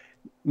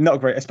not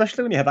great,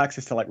 especially when you have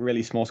access to like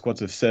really small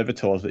squads of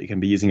servitors that you can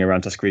be using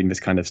around to screen this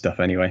kind of stuff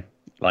anyway.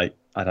 Like,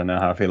 I don't know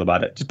how I feel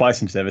about it. Just buy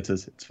some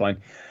servitors. It's fine.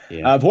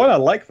 The one I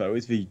like, though,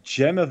 is the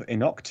Gem of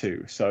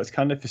Inoktu. So it's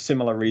kind of for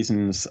similar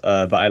reasons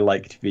that I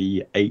liked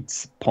the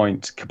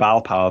 8-point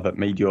Cabal power that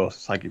made your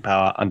psychic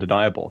power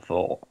undeniable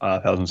for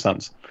 1,000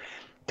 Suns.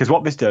 Because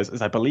what this does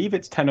is I believe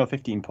it's 10 or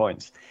 15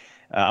 points.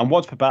 And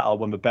once per battle,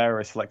 when the bearer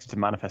is selected to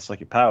manifest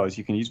psychic powers,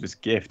 you can use this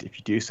gift if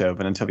you do so,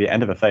 but until the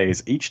end of the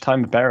phase, each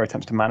time the bearer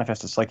attempts to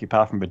manifest a psychic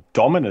power from the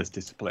Dominus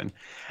discipline,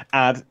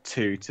 add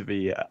 2 to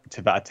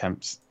that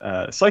attempt's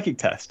psychic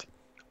test.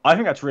 I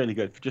think that's really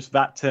good for just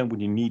that turn when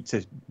you need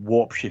to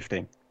warp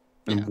shifting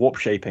and warp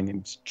shaping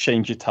and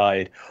change your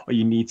tide, or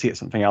you need to get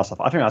something else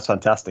off. I think that's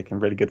fantastic and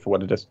really good for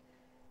what it is.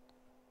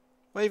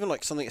 Well, even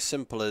like something as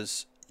simple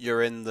as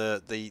you're in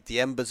the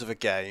embers of a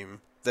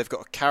game, they've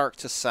got a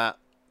character sat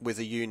with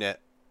a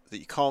unit that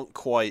you can't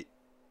quite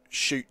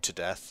shoot to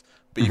death,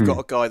 but you've got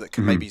a guy that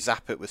can maybe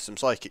zap it with some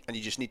psychic, and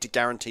you just need to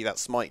guarantee that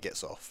smite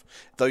gets off.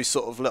 Those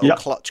sort of little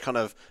clutch, kind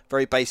of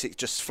very basic,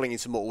 just flinging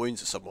some mortal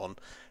wounds at someone,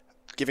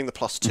 giving the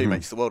 +2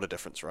 makes the world of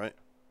difference, right?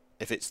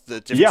 If it's the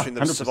difference between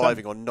them 100%.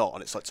 surviving or not,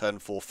 and it's like turn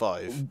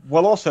 4-5.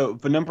 Well, also,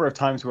 the number of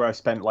times where I've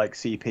spent like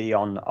CP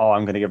on,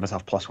 I'm going to give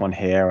myself +1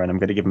 here, and I'm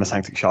going to give him a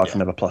Sanctic Charge for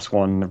another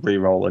 +1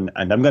 reroll, and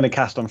I'm going to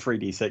cast on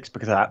 3d6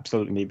 because I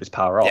absolutely need this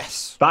power off.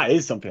 Yes. That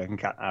is something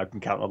I can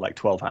count on like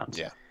 12 hands.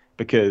 Yeah.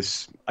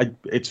 because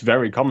it's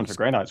very common for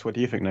Grey Knights. What do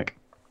you think, Nick?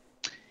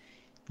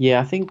 Yeah,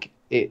 I think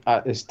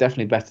it's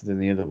definitely better than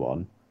the other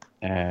one,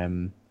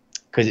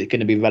 because it's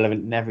going to be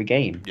relevant in every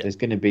game. Yeah. There's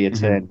going to be a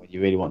turn when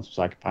you really want some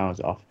psychic powers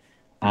off,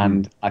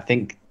 and I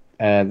think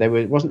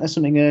wasn't there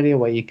something earlier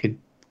where you could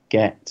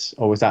get,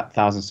 or was that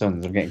Thousand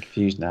Suns? I'm getting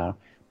confused now,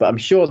 but I'm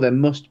sure there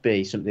must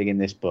be something in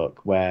this book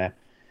where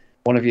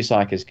one of your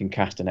psychers can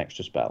cast an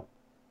extra spell.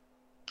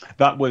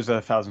 That was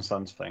a Thousand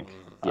Suns thing,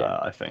 Yeah.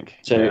 I think.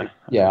 So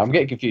yeah, I'm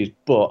getting confused,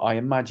 but I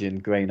imagine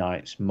Grey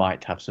Knights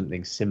might have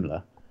something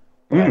similar.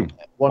 One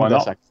Why of their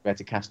not? psychers is better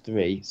to cast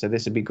 3, so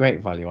this would be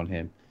great value on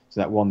him. So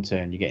that one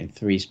turn, you're getting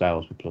 3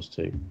 spells with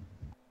 +2.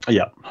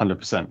 Yeah,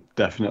 100%,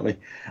 definitely.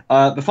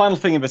 The final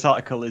thing in this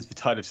article is the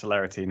Tide of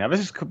Celerity. Now, this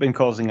has been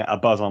causing a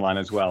buzz online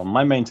as well.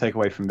 My main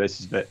takeaway from this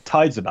is that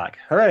tides are back.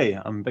 Hooray!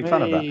 I'm a big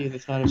fan of that. The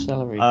Tide of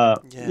Celery.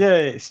 Yeah,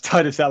 it's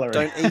Tide of Celery.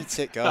 Don't eat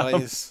it,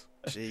 guys.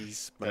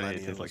 Jeez, Don't eat it,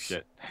 it's millennials. like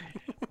shit.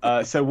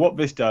 So what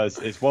this does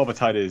is, while the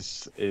tide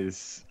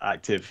is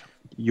active,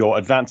 your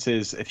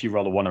advances, if you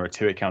roll a 1 or a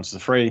 2, it counts as a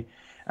free,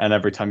 and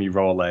every time you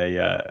roll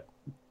a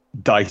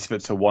dice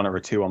that's a 1 or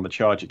a 2 on the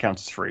charge, it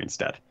counts as free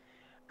instead.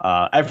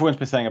 Everyone's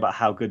been saying about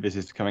how good this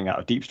is coming out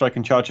of Deep Strike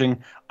and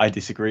charging. I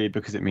disagree,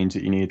 because it means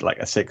that you need like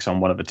a 6 on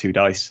 1 of the 2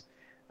 dice,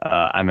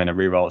 and then a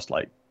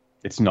reroll.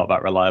 It's not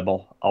that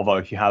reliable. Although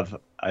if you have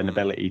an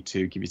ability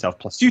to give yourself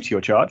 +2 to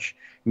your charge,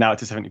 now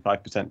it's a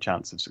 75%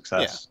 chance of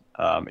success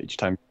each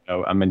time you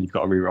go, and then you've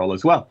got a reroll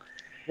as well.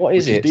 What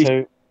is which it?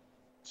 is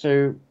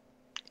So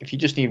if you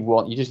just need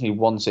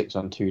one 6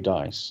 on 2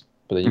 dice,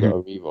 but then you've got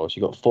a reroll, so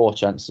you've got 4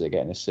 chances of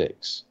getting a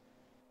 6.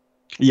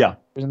 Yeah,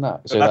 Isn't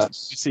that? so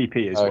that's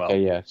CP as well.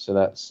 Okay, yeah. So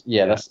that's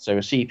so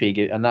a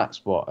CP, and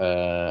that's what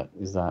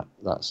is that?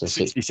 That's a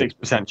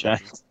 66%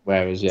 chance.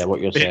 Whereas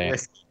what you're saying,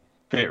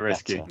 Bit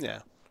risky. better. Yeah.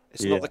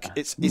 It's Yeah. not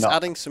it's Not-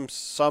 adding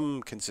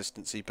some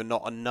consistency, but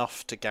not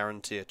enough to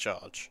guarantee a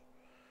charge.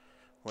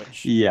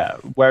 Which Yeah,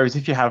 whereas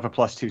if you have a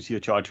 +2 to your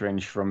charge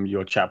range from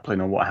your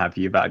chaplain or what have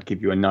you, that'd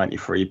give you a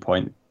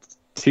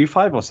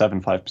 93.25 or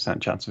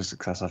 75% chance of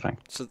success, I think.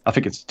 So, I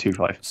think it's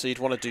 2.5. so you'd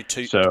want to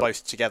do So-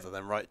 both together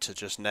then, right? To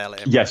just nail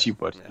it in. Yes, right? you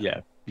would.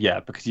 Yeah,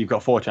 because you've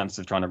got 4 chances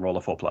of trying to roll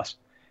a 4+.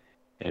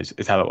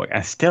 Is how it works.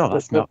 And still,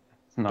 that's But- not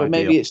But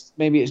ideal.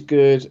 maybe it's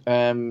good,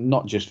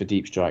 not just for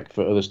Deep Strike,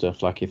 for other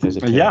stuff, like if there's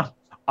a turn, Yeah,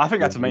 I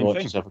think that's the main launch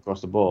thing. yourself across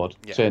the board.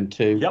 Yeah. Turn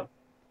 2.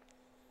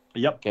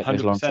 Yep, Get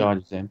those long 100%.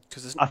 charges in.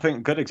 Because there's I think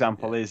a good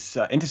example is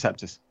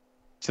Interceptors.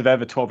 So they're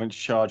the 12-inch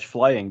charge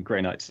flying Grey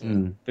Knights.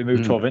 They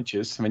move 12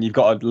 inches, and then you've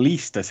got at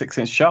least a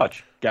 6-inch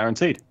charge,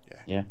 guaranteed.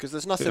 Yeah. Because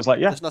there's So nothing, it's like,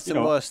 yeah, there's nothing you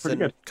know, worse pretty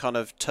than good. kind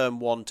of turn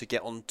 1 to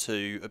get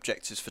onto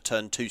objectives for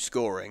turn 2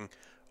 scoring,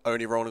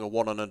 only rolling a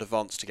 1 on an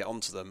advance to get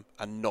onto them,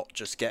 and not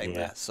just getting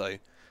there. So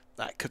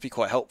that could be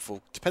quite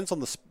helpful. Depends on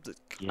the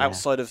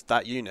outside of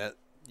that unit.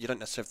 You don't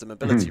necessarily have the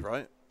mobility,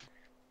 right?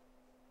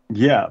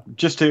 Yeah,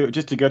 just to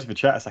go to the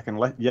chat a second.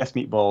 Yes,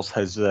 Meatballs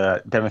has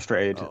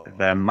demonstrated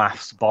their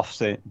maths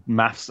boffin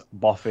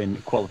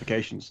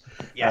qualifications.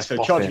 So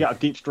boffin. charging out of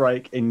Deep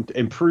Strike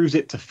improves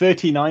it to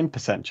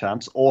 39%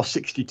 chance or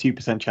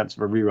 62% chance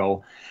of a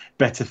reroll.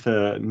 Better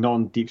for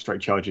non-Deep Strike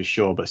charges,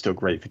 sure, but still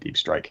great for Deep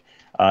Strike.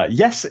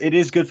 Yes, it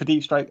is good for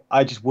Deep Strike.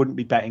 I just wouldn't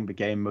be betting the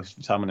game most of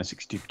the time on a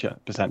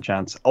 62%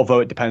 chance, although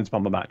it depends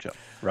upon the matchup,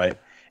 right?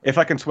 If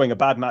I can swing a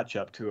bad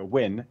matchup to a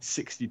win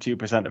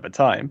 62% of the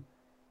time,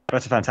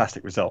 that's a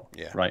fantastic result,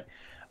 right?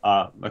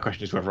 My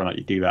question is whether or not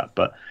you do that,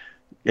 but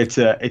it's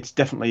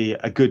definitely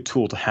a good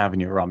tool to have in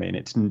your army, and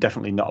it's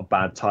definitely not a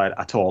bad tide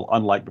at all,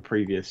 unlike the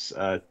previous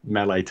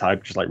melee tide,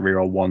 which is like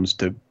reroll 1s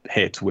to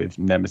hit with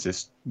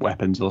nemesis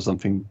weapons or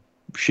something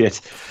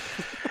shit.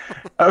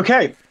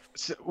 Okay,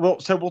 so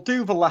we'll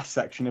do the last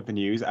section of the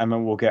news, and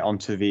then we'll get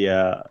onto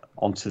the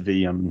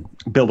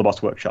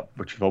Build-A-Boss workshop,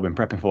 which we've all been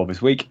prepping for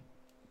this week.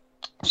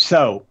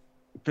 So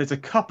there's a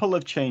couple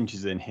of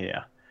changes in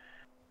here.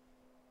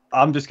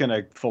 I'm just going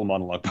to full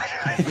monologue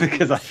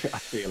because I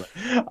feel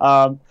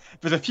it.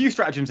 There's a few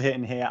stratagems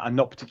hitting here. I'm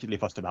not particularly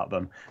fussed about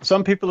them.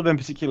 Some people have been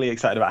particularly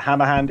excited about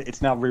Hammerhand.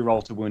 It's now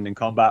reroll to wound in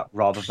combat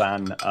rather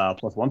than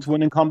 +1 to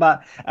wound in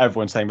combat.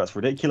 Everyone's saying that's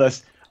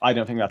ridiculous. I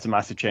don't think that's a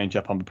massive change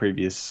up on the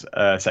previous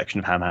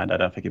section of Hammerhand. I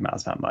don't think it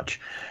matters that much.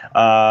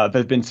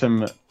 There's been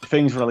some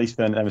things released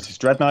for Nemesis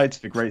Dreadnoughts,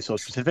 for Greatsword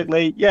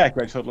specifically. Yeah,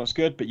 Greatsword looks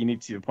good, but you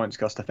need to see the points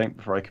cost, I think,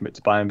 before I commit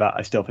to buying that.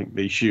 I still think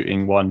the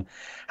shooting one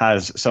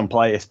has some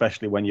play,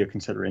 especially when you're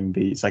considering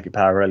the psychic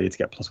power earlier to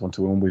get +1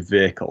 to wound with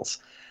vehicles.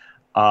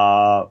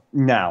 Now,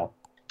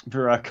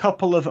 there are a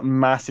couple of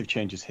massive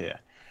changes here.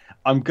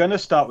 I'm going to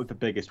start with the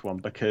biggest one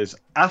because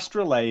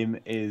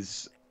Astrolabe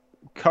is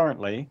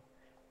currently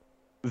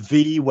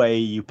the way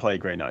you play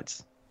Grey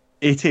Knights.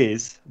 It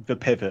is the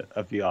pivot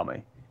of the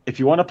army. If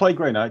you want to play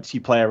Grey Knights,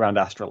 you play around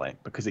Astrolabe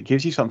because it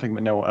gives you something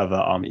that no other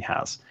army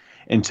has.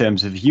 In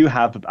terms of you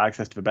have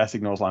access to the best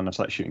signals line of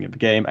sight shooting at the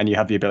game, and you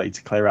have the ability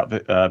to clear out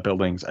the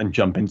buildings and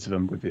jump into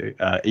them with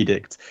the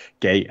Edict,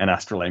 Gate, and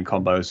Astrolabe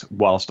combos,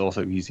 whilst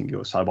also using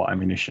your Cybot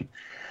ammunition.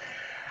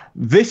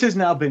 This has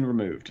now been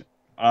removed.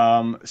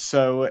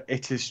 So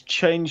it is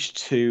changed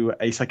to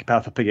a psychic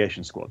power for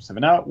purgation squad. So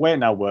the way it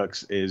now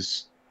works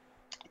is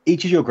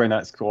each of your Grey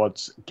Knight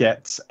squads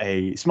gets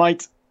a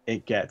smite.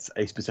 It gets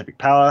a specific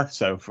power.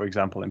 So, for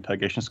example, in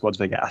purgation squads,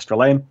 they get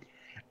Astral Aim.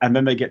 And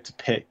then they get to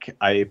pick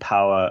a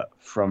power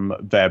from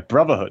their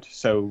Brotherhood.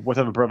 So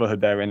whatever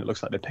Brotherhood they're in, it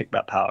looks like they pick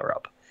that power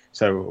up.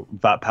 So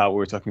that power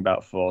we're talking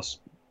about for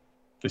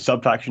the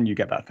sub-faction, you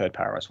get that third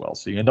power as well.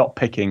 So you're not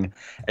picking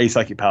a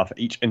psychic power for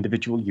each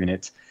individual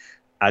unit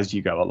as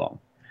you go along.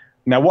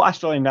 Now, what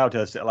Astral Aim now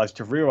does, it allows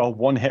you to reroll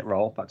one hit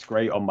roll. That's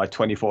great on my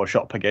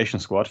 24-shot purgation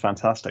squad.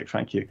 Fantastic,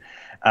 thank you.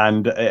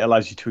 And it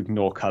allows you to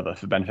ignore cover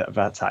for benefit of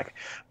that attack.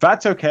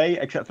 That's okay,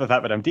 except for the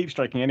fact that I'm deep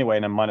striking anyway,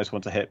 and I'm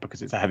 -1 to hit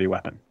because it's a heavy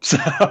weapon. So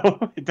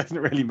it doesn't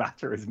really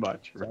matter as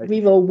much, right?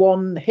 Reroll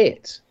one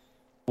hit.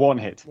 One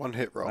hit. One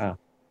hit roll. Wow.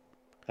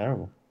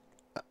 Terrible.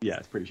 Yeah,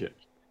 it's pretty shit.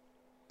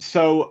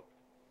 So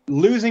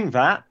losing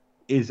that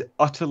is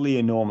utterly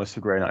enormous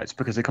for Grey Knights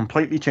because it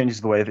completely changes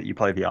the way that you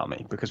play the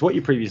army. Because what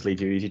you previously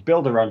do is you'd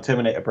build around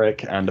Terminator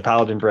brick and the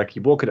Paladin brick,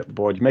 you walk it up the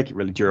board, you make it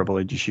really durable,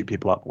 and you shoot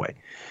people up away.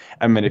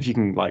 And then if you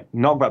can like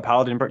knock that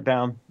Paladin brick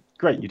down,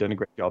 great, you've done a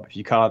great job. If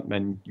you can't,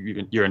 then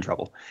you're in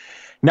trouble.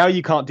 Now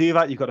you can't do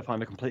that, you've got to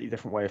find a completely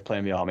different way of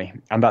playing the army.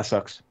 And that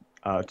sucks,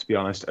 to be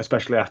honest,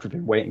 especially after I've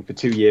been waiting for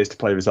 2 years to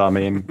play this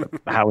army and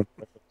how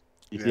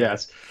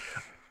yes.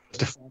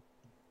 Just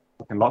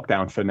a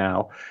lockdown for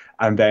now.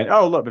 And then,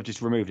 oh, look, they've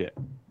just removed it.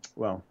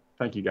 Well,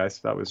 thank you, guys.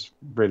 That was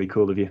really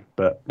cool of you.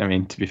 But, I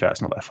mean, to be fair,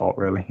 it's not their fault,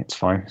 really. It's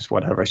fine. It's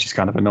whatever. It's just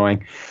kind of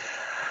annoying.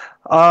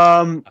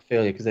 I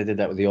feel you because they did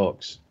that with the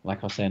Orcs,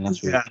 like I was saying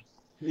last week.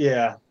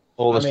 Yeah.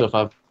 All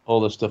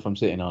the stuff I'm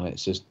sitting on,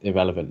 it's just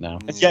irrelevant now.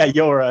 Yeah,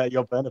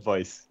 your burner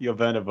voice. Your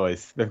burner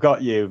voice. They've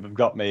got you. They've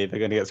got me. They're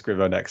going to get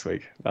Scrivo next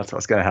week. That's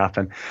what's going to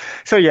happen.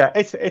 So, yeah,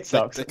 it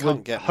sucks. They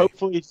can't get me.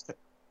 Hopefully...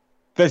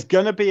 There's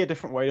going to be a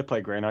different way to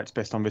play Grey Knights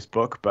based on this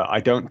book, but I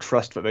don't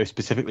trust that they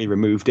specifically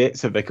removed it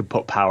so they could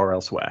put power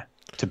elsewhere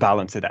to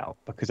balance it out,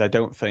 because I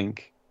don't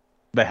think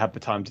they have the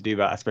time to do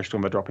that, especially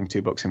when they're dropping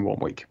 2 books in 1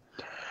 week.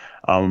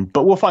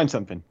 But we'll find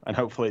something, and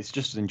hopefully it's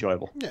just as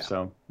enjoyable. Yeah.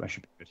 So that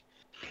should be good.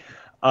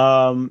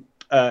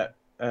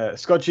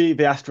 Scotchy,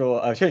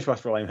 the change to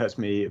Astral Aim hurts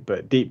me,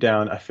 but deep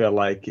down I feel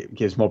like it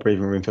gives more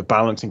breathing room for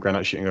balance and Grey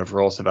Knight shooting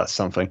overall, so that's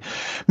something.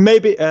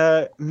 Maybe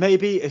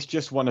it's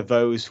just one of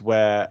those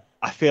where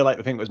I feel like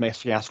the thing that was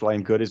making Astral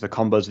Aim good is the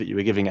combos that you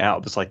were giving out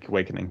of the Psychic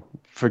Awakening.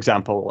 For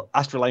example,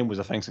 Astral Aim was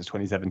a thing since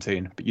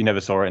 2017, but you never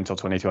saw it until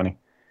 2020.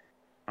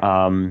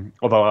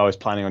 Although I was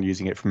planning on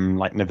using it from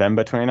like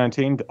November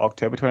 2019 to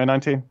October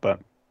 2019,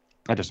 but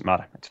that doesn't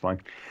matter. It's fine.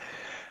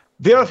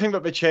 The other thing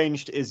that they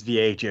changed is the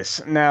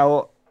Aegis.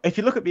 Now, if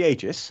you look at the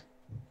Aegis,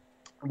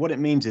 what it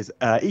means is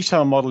each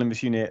time a model in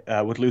this unit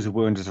would lose a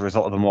wound as a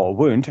result of a mortal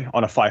wound,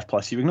 on a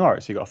 5+, you ignore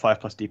it. So you got a 5+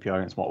 DPI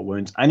against mortal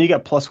wounds, and you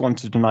get +1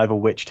 to deny the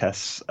witch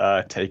tests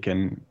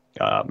taken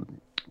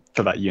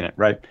for that unit,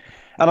 right?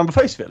 And on the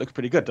face of it, it looks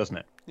pretty good, doesn't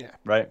it? Yeah.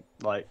 Right?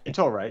 Like, it's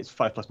all right. It's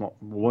 5+ mortal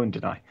wound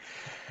deny.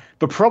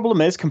 The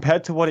problem is,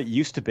 compared to what it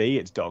used to be,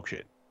 it's dog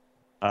shit.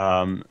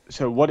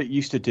 So what it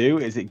used to do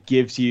is it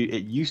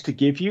used to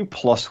give you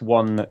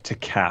 +1 to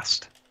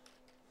cast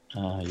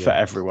for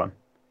everyone.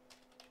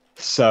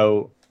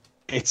 So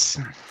it's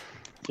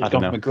gone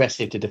from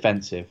aggressive to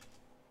defensive.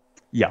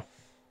 Yeah,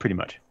 pretty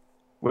much.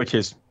 Which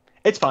is,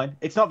 it's fine.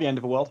 It's not the end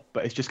of the world,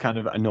 but it's just kind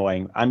of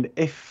annoying. And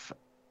if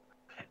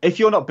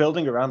you're not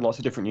building around lots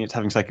of different units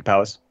having psychic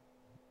powers,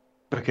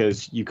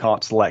 because you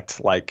can't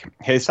select, like,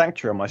 here's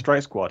Sanctuary on my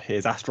Strike Squad,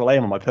 here's Astral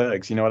Aim on my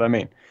Purgs, you know what I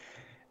mean?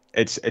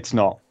 It's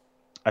not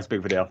as big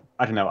of a deal.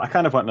 I don't know. I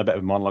kind of went on a bit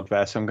of a monologue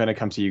there, so I'm going to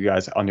come to you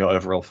guys on your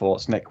overall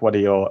thoughts. Nick, what are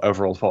your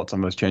overall thoughts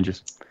on those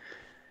changes?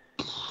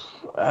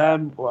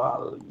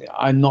 Well,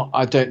 I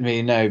don't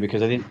really know,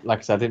 because I didn't, like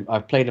I said,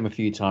 I've played them a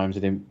few times. I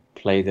didn't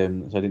play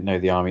them, so I didn't know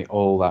the army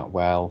all that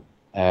well.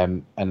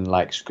 And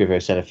like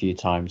Scrivo said a few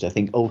times, I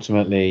think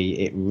ultimately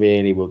it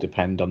really will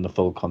depend on the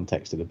full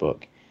context of the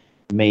book.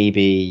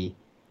 Maybe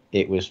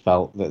it was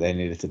felt that they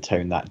needed to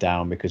tone that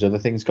down because other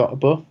things got a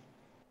buff.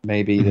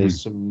 Maybe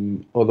there's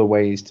some other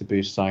ways to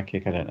boost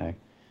psychic. I don't know.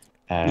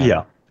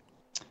 Yeah.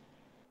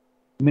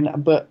 I mean,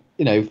 but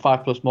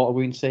 5+ mortal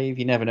wound save,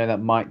 you never know,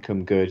 that might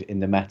come good in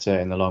the meta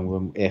in the long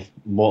run if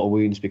mortal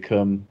wounds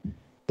become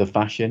the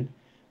fashion.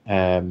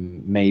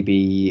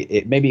 Maybe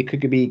it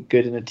could be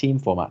good in a team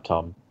format,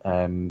 Tom.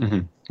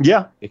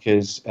 Yeah,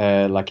 because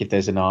like if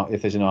there's an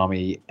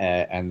army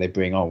and they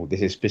bring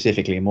this is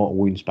specifically a mortal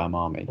wound spam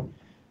army,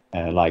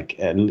 like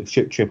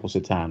triple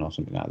Satan or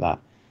something like that.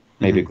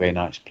 Maybe Grey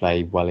Knights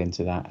play well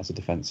into that as a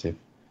defensive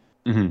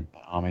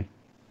army.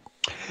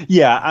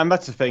 Yeah, and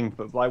that's the thing.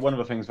 But like one of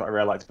the things that I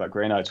really liked about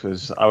Grey Knights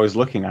was I was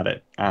looking at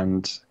it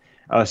and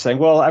I was saying,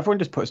 well, everyone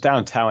just puts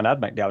down Tau and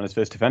Admech down as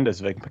first defenders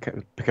so they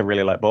can pick a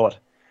really light board.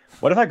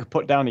 What if I could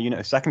put down a unit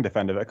of second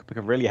defender that could pick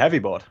a really heavy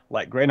board,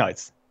 like Grey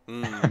Knights?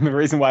 And the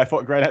reason why I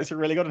thought Grey Knights were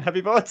really good on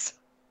heavy boards,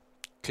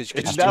 because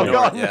it's now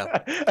gone.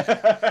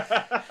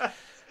 Yeah.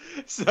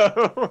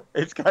 So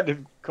it's kind of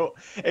cool.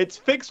 It's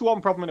fixed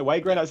one problem in a way.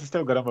 Grey Knights are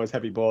still good on those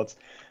heavy boards,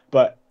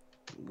 but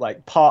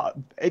like part.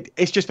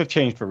 It's just a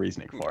change for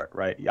reasoning for it,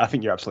 right? I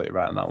think you're absolutely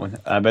right on that one.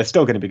 But it's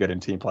still going to be good in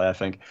team play, I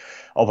think.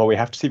 Although we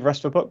have to see the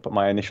rest of the book, but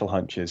my initial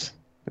hunch is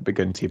it'd be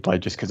good in team play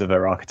just because of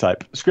their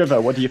archetype.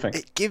 Scrivo, what do you think?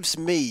 It gives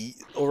me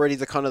already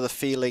the kind of the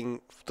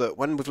feeling that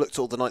when we've looked at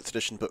all the 9th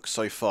edition books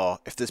so far,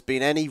 if there's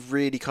been any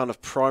really kind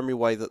of primary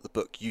way that the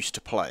book used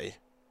to play,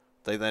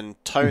 they then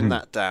tone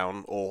that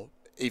down or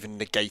even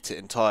negate it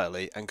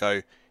entirely and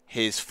go,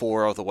 here's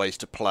 4 other ways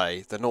to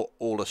play. They're not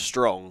all as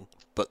strong,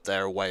 but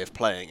they're a way of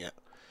playing it.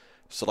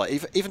 So like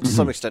even to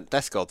some extent,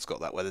 Death Guard's got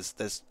that, where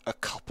there's a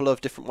couple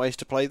of different ways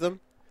to play them.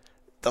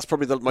 That's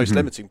probably the most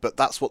limiting, but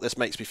that's what this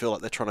makes me feel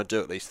like they're trying to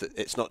do, at least. That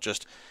it's not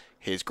just,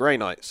 here's Grey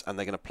Knights, and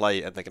they're going to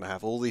play, and they're going to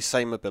have all these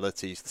same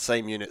abilities, the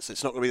same units.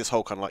 It's not going to be this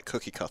whole kind of like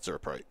cookie-cutter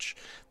approach.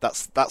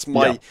 That's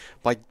my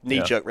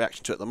knee-jerk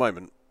reaction to it at the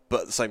moment.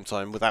 But at the same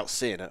time, without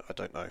seeing it, I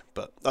don't know.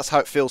 But that's how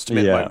it feels to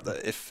me at the moment.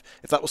 That if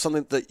that was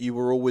something that you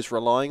were always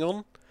relying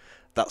on,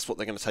 that's what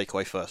they're going to take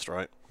away first,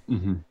 right?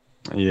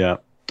 Yeah.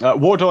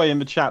 Wardoy in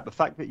the chat, the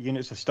fact that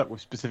units are stuck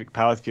with specific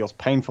powers feels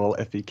painful.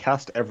 If you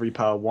cast every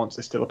power once,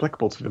 it's still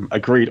applicable to them.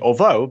 Agreed.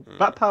 Although,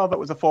 that power that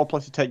was a 4+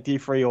 to take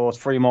D3 or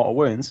 3 mortal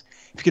wounds,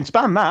 if you can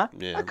spam that,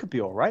 that could be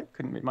alright.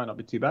 It might not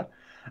be too bad.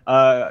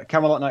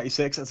 Camelot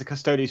 96, as a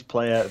Custodes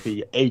player,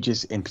 the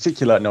Aegis in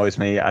particular annoys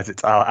me as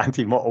it's our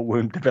anti-mortal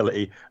wound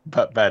ability,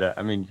 but better.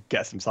 I mean,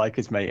 get some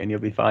Psychers, mate, and you'll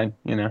be fine,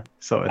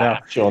 sort it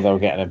out. I'm sure they'll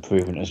get an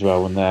improvement as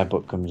well when their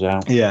book comes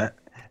out. Yeah.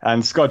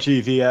 And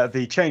Scotchy,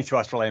 the change to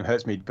Astral Aim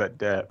hurts me, but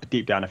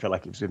deep down I feel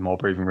like it was with more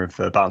breathing room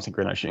for balancing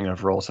Green Knight shooting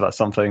overall. So that's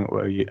something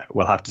where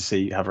we'll have to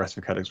see how the rest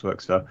of the codex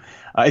works. So,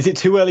 is it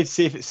too early to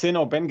see if it's Sin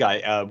or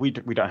Bengai? We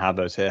don't have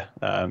those here.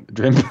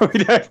 Dream,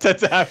 we don't tend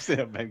to have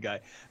Sin or Bengai.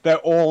 They're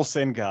all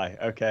Sin Guy.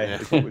 Okay,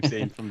 is what we've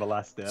seen from the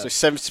last. So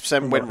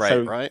 70% win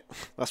rate, right?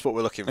 That's what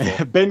we're looking for.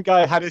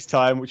 Bengai had his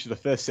time, which is the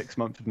first 6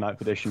 months of 9th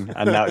edition,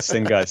 and now it's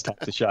Sin Guy's time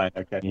to shine.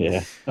 Okay.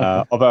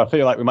 Yeah. Although I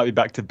feel like we might be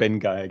back to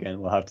Bengai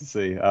again. We'll have to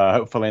see.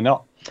 Hopefully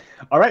not.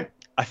 All right.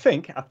 I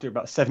think after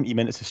about 70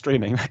 minutes of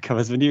streaming, that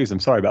covers the news.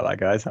 I'm sorry about that,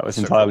 guys. That was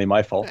entirely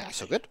my fault. Yeah,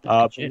 so good.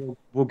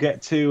 We'll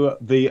get to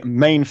the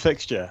main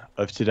fixture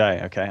of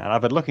today, okay? And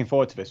I've been looking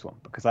forward to this one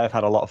because I've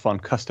had a lot of fun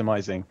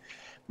customizing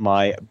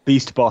my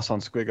beast boss on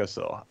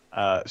Squigosaur.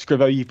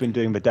 Scrivo, you've been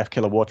doing the Death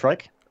Killer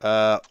Wartrike.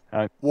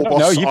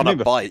 Warboss on a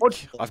bike.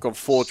 I've gone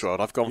Forge Rod.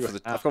 I've gone for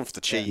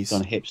the cheese. He's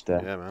on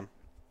hipster. Yeah, man.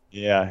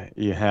 Yeah,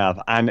 you have.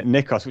 And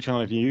Nikos, which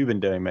one have you been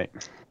doing, mate?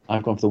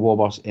 I've gone for the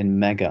Warboss in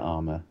Mega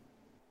Armor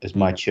as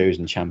my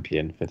chosen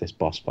champion for this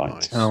boss fight.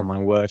 Nice. Oh my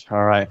word!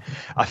 All right,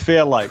 I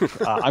feel like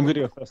I'm going to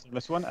go first on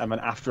this one, and then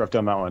after I've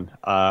done that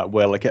one,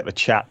 we'll get the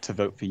chat to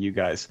vote for you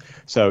guys.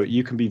 So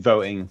you can be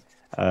voting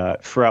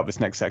throughout this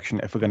next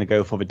section if we're going to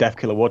go for the Death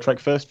Killer Wartrike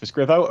first for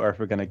Scrivo, or if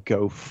we're going to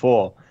go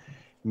for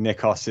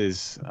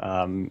Nikos's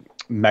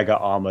mega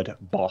armored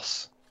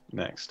boss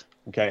next.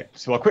 Okay,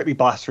 so I'll quickly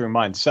blast through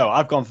mine. So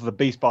I've gone for the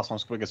beast boss on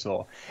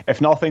Squigosaur.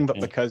 If nothing but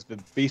because the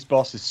beast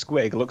boss's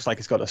squig looks like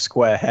it's got a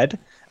square head,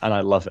 and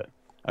I love it.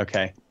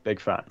 Okay, big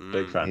fan,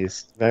 big fan.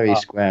 It's very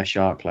square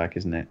shark-like,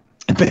 isn't it?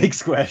 Big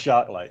square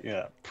shark-like,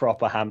 yeah.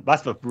 Proper ham.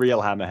 That's the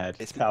real hammerhead.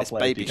 It's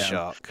baby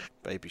shark.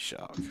 Baby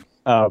shark.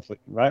 Oh,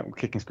 right. We're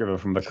kicking Scrivo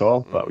from the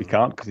call, but we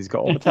can't because he's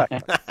got all the tech.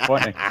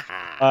 Pointing.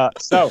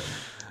 So,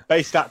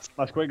 base stats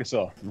by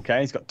Squigosaur. Okay,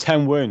 he's got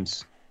 10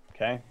 wounds.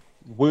 Okay,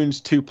 wounds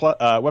 2+,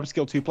 weapon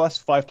skill 2+,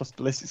 5+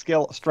 ballistic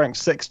skill, strength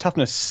 6,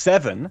 toughness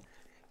 7.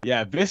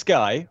 Yeah, this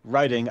guy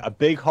riding a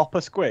big hopper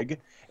squig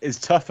is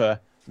tougher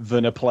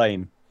than a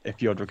plane. If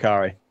you're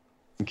Drakari.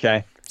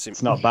 Okay?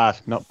 It's not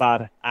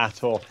bad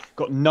at all.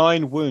 Got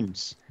 9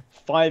 wounds,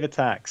 5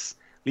 attacks,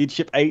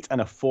 leadership 8, and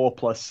a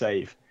 4+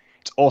 save.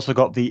 It's also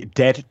got the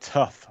Dead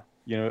Tough,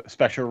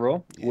 special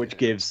rule, which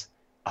gives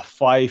a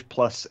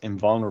 5+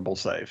 invulnerable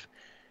save.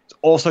 It's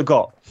also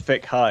got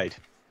Thick Hide,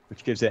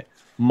 which gives it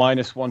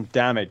 -1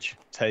 damage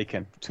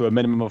taken to a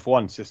minimum of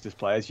 1. Sisters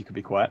players, you can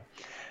be quiet.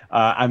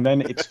 And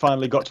then it's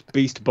finally got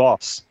Beast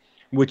Boss,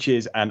 which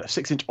is a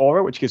 6-inch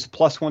aura, which gives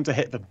 +1 to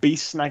hit the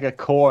Beast Snagger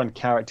core and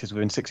characters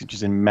within 6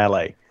 inches in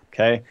melee.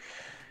 Okay.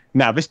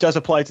 Now, this does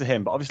apply to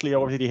him, but obviously he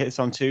already hits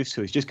on 2,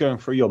 so he's just going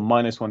through your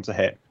 -1 to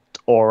hit.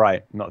 All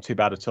right, not too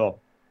bad at all.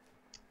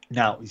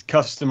 Now, he's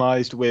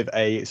customized with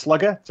a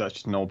slugger, so that's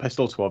just a normal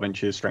pistol, 12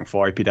 inches, strength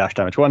 4, AP dash,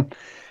 damage 1.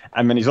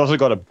 And then he's also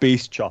got a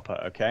Beast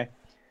Chopper, okay,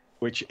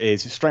 which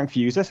is strength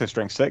user, so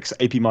strength 6,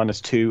 AP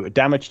 -2,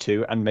 damage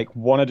 2, and make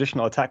 1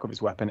 additional attack with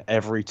his weapon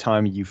every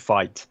time you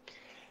fight.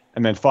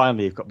 And then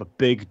finally, you've got the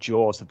big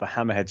jaws of the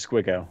Hammerhead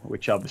Squigo,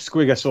 which are the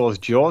Squigosaur's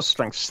jaws,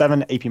 strength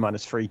 7, AP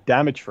 -3,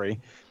 damage 3,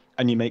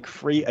 and you make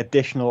 3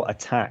 additional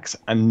attacks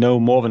and no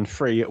more than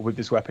 3 with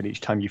this weapon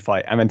each time you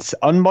fight. And then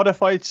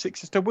unmodified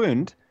 6 to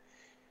wound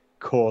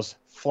cause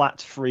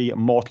flat 3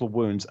 mortal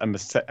wounds, and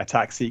the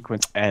attack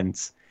sequence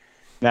ends.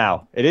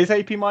 Now, it is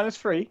AP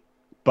 -3,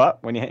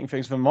 but when you're hitting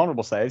things with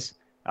vulnerable saves,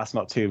 that's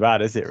not too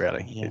bad, is it?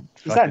 Really? Yeah.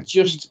 Is that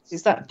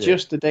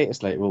just the data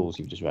slate rules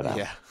you've just read out?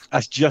 Yeah,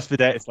 that's just the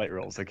data slate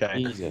rules.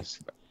 Okay. Jesus.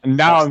 And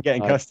now I'm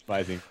getting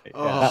customizing.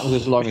 That was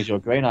as long as your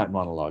Grey Knight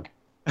monologue.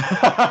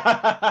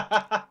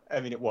 I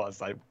mean, it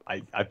was. I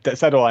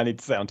said all I need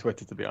to say on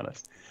Twitter, to be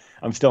honest.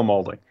 I'm still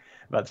molding.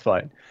 That's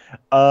fine.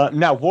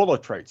 Now,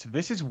 Warlord traits.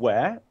 This is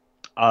where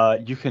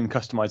you can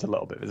customize a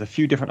little bit. There's a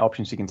few different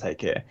options you can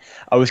take here.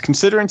 I was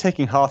considering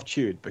taking Half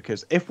Chewed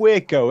because if we're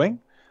going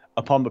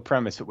upon the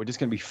premise that we're just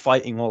going to be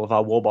fighting all of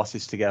our war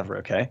bosses together,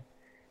 okay?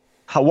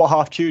 What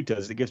Half Chewed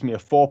does, it gives me a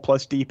 4+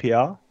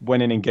 DPR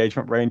when in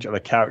engagement range of a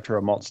character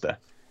or monster.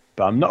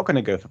 But I'm not going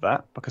to go for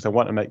that because I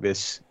want to make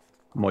this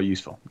more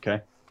useful,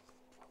 okay?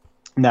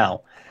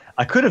 Now,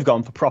 I could have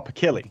gone for Proper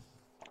Killy,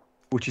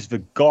 which is the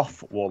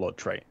Goth Warlord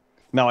trait.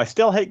 Now, I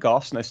still hate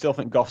Goths, and I still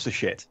think Goths are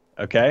shit,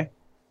 okay?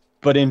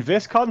 But in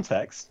this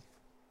context,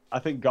 I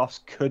think Goths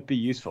could be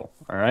useful,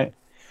 all right?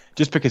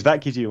 Just because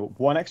that gives you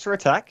 1 extra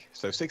attack,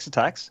 so 6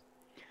 attacks,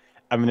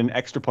 and then an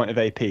extra point of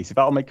AP. So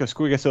that'll make your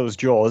Squigosaur's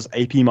Jaws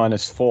AP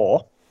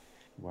 -4,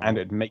 and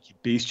it'd make your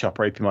Beast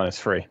Chopper AP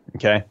 -3,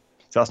 okay?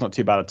 So that's not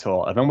too bad at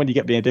all. And then when you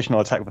get the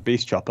additional attack with the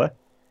Beast Chopper,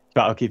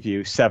 that'll give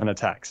you 7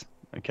 attacks,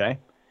 okay?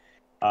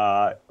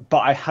 But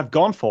I have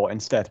gone for,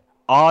 instead,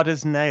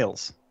 Arda's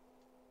Nails.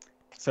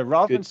 So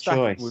rather than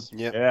stacking with...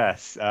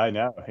 Yes, I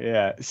know,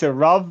 yeah. So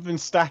rather than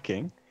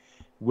stacking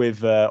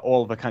with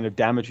all the kind of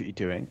damage that you're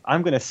doing,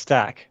 I'm going to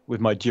stack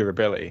with my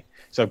durability.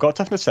 So I've got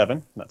toughness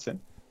 7, that's in.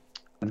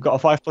 I've got a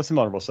 5+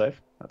 invulnerable save,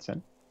 that's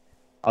in.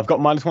 I've got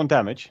 -1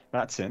 damage,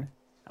 that's in.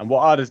 And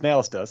what Arda's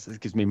Nails does is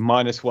it gives me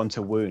 -1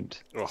 to wound.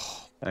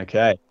 Oh.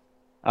 Okay.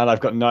 And I've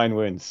got 9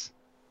 wounds.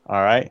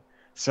 All right.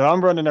 So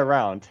I'm running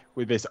around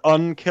with this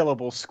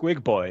unkillable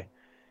squig boy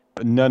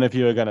that none of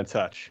you are going to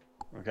touch.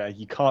 Okay.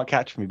 You can't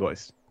catch me,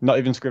 boys. Not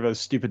even Scrivo's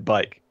stupid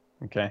bike.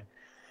 Okay.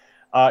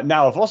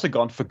 Now, I've also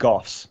gone for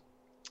Goths,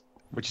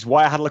 which is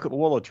why I had a look at the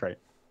Warlord trait.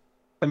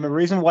 And the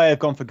reason why I've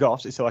gone for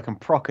Goths is so I can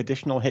proc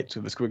additional hits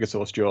with the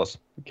Squigosaur's Jaws.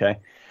 Okay.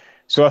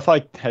 So if I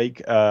take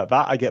that,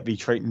 I get the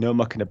trait No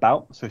Mucking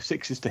About. So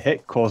 6 is to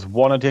hit, cause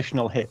 1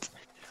 additional hit.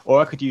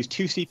 Or I could use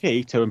 2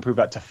 CP to improve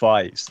that to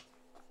 5s.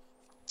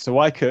 So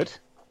I could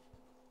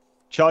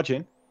charge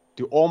in,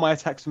 do all my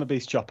attacks from the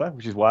Beast Chopper,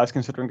 which is why I was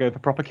considering going for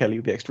Proper Killy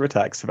with the extra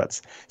attacks. So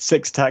that's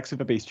 6 attacks with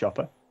the Beast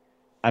Chopper.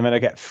 And then I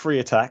get 3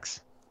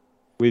 attacks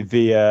with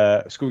the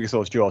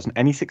Squigosaur's Jaws. And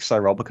any 6 I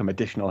roll become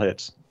additional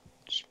hits.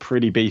 It's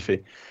pretty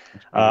beefy.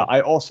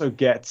 I also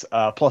get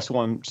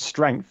 +1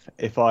 strength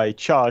if I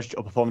charged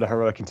or performed a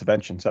heroic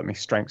intervention. So that makes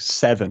strength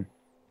 7.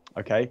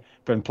 Okay.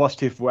 Then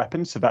 +2 for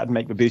weapons. So that'd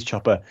make the Beast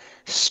Chopper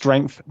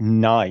strength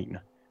 9.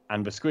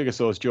 And the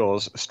Squigosaur's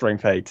Jaws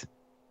strength 8.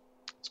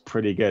 It's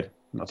pretty good.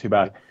 Not too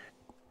bad.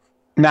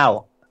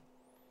 Now,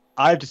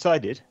 I've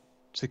decided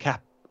to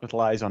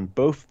capitalize on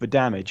both the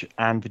damage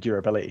and the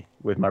durability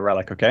with my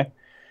relic. Okay.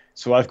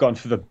 So I've gone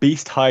for the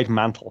Beast Hide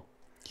Mantle.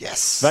 Yes.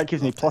 So that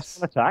gives me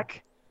 +1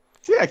 attack.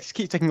 So yeah, I just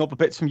keep taking all the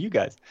bits from you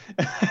guys.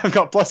 I've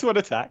got +1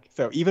 attack,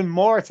 so even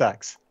more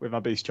attacks with my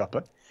Beast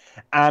Chopper.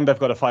 And I've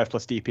got a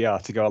 5+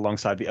 DPR to go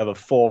alongside the other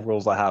 4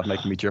 rules I have,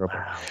 making me durable.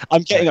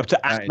 I'm getting up to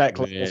ACMEC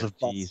levels of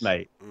buffs,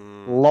 mate.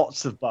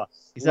 Lots of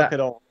buffs. Look at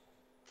all.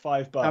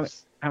 5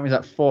 buffs. How is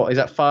that 4? Is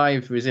that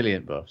 5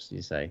 resilient buffs,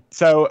 you say?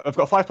 So I've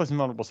got 5+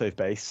 invulnerable save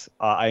base.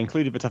 I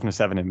included the toughness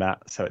 7 in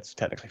that, so it's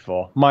technically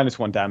 4.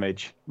 -1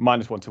 damage,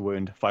 -1 to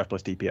wound,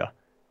 5+ DPR.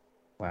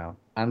 Wow.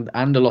 And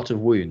a lot of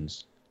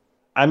wounds.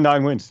 And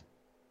 9 wounds.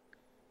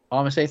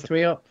 Armor save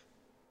 3 up?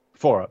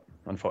 4 up,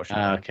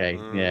 unfortunately. Okay.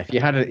 Yeah. If you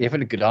had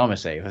a good armor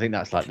save, I think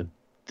that's like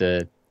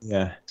the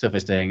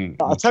toughest thing.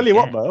 But I'll tell you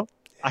what, though,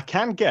 I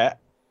can get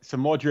some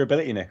more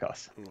durability,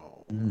 Nikos.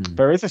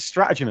 There is a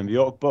stratagem in the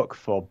York book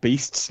for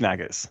beast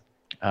snaggers.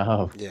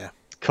 Oh. Yeah.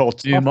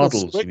 Called new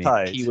models. You mean?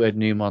 Hide. Keyword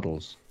new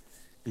models.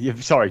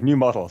 Sorry, new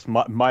models.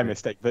 My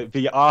mistake.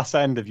 The arse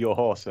end of your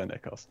horse, there,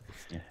 Nikos.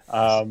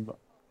 Yeah.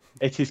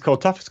 It is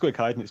called Tough Squig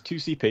Hide, and it's 2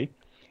 CP.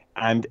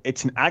 And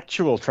it's an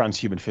actual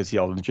transhuman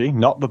physiology,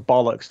 not the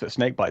bollocks that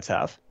snakebites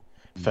have.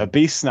 For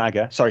beast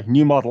snagger, sorry,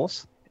 new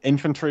models,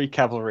 infantry,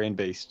 cavalry, and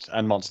beasts,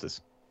 and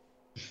monsters.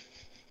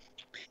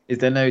 Is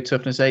there no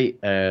toughness 8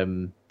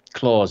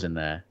 claws in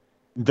there?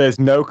 There's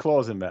no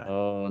claws in there.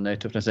 Oh, no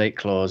toughness 8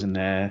 claws in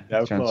there.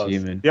 No claws.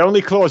 Transhuman. The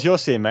only claws you're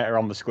seeing, mate, are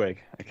on the squig.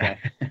 Okay.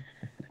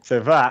 So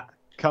that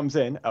comes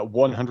in at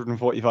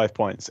 145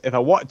 points. If I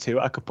wanted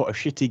to, I could put a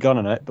shitty gun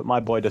on it, but my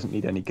boy doesn't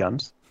need any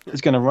guns.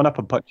 He's going to run up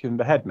and punch you in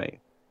the head, mate.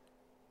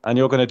 And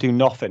you're going to do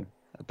nothing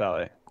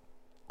about it.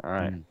 All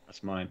right.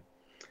 That's mine.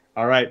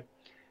 All right.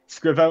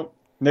 Scrivo,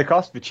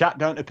 Nikos, the chat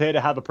don't appear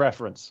to have a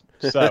preference.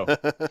 So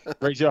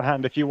raise your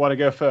hand if you want to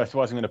go first.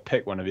 Otherwise, I'm going to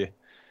pick one of you.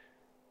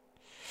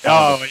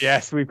 Oh,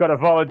 yes. We've got a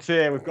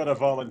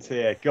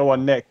volunteer. Go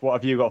on, Nick. What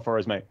have you got for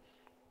us, mate?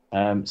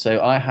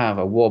 So I have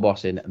a war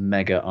boss in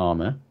mega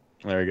armor.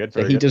 Very good.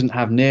 So he doesn't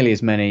have nearly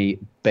as many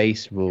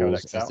base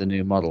rules as the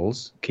new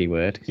models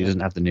keyword. He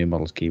doesn't have the new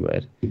models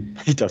keyword.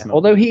 He doesn't.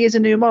 Although he is a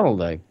new model,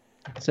 though.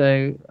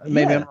 So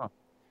maybe I'm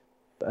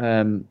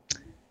not.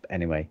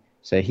 Anyway,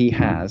 so he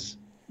has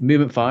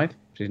movement 5,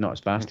 which is not as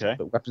fast,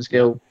 but weapon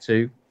skill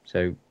 2,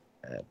 so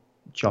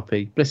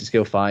choppy. Ballistic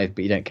skill 5,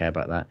 but you don't care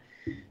about that.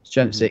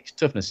 Strength 6,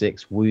 toughness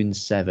 6,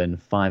 wounds 7,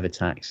 5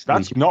 attacks.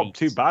 That's not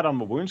too bad on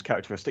the wounds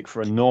characteristic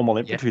for a normal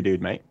infantry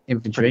dude, mate.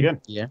 Infantry,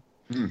 yeah.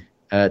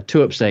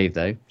 2 up save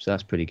though, so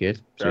that's pretty good.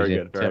 So Very he's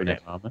good, in very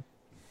Terminator good. armor.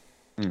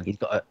 Mm. He's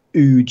got a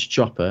huge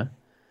chopper,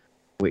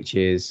 which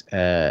is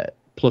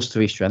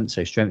 +3 strength,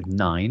 so strength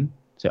 9.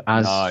 So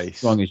as Nice.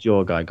 strong as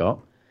your guy got.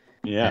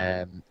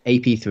 Yeah.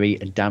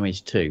 AP3 and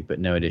damage 2, but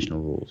no additional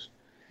rules.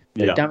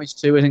 So Yeah. damage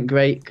 2 isn't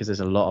great because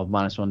there's a lot of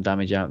 -1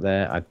 damage out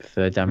there. I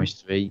prefer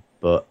damage 3,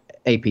 but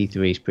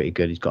AP3 is pretty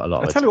good. He's got a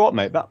lot I of tell you what,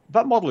 mate,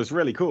 that model is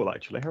really cool.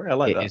 Actually, I really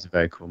like It that. is a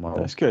very cool model.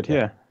 That's good.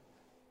 Yeah.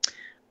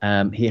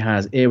 He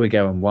has Here We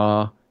Go and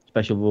War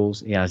special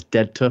rules. He has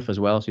Dead Tough as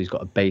well, so he's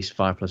got a base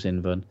 5+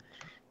 invuln.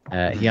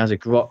 He has a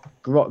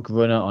grok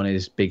runner on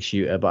his big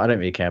shooter, but I don't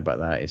really care about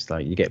that. It's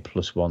like you get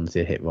 +1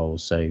 to hit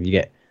rolls, so you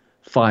get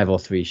 5 or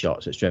 3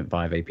 shots at strength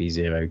 5, AP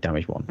 0,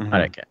 damage 1. I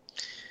don't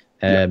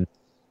care.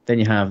 Then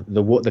you have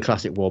the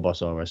classic War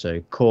Boss aura, so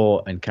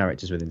core and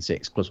characters within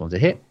 6 +1 to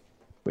hit.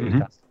 Really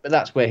fast. But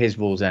that's where his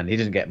rules end. He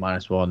doesn't get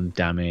 -1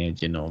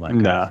 damage and all that.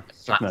 Kind of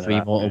flat none of 3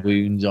 that, mortal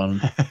wounds on.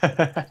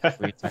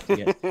 Free attack to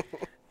get.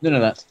 None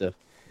of that stuff.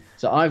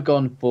 So I've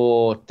gone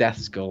for Death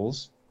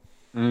Skulls.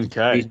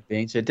 Okay. Reason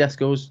being, so Death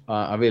Skulls,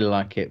 I really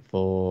like it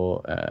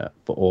for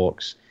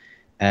orcs.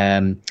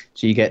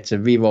 So you get to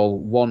reroll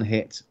 1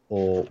 hit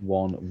or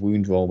 1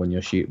 wound roll when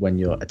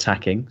you're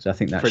attacking. So I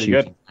think that's Pretty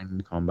shooting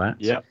and combat.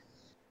 Yeah.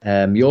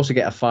 You also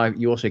get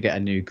a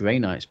new Grey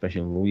Knight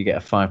special rule. You get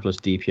a 5+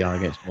 DPI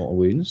against mortal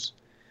wounds.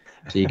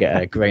 So you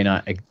get a Grey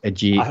Knight, a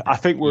G. I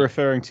think we're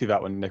referring to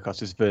that one,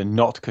 Nikos, as the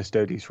not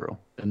Custodes rule.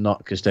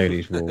 Not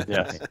Custodes rule.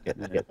 Yes. Get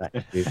that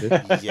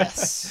included.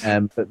 Yes.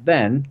 But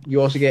then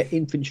you also get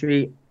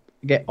infantry,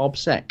 get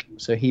OBSEC,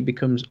 so he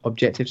becomes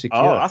objective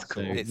secure. Oh, that's So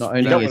cool. It's- not You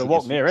only don't is want to he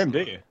walk near him, do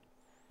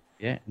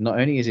you? not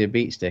only is he a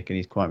beat stick and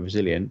he's quite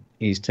resilient,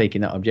 he's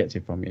taking that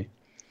objective from you.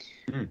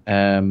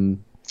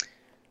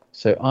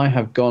 So I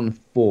have gone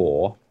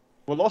for.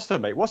 Well, also,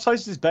 mate, what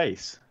size is his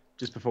base?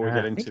 Just before we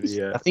get I into think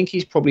the. I think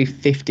he's probably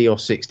 50 or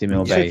 60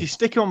 mil So if you base.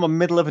 stick him on the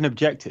middle of an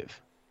objective,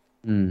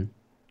 Mm,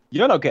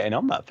 you're not getting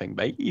on that thing,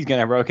 mate. He's going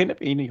to heroic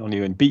intervene on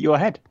you and beat your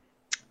head.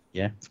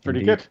 yeah, It's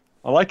pretty indeed. good.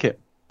 I like it.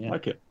 Yeah. I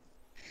like it.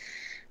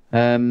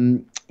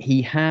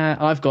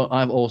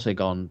 I've also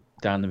gone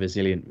down the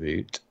resilient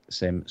route,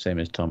 same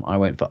as Tom. I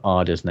went for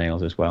Arda's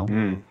nails as well.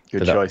 Good for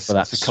that, choice. For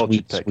that That's a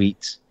cultured pick.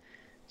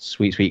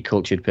 sweet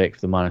cultured pick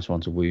for the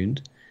 -1 to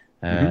wound.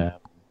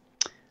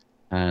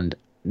 And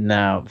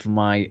now for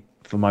my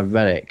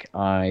relic,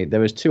 there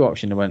was 2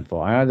 options I went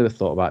for. I either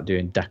thought about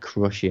doing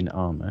Dakrushing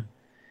armor,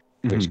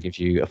 which gives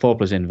you a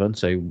 4+ invuln,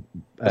 so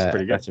That's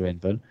pretty good. better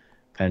invuln,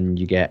 and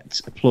you get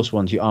a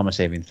 +1 to your armor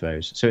saving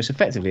throws. So it's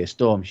effectively a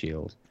storm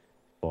shield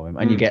for him,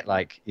 and you get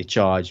like your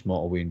charged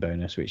mortal wound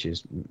bonus, which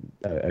is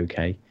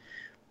okay.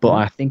 But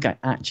I think I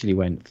actually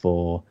went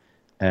for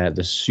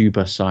the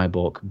super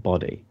cyborg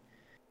body.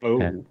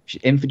 Oh.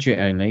 Infantry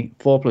only,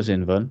 4+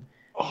 invuln.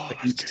 Oh,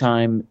 But each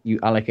time you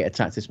allocate a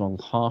tactics model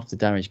half the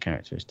damage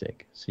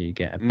characteristic, so you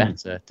get a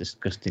better,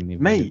 disgustingly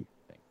Mate,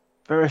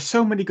 there are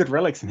so many good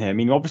relics in here. I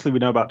mean, obviously we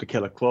know about the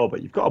Killer Claw,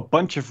 but you've got a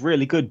bunch of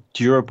really good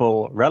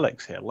durable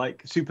relics here.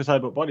 Like Super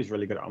Cyborg Body's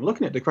really good. I'm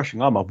looking at the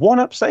Crushing Armor. 1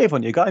 up save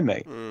on your guy,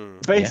 mate.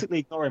 Basically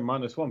ignoring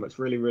 -1, but it's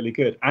really, really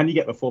good. And you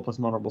get the 4+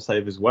 honorable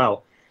save as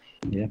well.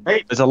 Yeah.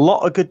 Mate, there's a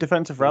lot of good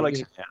defensive relics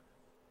in here.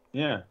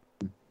 Yeah.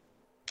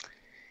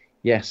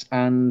 Yes,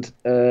 and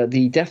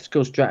the Death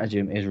Skull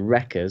stratagem is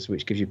Wreckers,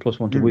 which gives you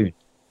 +1 to wound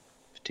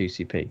for 2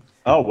 CP.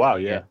 Oh, wow,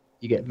 yeah.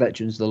 You get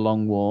Veterans of the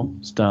Long War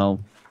style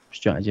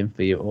stratagem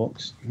for your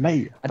orcs.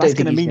 Mate, I don't that's think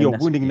going to he's mean gonna you're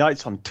wounding necessarily-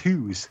 knights on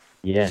 2s.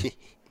 Yeah.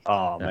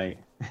 Oh, mate.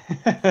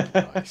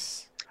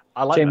 Nice.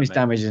 I like Jamie's that,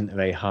 damage isn't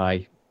very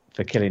high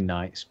for killing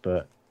knights,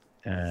 but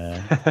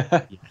mate.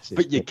 yes, it's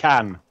But you good.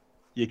 can.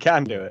 You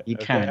can do it. You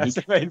okay? can. That's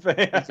the main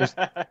thing. just-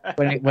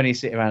 when he's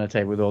sitting around the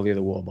table with all the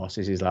other war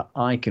bosses, he's like,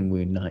 I can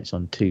wound knights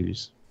on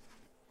 2s.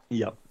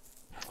 Yep.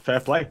 Fair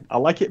play. I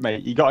like it,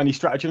 mate. You got any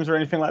stratagems or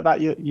anything like that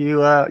you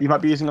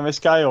might be using on this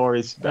guy, or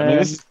is I mean,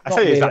 this, I not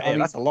say is really. that I mean-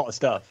 that's a lot of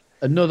stuff.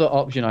 Another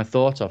option I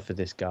thought of for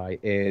this guy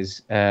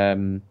is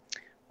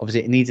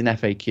obviously it needs an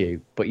FAQ,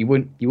 but you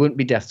wouldn't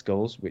be Death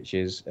Skulls, which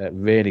is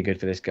really good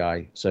for this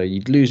guy. So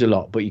you'd lose a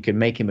lot, but you can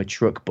make him a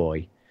truck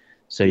boy.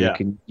 So Yeah.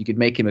 you could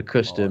make him a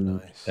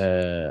custom. nice. I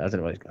don't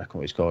know I can't remember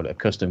what it's called. A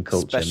custom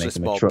culture. Specialist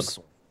make him a truck mobs.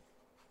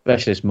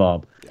 specialist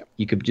mob. Yep.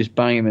 You could just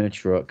bang him in a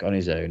truck on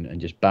his own and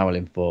just barrel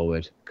him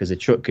forward because the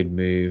truck could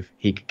move,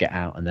 he could get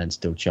out and then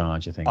still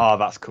charge. I think Oh,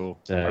 that's cool.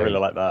 So, I really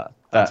like that.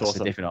 that's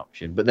awesome. a different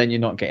option. But then you're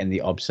not getting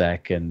the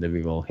obsec and the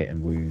reroll hit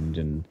and wound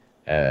and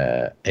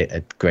a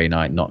Grey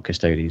Knight not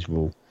Custodes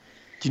rule.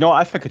 Do you know what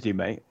I think I'd do,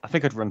 mate? I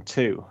think I'd run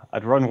 2.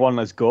 I'd run 1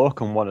 as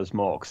Gork and 1 as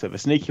Mork. So the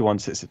sneaky one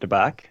sits at the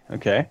back,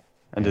 okay,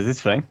 and does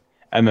this thing,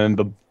 and then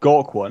the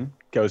Gork one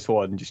goes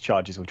forward and just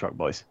charges with truck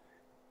boys.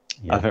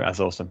 Yeah. I think that's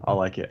awesome. I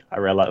like it. I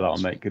really like that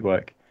one, mate. Good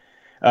work.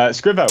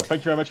 Scrivo, thank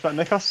you very much for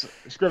that, Nikos.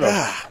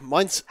 Scrivo,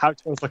 Mine's how's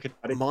yours looking,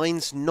 buddy?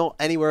 mine's not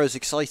anywhere as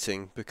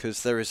exciting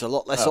because there is a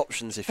lot less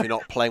options if you're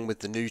not playing with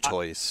the new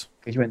toys.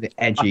 Because you went the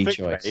I edgy think,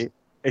 choice. mate,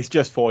 it's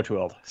just Forge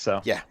World,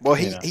 so Yeah, well,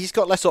 Yeah. he's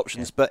got less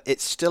options, but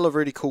it's still a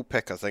really cool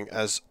pick. I think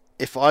as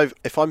if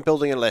I'm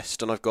building a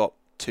list and I've got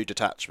two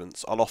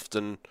detachments,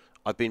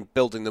 I've been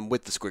building them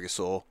with the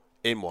Squigosaur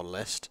in one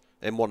list,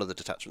 in one of the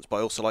detachments, but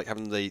I also like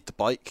having the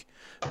bike,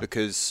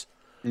 because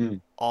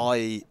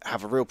I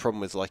have a real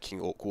problem with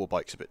liking Orc war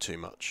bikes a bit too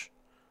much.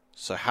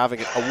 So having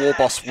a war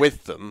boss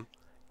with them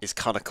is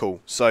kind of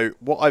cool. So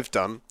what I've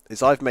done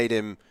is I've made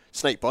him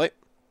Snakebite.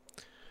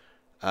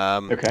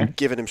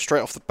 Given him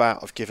straight off the bat,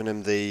 I've given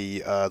him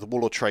the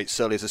Warlord trait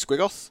Surly as a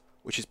Squigoth,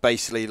 which is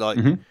basically like,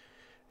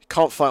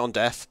 can't fight on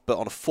death, but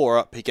on a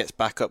 4-up, he gets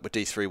back up with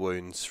D3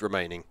 wounds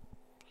remaining.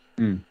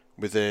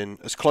 Within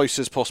as close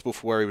as possible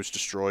for where he was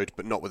destroyed,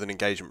 but not within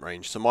engagement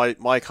range. So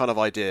my kind of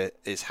idea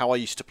is how I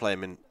used to play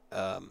him in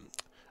 8th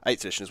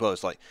edition as well.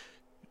 It's like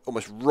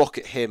almost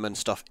rocket him and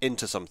stuff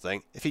into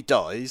something. If he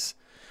dies,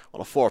 on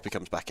a 4-up he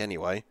comes back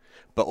anyway,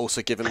 but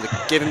also give him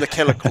the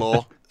Killer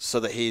Claw so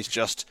that he's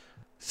just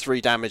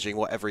 3 damaging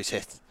whatever he's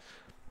hit.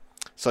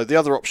 So the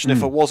other option,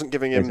 if I wasn't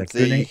giving him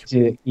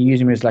you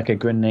use him as like a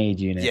grenade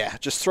unit. Yeah,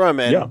 just throw him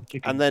in,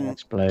 and then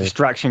explode.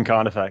 Distraction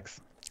card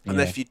effects. And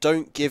if you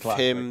don't give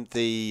him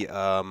the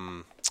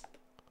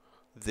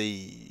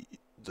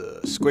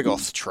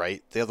Squigoth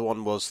trait, the other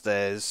one was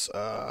there's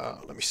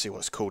let me see what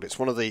it's called. It's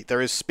one of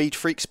there is Speed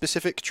Freak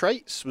specific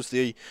traits was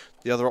the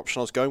other option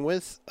I was going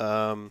with.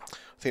 I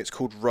think it's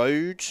called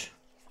Road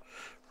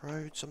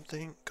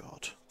something.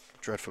 God,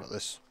 dreadful at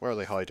this. Where are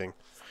they hiding?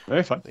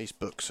 Very fine. These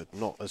books are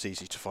not as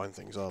easy to find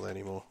things, are they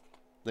anymore?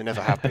 They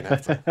never have been,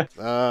 have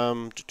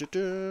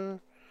they?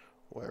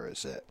 Where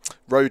is it?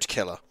 Road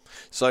Killer.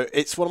 So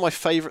it's one of my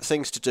favourite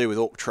things to do with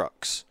Orc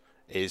trucks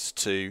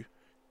there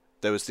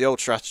was the old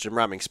stratagem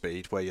ramming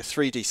speed where you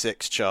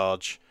 3d6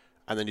 charge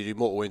and then you do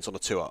mortal wounds on a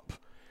 2-up.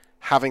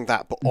 Having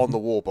that but on the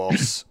war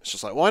boss, it's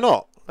just like, why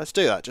not? Let's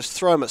do that. Just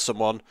throw him at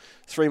someone,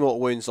 3 mortal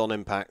wounds on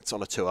impact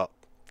on a 2-up.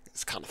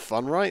 It's kind of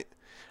fun, right?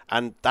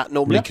 And that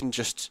normally can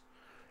just,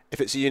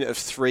 if it's a unit of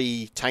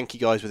 3 tanky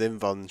guys with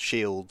invuln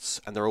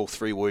shields and they're all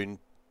 3 wound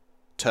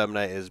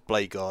Terminators,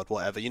 Blade Guard,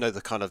 whatever, you know, the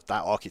kind of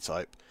that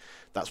archetype,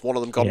 that's one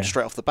of them gone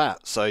straight off the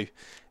bat. So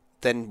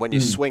then when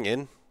you're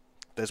swinging,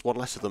 there's one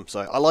less of them.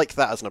 So I like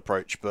that as an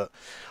approach, but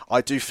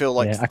I do feel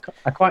like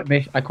I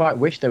quite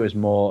wish there was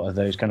more of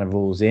those kind of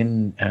rules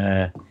in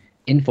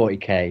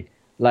 40k.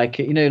 Like,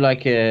 you know,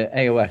 like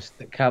AOS,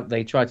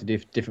 they try to do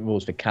different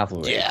rules for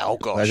cavalry. Yeah, oh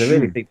gosh. Whereas I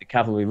really think the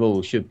cavalry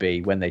rules should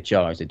be when they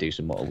charge, they do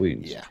some mortal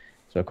wounds. Yeah.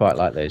 So I quite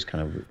like those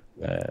kind of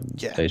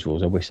those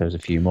rules. I wish there was a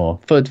few more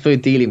for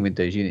dealing with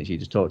those units you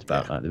just talked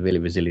about, like the really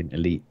resilient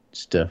elite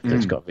stuff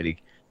that's got really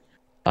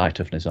high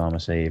toughness, armor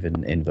save, and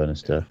invuln and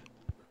stuff.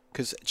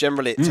 Because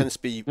generally it tends to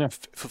be for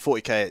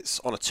 40k, it's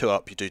on a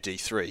 2-up you do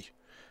D3.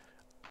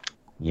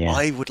 Yeah,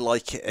 I would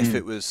like it if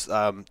it was.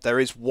 There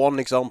is one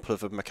example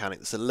of a mechanic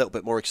that's a little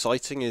bit more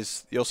exciting.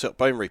 Is the Ossiot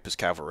Bone Reapers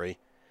cavalry?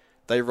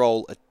 They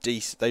roll a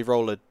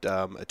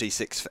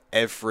D6 for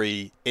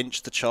every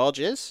inch the charge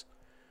is.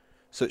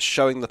 So it's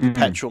showing the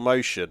perpetual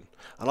motion,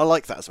 and I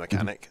like that as a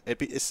mechanic.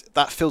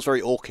 That feels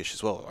very orcish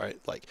as well, right?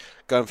 Like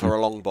going for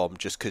a long bomb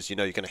just because you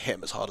know you're going to hit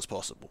them as hard as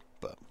possible.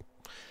 But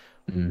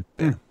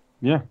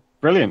yeah,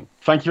 brilliant.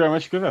 Thank you very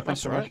much, Squiver. Thanks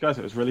so much, guys.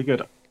 It was really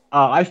good.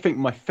 I think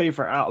my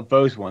favourite out of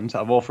those ones,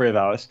 out of all 3 of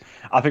ours,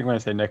 I think I'm going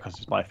to say Nikos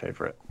is my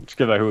favourite.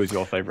 Squiver, who is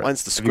your favourite?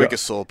 Mine's the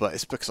Squigosaur, but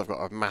it's because I've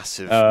got a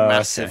massive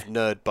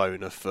nerd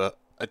boner for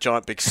a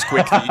giant big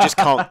squig that you just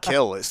can't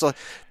kill. It's like,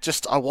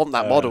 I want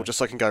that model just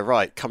so I can go,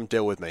 right, come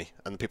deal with me.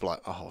 And people are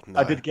like, oh, no.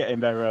 I did get in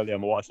there early on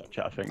my WhatsApp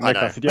chat, I think.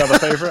 Nikos, did you have a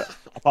favourite?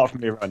 Apart from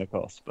me, Ryan, of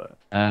course. But...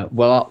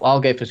 well, I'll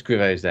go for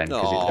Scrivos then,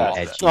 because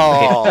it's edgy.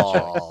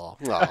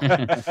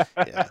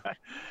 Yeah.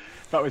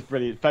 That was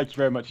brilliant. Thank you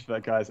very much for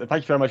that, guys. And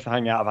thank you very much for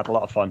hanging out. I've had a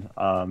lot of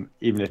fun,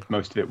 even if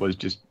most of it was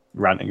just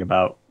ranting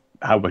about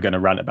how we're going to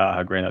rant about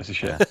how Grey Knights are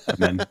shit. And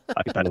then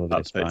I spent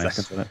about 30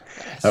 seconds on it.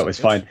 That was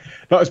fine.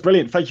 That was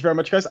brilliant. Thank you very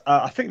much, guys.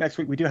 I think next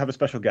week we do have a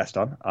special guest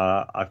on.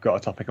 I've got a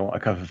topic I want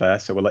to cover there,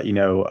 so we'll let you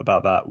know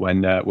about that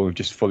when we've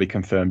just fully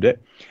confirmed it.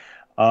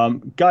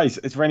 Guys,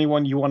 is there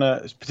anyone you want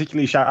to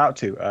particularly shout out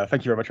to?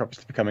 Thank you very much,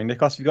 obviously, for coming.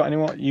 Nikos, have you got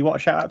anyone you want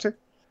to shout out to?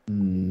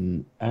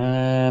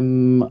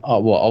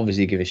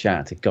 Obviously give a shout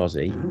out to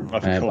Gozzy.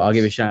 I'll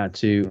give a shout out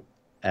to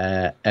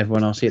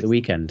everyone I'll see at the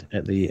weekend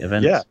at the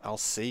event. Yeah, I'll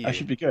see you. That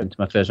should be good. It's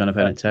my first round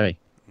opponent, Terry.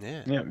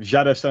 Yeah.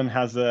 Shadowson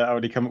has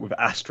already come up with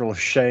Astral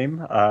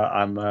Shame.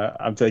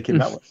 I'm taking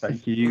that one.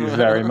 Thank you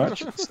very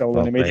much.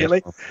 Stolen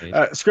immediately.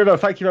 Scrivo,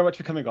 thank you very much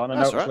for coming on.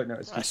 That's right.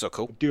 That's so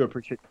cool. I do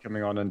appreciate you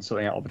coming on and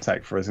sorting out all the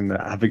tech for us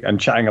and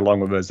chatting along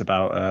with us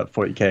about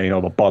 40k and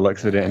all the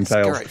bollocks that it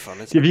entails. It's great fun,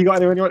 isn't it? Have you got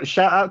anyone you want to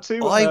shout out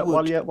to?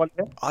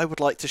 I would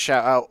like to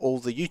shout out all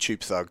the YouTube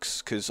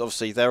thugs, because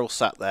obviously they're all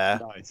sat there.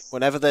 Nice.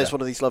 Whenever there's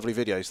one of these lovely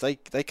videos,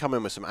 they come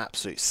in with some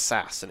absolute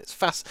sass, and it's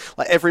fast.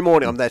 Like every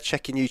morning I'm there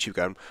checking YouTube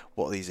going,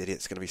 what are these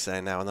idiots going to be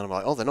saying now? And then I'm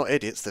like, oh, they're not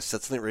idiots, they've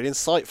said something really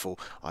insightful,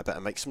 I better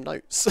make some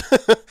notes.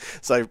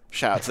 So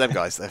shout out to them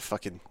guys, they're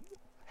fucking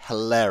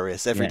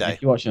hilarious every day.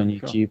 If you're watching on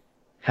YouTube,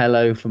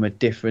 hello from a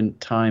different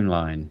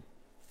timeline,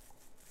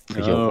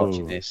 because you're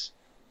watching this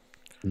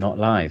not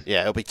live.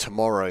 Yeah, it'll be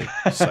tomorrow.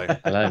 So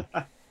hello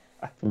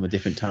from a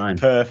different time.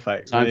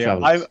 Perfect. Time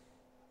travel.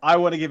 I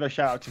want to give a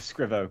shout out to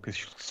Scrivo, because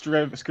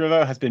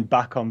Scrivo has been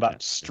back on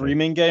that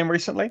streaming game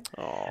recently.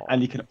 Oh.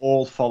 And you can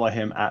all follow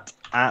him at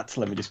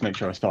let me just make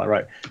sure I spell it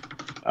right.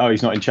 Oh,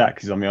 he's not in chat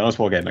because he's on the Honest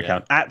War Game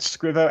account. At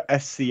Scrivo,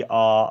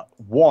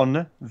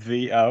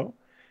 SCR1VO.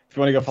 If you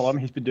want to go follow him,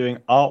 he's been doing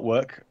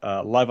artwork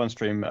live on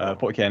stream,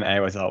 40k and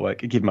AOS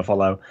artwork. Give him a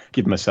follow,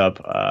 give him a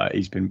sub.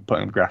 He's been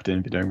putting graft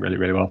in, been doing really,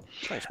 really well.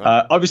 Thanks,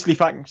 man. Obviously,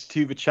 thanks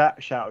to the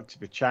chat. Shout out to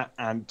the chat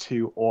and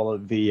to all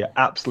of the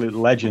absolute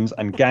legends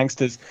and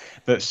gangsters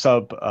that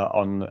sub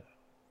on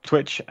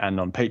Twitch and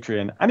on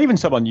Patreon and even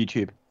sub on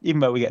YouTube,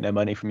 even though we get no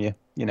money from you.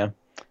 You know,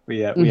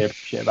 we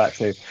appreciate that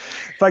too.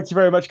 Thank you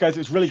very much, guys. It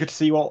was really good to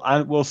see you all,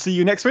 and we'll see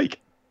you next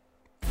week.